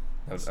rabbits.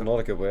 It's not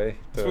a good way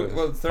to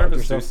Well, find therapists do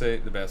yourself. say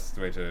the best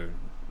way to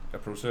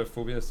approach a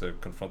phobia is to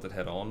confront it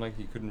head on. Like,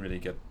 he couldn't really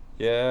get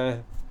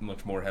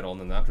much more head on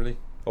than that, really.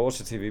 I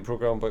watched a TV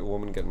program about a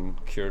woman getting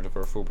cured of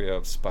her phobia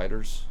of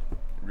spiders.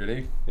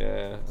 Really?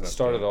 Yeah. It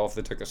started off,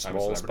 they took a I'm a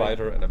small Celebrity?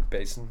 spider in a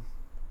basin,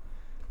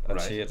 and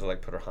Right. she had to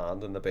like put her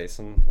hand in the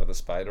basin with a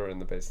spider in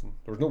the basin.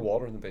 There was no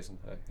water in the basin.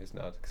 It's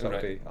not, because that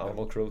would Right. be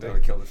animal cruelty. That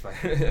would kill the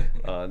spider.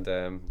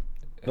 And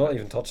not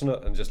even touching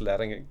it and just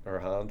letting her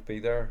hand be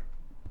there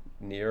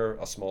near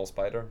a small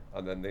spider,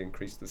 and then they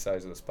increased the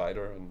size of the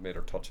spider and made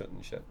her touch it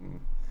and shit,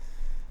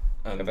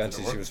 and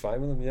eventually she was fine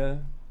with them. Yeah.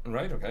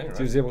 Right. Okay. Right.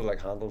 She was able to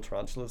like handle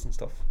tarantulas and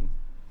stuff.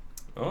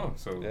 Oh,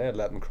 so yeah,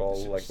 let them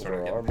crawl like sort over of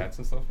her get arm. pets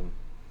and stuff. And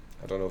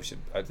I don't know if she.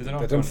 Did they not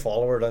They go don't in-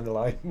 follow her down the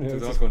line. Did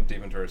they not go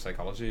deep into her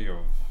psychology of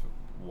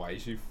why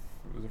she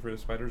was afraid of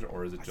spiders,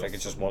 or is it I just? think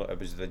it's just something- one. It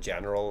was the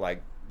general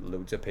like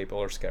loads of people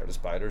are scared of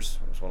spiders.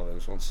 It was one of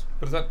those ones.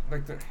 But is that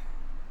like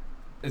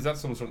is that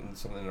something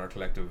in our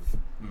collective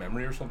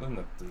memory or something,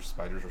 that there's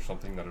spiders or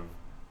something that have?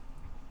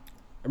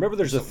 I remember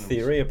there's a something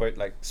theory about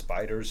like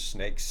spiders,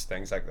 snakes,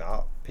 things like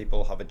that.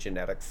 People have a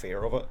genetic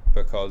fear of it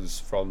because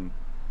from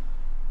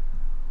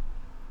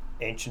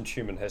ancient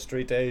human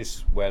history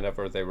days,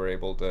 whenever they were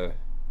able to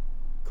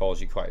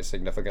cause you quite a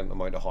significant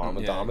amount of harm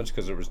and Yeah. damage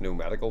because there was no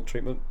medical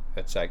treatment,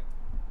 it's like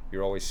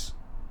you're always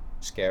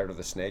scared of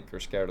the snake or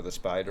scared of the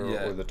spider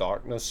Yeah. or the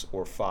darkness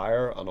or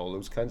fire and all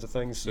those kinds of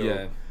things. So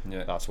Yeah.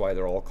 that's why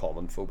they're all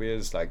common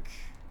phobias. Like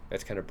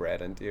it's kind of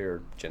bred into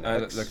your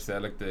genetics. Like I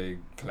said, like the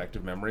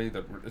collective memory,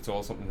 that it's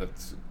all something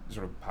that's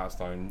sort of passed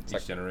down each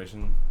like-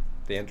 generation.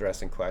 The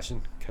interesting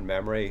question: can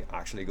memory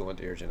actually go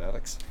into your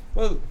genetics?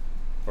 Well,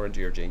 or into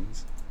your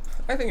genes?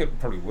 I think it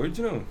probably would,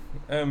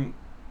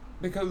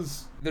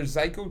 because there's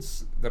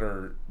zygotes that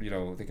are,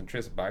 they can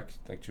trace it back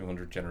like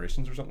 200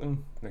 generations or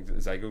something. Like the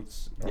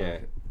zygotes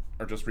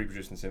are just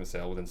reproducing the same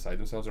cell within inside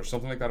themselves or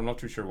something like that. I'm not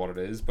too sure what it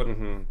is, but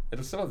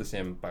it'll still have the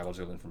same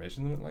biological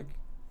information in it. Like,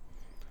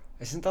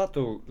 isn't that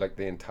though like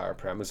the entire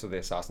premise of the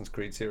Assassin's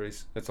Creed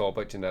series? It's all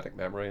about genetic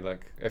memory.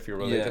 Like if you're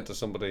related to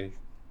somebody,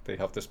 they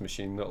have this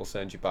machine that'll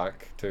send you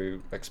back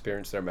to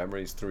experience their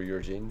memories through your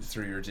genes.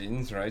 Through your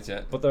genes, right?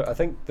 Yeah. But I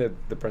think the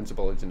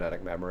principle of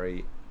genetic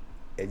memory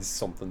is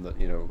something that,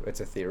 you know, it's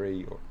a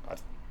theory, or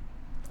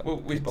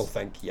people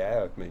think,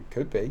 yeah, I mean,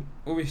 could be.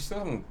 Well, we still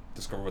haven't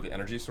discovered what the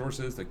energy source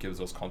is that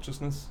gives us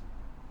consciousness.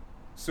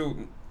 So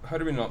how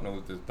do we not know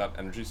that that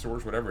energy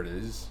source, whatever it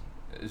is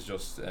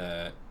just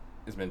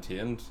is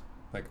maintained?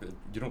 Like,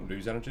 you don't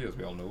lose energy, as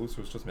we all know,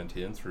 so it's just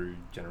maintained through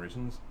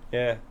generations.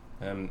 Yeah.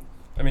 I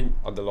mean,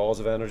 and the laws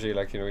of energy,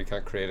 like, you know, you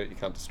can't create it, you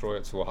can't destroy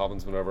it. So what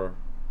happens whenever?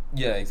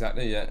 Yeah,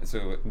 exactly. Yeah.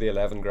 So the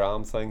 11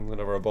 gram thing.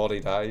 Whenever a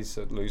body dies,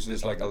 it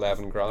loses like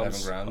 11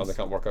 grams, and they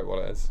can't work out what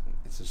it is.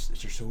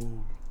 It's your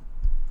soul.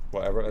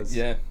 Whatever it is.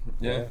 Yeah.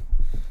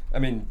 I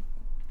mean,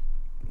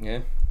 yeah.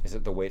 Is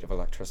it the weight of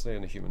electricity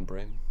in a human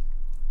brain?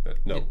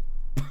 No.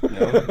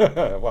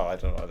 No. Well, I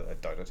don't know. I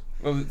doubt it.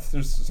 Well,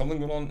 there's something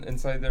going on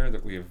inside there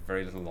that we have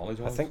very little knowledge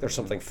of. I think there's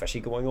something fishy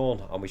going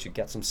on, and we should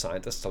get some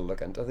scientists to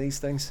look into these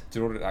things. Do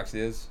you know what it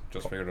actually is?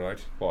 Just figured it out.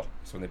 What?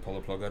 So when they pull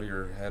the plug out of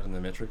your head in the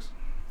Matrix.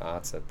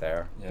 That's it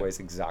there. Yeah. Weighs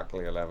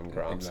exactly 11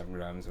 grams. 11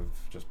 grams of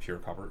just pure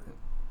copper.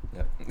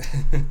 Yeah.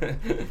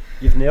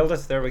 You've nailed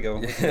it. There we go.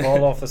 We can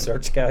call off the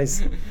search,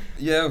 guys.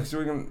 Yeah, so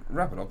we can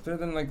wrap it up there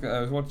then. Like,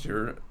 what's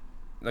your...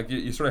 Like,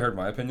 you sort of heard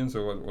my opinion,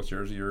 so what's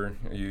yours?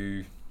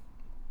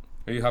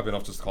 Are you happy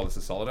enough just to call this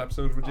a solid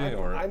episode, would you?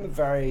 I'm a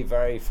very,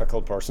 very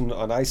fickle person,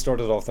 and I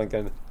started off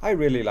thinking, I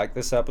really like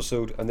this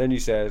episode, and then you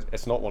said,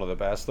 it's not one of the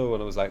best, though,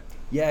 and I was like,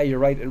 yeah, you're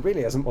right, it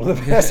really isn't one of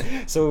the best.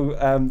 So,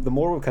 the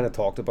more we've kind of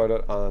talked about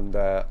it and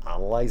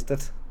analysed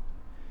it,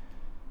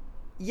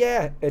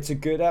 yeah, it's a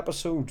good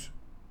episode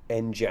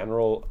in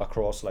general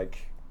across,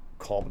 like,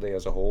 comedy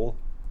as a whole.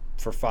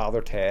 For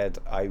Father Ted,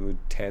 I would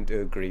tend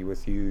to agree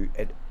with you,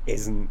 it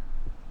isn't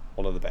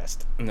one of the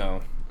best.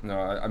 No,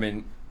 I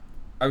mean...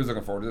 I was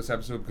looking forward to this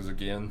episode because,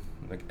 again,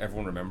 like,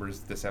 everyone remembers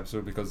this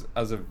episode because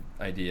as an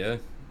idea,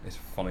 it's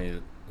funny.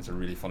 It's a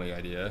really funny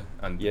idea,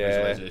 and the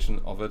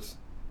visualization of it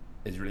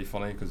is really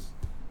funny because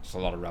just a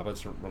lot of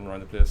rabbits running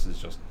around the place is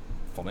just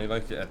funny.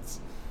 Like,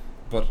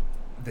 but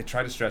they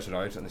try to stretch it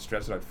out, and they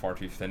stretch it out far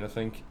too thin, I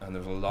think. And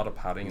there's a lot of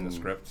padding in the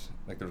script.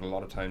 Like, there's a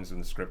lot of times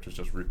when the script was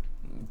just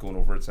going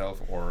over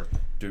itself, or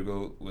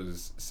Dougal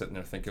was sitting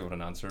there thinking of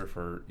an answer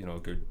for, you know, a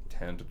good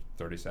 10 to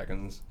 30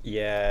 seconds.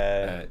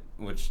 Yeah.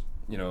 Which,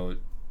 you know,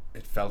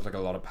 it felt like a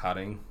lot of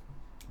padding,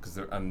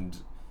 and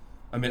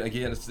I mean,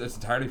 again, it's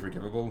entirely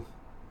forgivable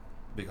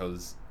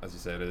because, as you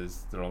said, it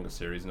is the longest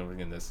series and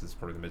everything, and this is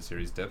probably the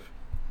mid-series dip,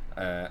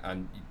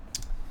 and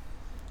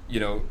you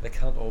know, they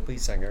can't all be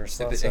singers.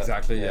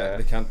 Exactly. Yeah,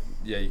 they can't.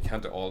 Yeah, you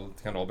can't all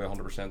be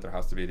 100%. There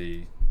has to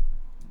be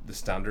the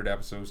standard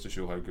episodes to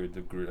show how good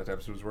the Gruyot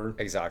episodes were.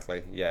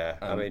 Exactly. Yeah.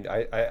 I mean,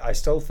 I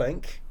still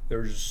think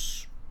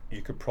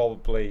you could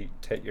probably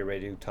take your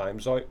Radio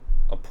Times out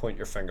and point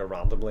your finger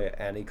randomly at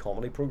any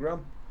comedy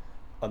program,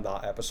 and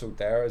that episode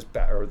there is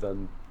better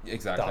than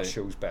that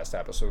show's best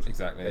episode.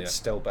 Exactly. It's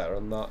still better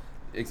than that.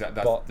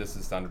 Exactly. This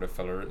is standard of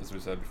filler, as we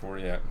said before.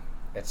 Yeah.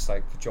 It's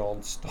like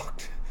John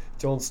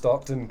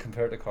Stockton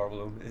compared to Karl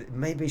Malone. It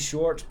may be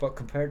short, but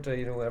compared to,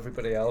 you know,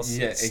 everybody else,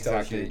 it's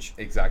still huge.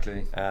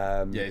 Exactly.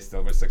 Yeah, he's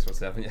still about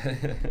 6'7".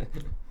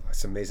 Yeah.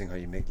 It's amazing how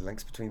you make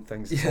links between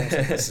things. It's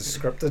like this is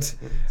scripted.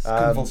 It's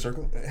come full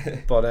circle.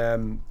 But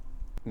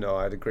no,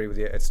 I'd agree with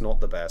you. It's not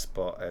the best,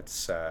 but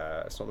it's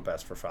not the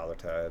best for Father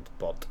Ted,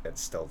 but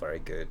it's still very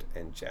good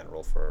in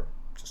general for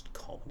just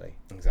comedy.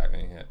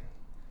 Exactly. Yeah.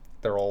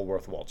 They're all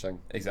worth watching.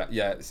 Exactly.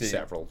 Yeah. See,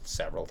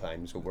 several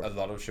times over. A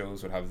lot of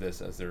shows would have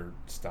this as their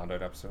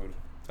standout episode.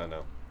 I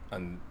know.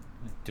 And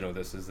you know,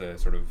 this is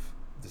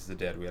the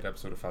dead weight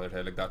episode of Father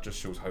Ted. Like, that just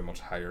shows how much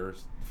higher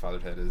Father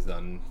Ted is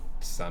than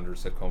standard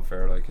sitcom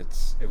fare. Like,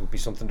 it would be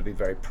something to be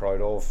very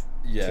proud of.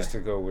 Yeah. Just to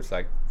go with,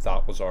 like,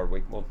 that was our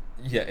week one.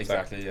 Yeah,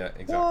 exactly. Like,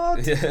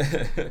 exactly.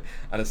 What?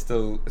 And it's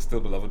still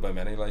beloved by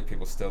many. Like,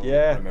 people still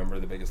remember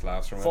the biggest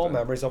laughs from it. Fond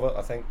memories of it.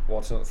 I think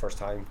watching it the first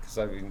time, because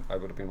I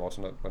would have been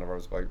watching it whenever I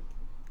was about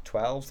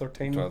 12,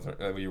 13.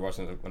 Were you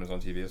watching it when it was on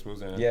TV, I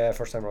suppose? Yeah,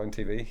 first time around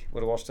TV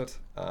would have watched it,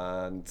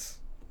 and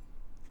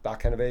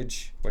that kind of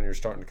age when you're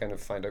starting to kind of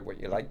find out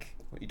what you like,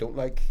 what you don't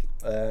like,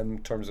 in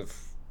terms of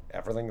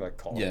everything, like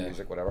comedy,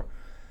 music, whatever.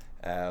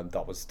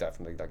 That was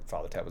definitely, like,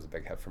 Father Ted was a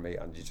big hit for me,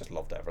 and you just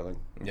loved everything.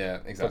 Yeah,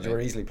 exactly. But you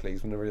were easily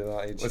pleased whenever you were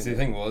that age. Well, see, the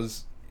thing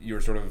was, you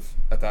were sort of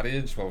at that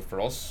age. Well, for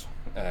us,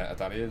 at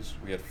that age,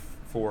 we had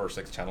 4 or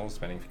 6 channels,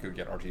 depending if you could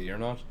get RTE or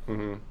not.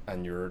 Mm-hmm.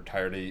 And you're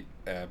entirely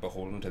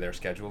beholden to their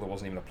schedule. There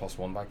wasn't even a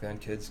 +1 back then,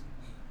 kids.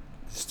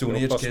 Stone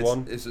Age kids.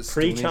 +1.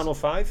 Pre-Channel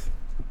 5?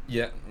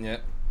 Yeah.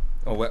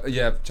 Oh, well,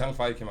 yeah, Channel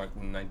 5 came out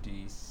in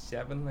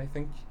 97, I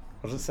think.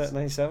 Was it set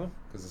 97?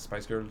 Because the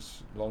Spice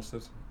Girls launched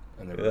it.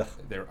 And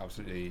they were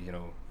absolutely, you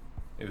know,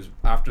 it was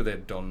after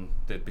they'd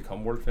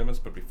become world famous,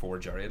 but before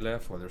Jerry had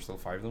left, while there were still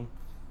 5 of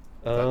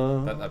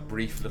them. That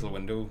brief little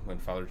window when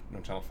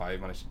Channel 5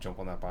 managed to jump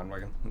on that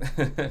bandwagon.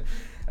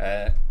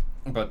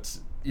 But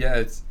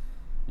yeah,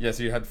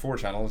 so you had 4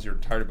 channels, you're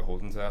entirely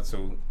beholden to that,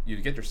 so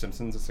you'd get your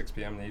Simpsons at 6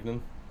 p.m. in the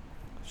evening.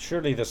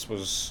 Surely this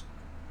was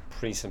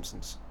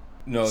pre-Simpsons.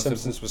 No,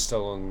 Simpsons was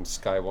still on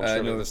Sky One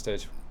at this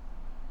stage.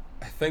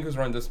 I think it was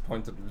around this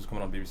point that it was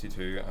coming on BBC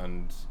Two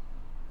and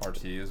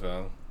RTE as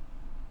well.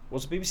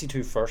 Was it BBC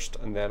Two first,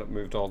 and then it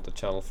moved on to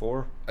Channel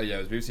 4? Yeah,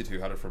 it was BBC Two.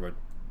 Had it for about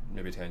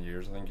maybe 10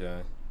 years, I think.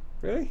 Yeah.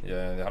 Really?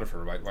 Yeah, they had it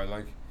for a while,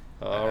 like.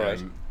 Oh,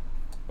 right.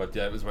 But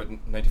yeah, it was about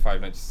 95,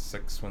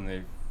 96 when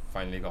they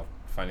finally got it.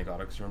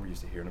 Because you remember you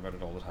used to hearing about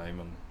it all the time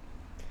on.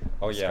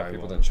 Oh yeah, Sky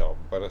people One. didn't show up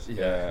about it.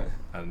 Yeah,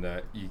 and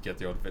you get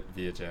the odd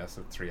VHS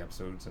of 3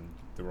 episodes, and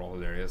they were all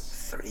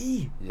hilarious.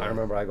 3? Yeah. I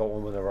remember I got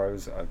one whenever I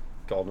was,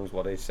 God knows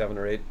what age, 7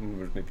 or 8, and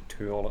there was maybe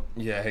 2 on it.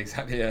 Yeah,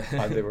 exactly. Yeah,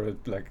 And they were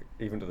like,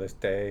 even to this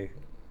day,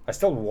 I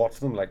still watch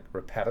them like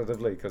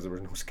repetitively because there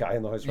was no Sky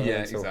in the house.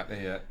 Yeah,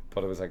 exactly. Yeah,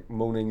 but it was like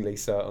Moaning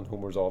Lisa and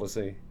Homer's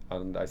Odyssey,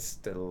 and I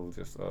still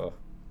just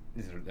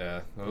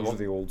yeah. those are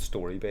the old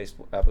story-based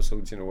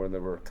episodes, you know, where they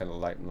were kind of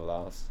lighting the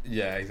laughs.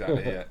 Yeah,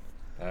 exactly. Yeah.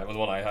 Well, the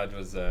one I had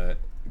was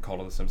Call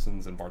of the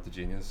Simpsons and Bart the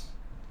Genius.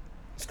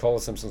 It's Call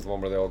of the Simpsons, the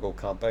one where they all go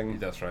camping.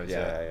 That's right.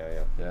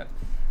 Yeah.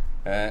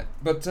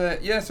 But so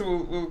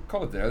we'll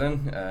call it there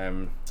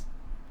then.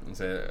 It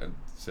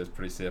says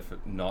pretty safe,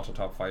 not a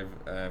top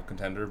 5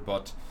 contender,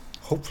 but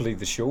hopefully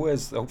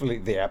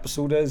the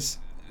episode is.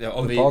 Yeah,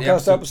 the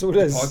podcast episode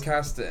is. The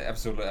podcast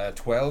episode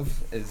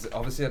 12 is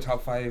obviously a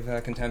top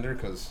 5 contender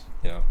because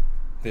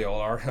they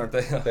all are, aren't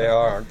they? They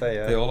are, aren't they?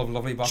 Yeah. They all have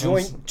lovely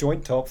bottoms.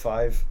 Joint top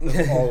 5.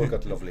 They've all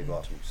got lovely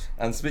bottoms.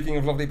 And speaking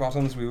of lovely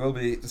bottoms, we will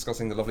be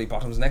discussing the lovely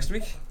bottoms next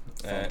week.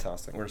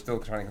 Fantastic. We're still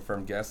trying to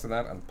confirm guests to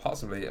that, and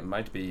possibly it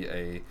might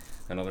be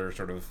another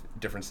sort of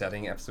different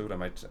setting episode. I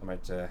might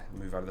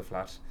move out of the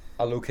flat.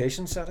 A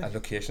location setting. A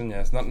location,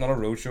 yes. Not a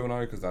road show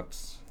now because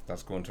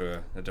that's going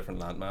to a different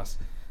landmass.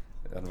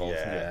 Involved.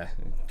 Yeah,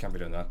 can't be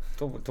doing that.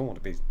 Don't want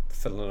to be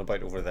fiddling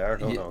about over there.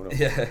 No.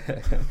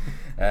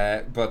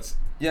 Yeah. But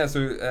yeah,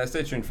 so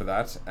stay tuned for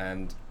that,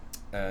 and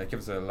give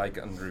us a like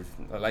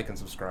and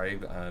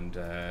subscribe and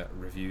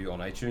review on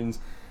iTunes.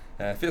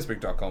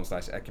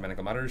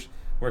 Facebook.com/Ecumenical Matters.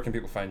 Where can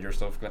people find your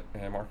stuff,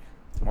 Graham?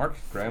 Mark,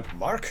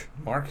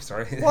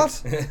 sorry.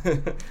 What? I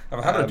have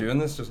a habit of doing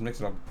this, just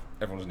mixing up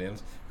everyone's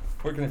names.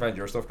 Where can you find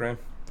your stuff, Graham?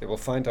 They will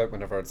find out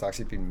whenever it's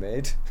actually been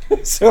made.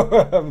 So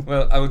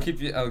well, I'll keep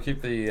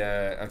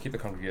the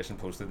congregation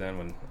posted then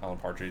when Alan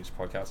Partridge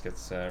podcast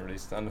gets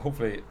released, and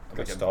hopefully I'll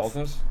get involved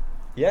in it.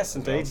 Yes,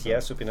 indeed.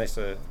 Yes, it would be nice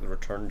the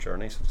return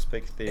journey, so to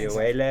speak. The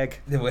away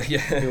leg. The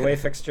away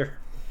fixture.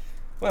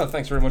 Well,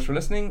 thanks very much for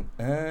listening,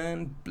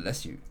 and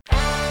bless you.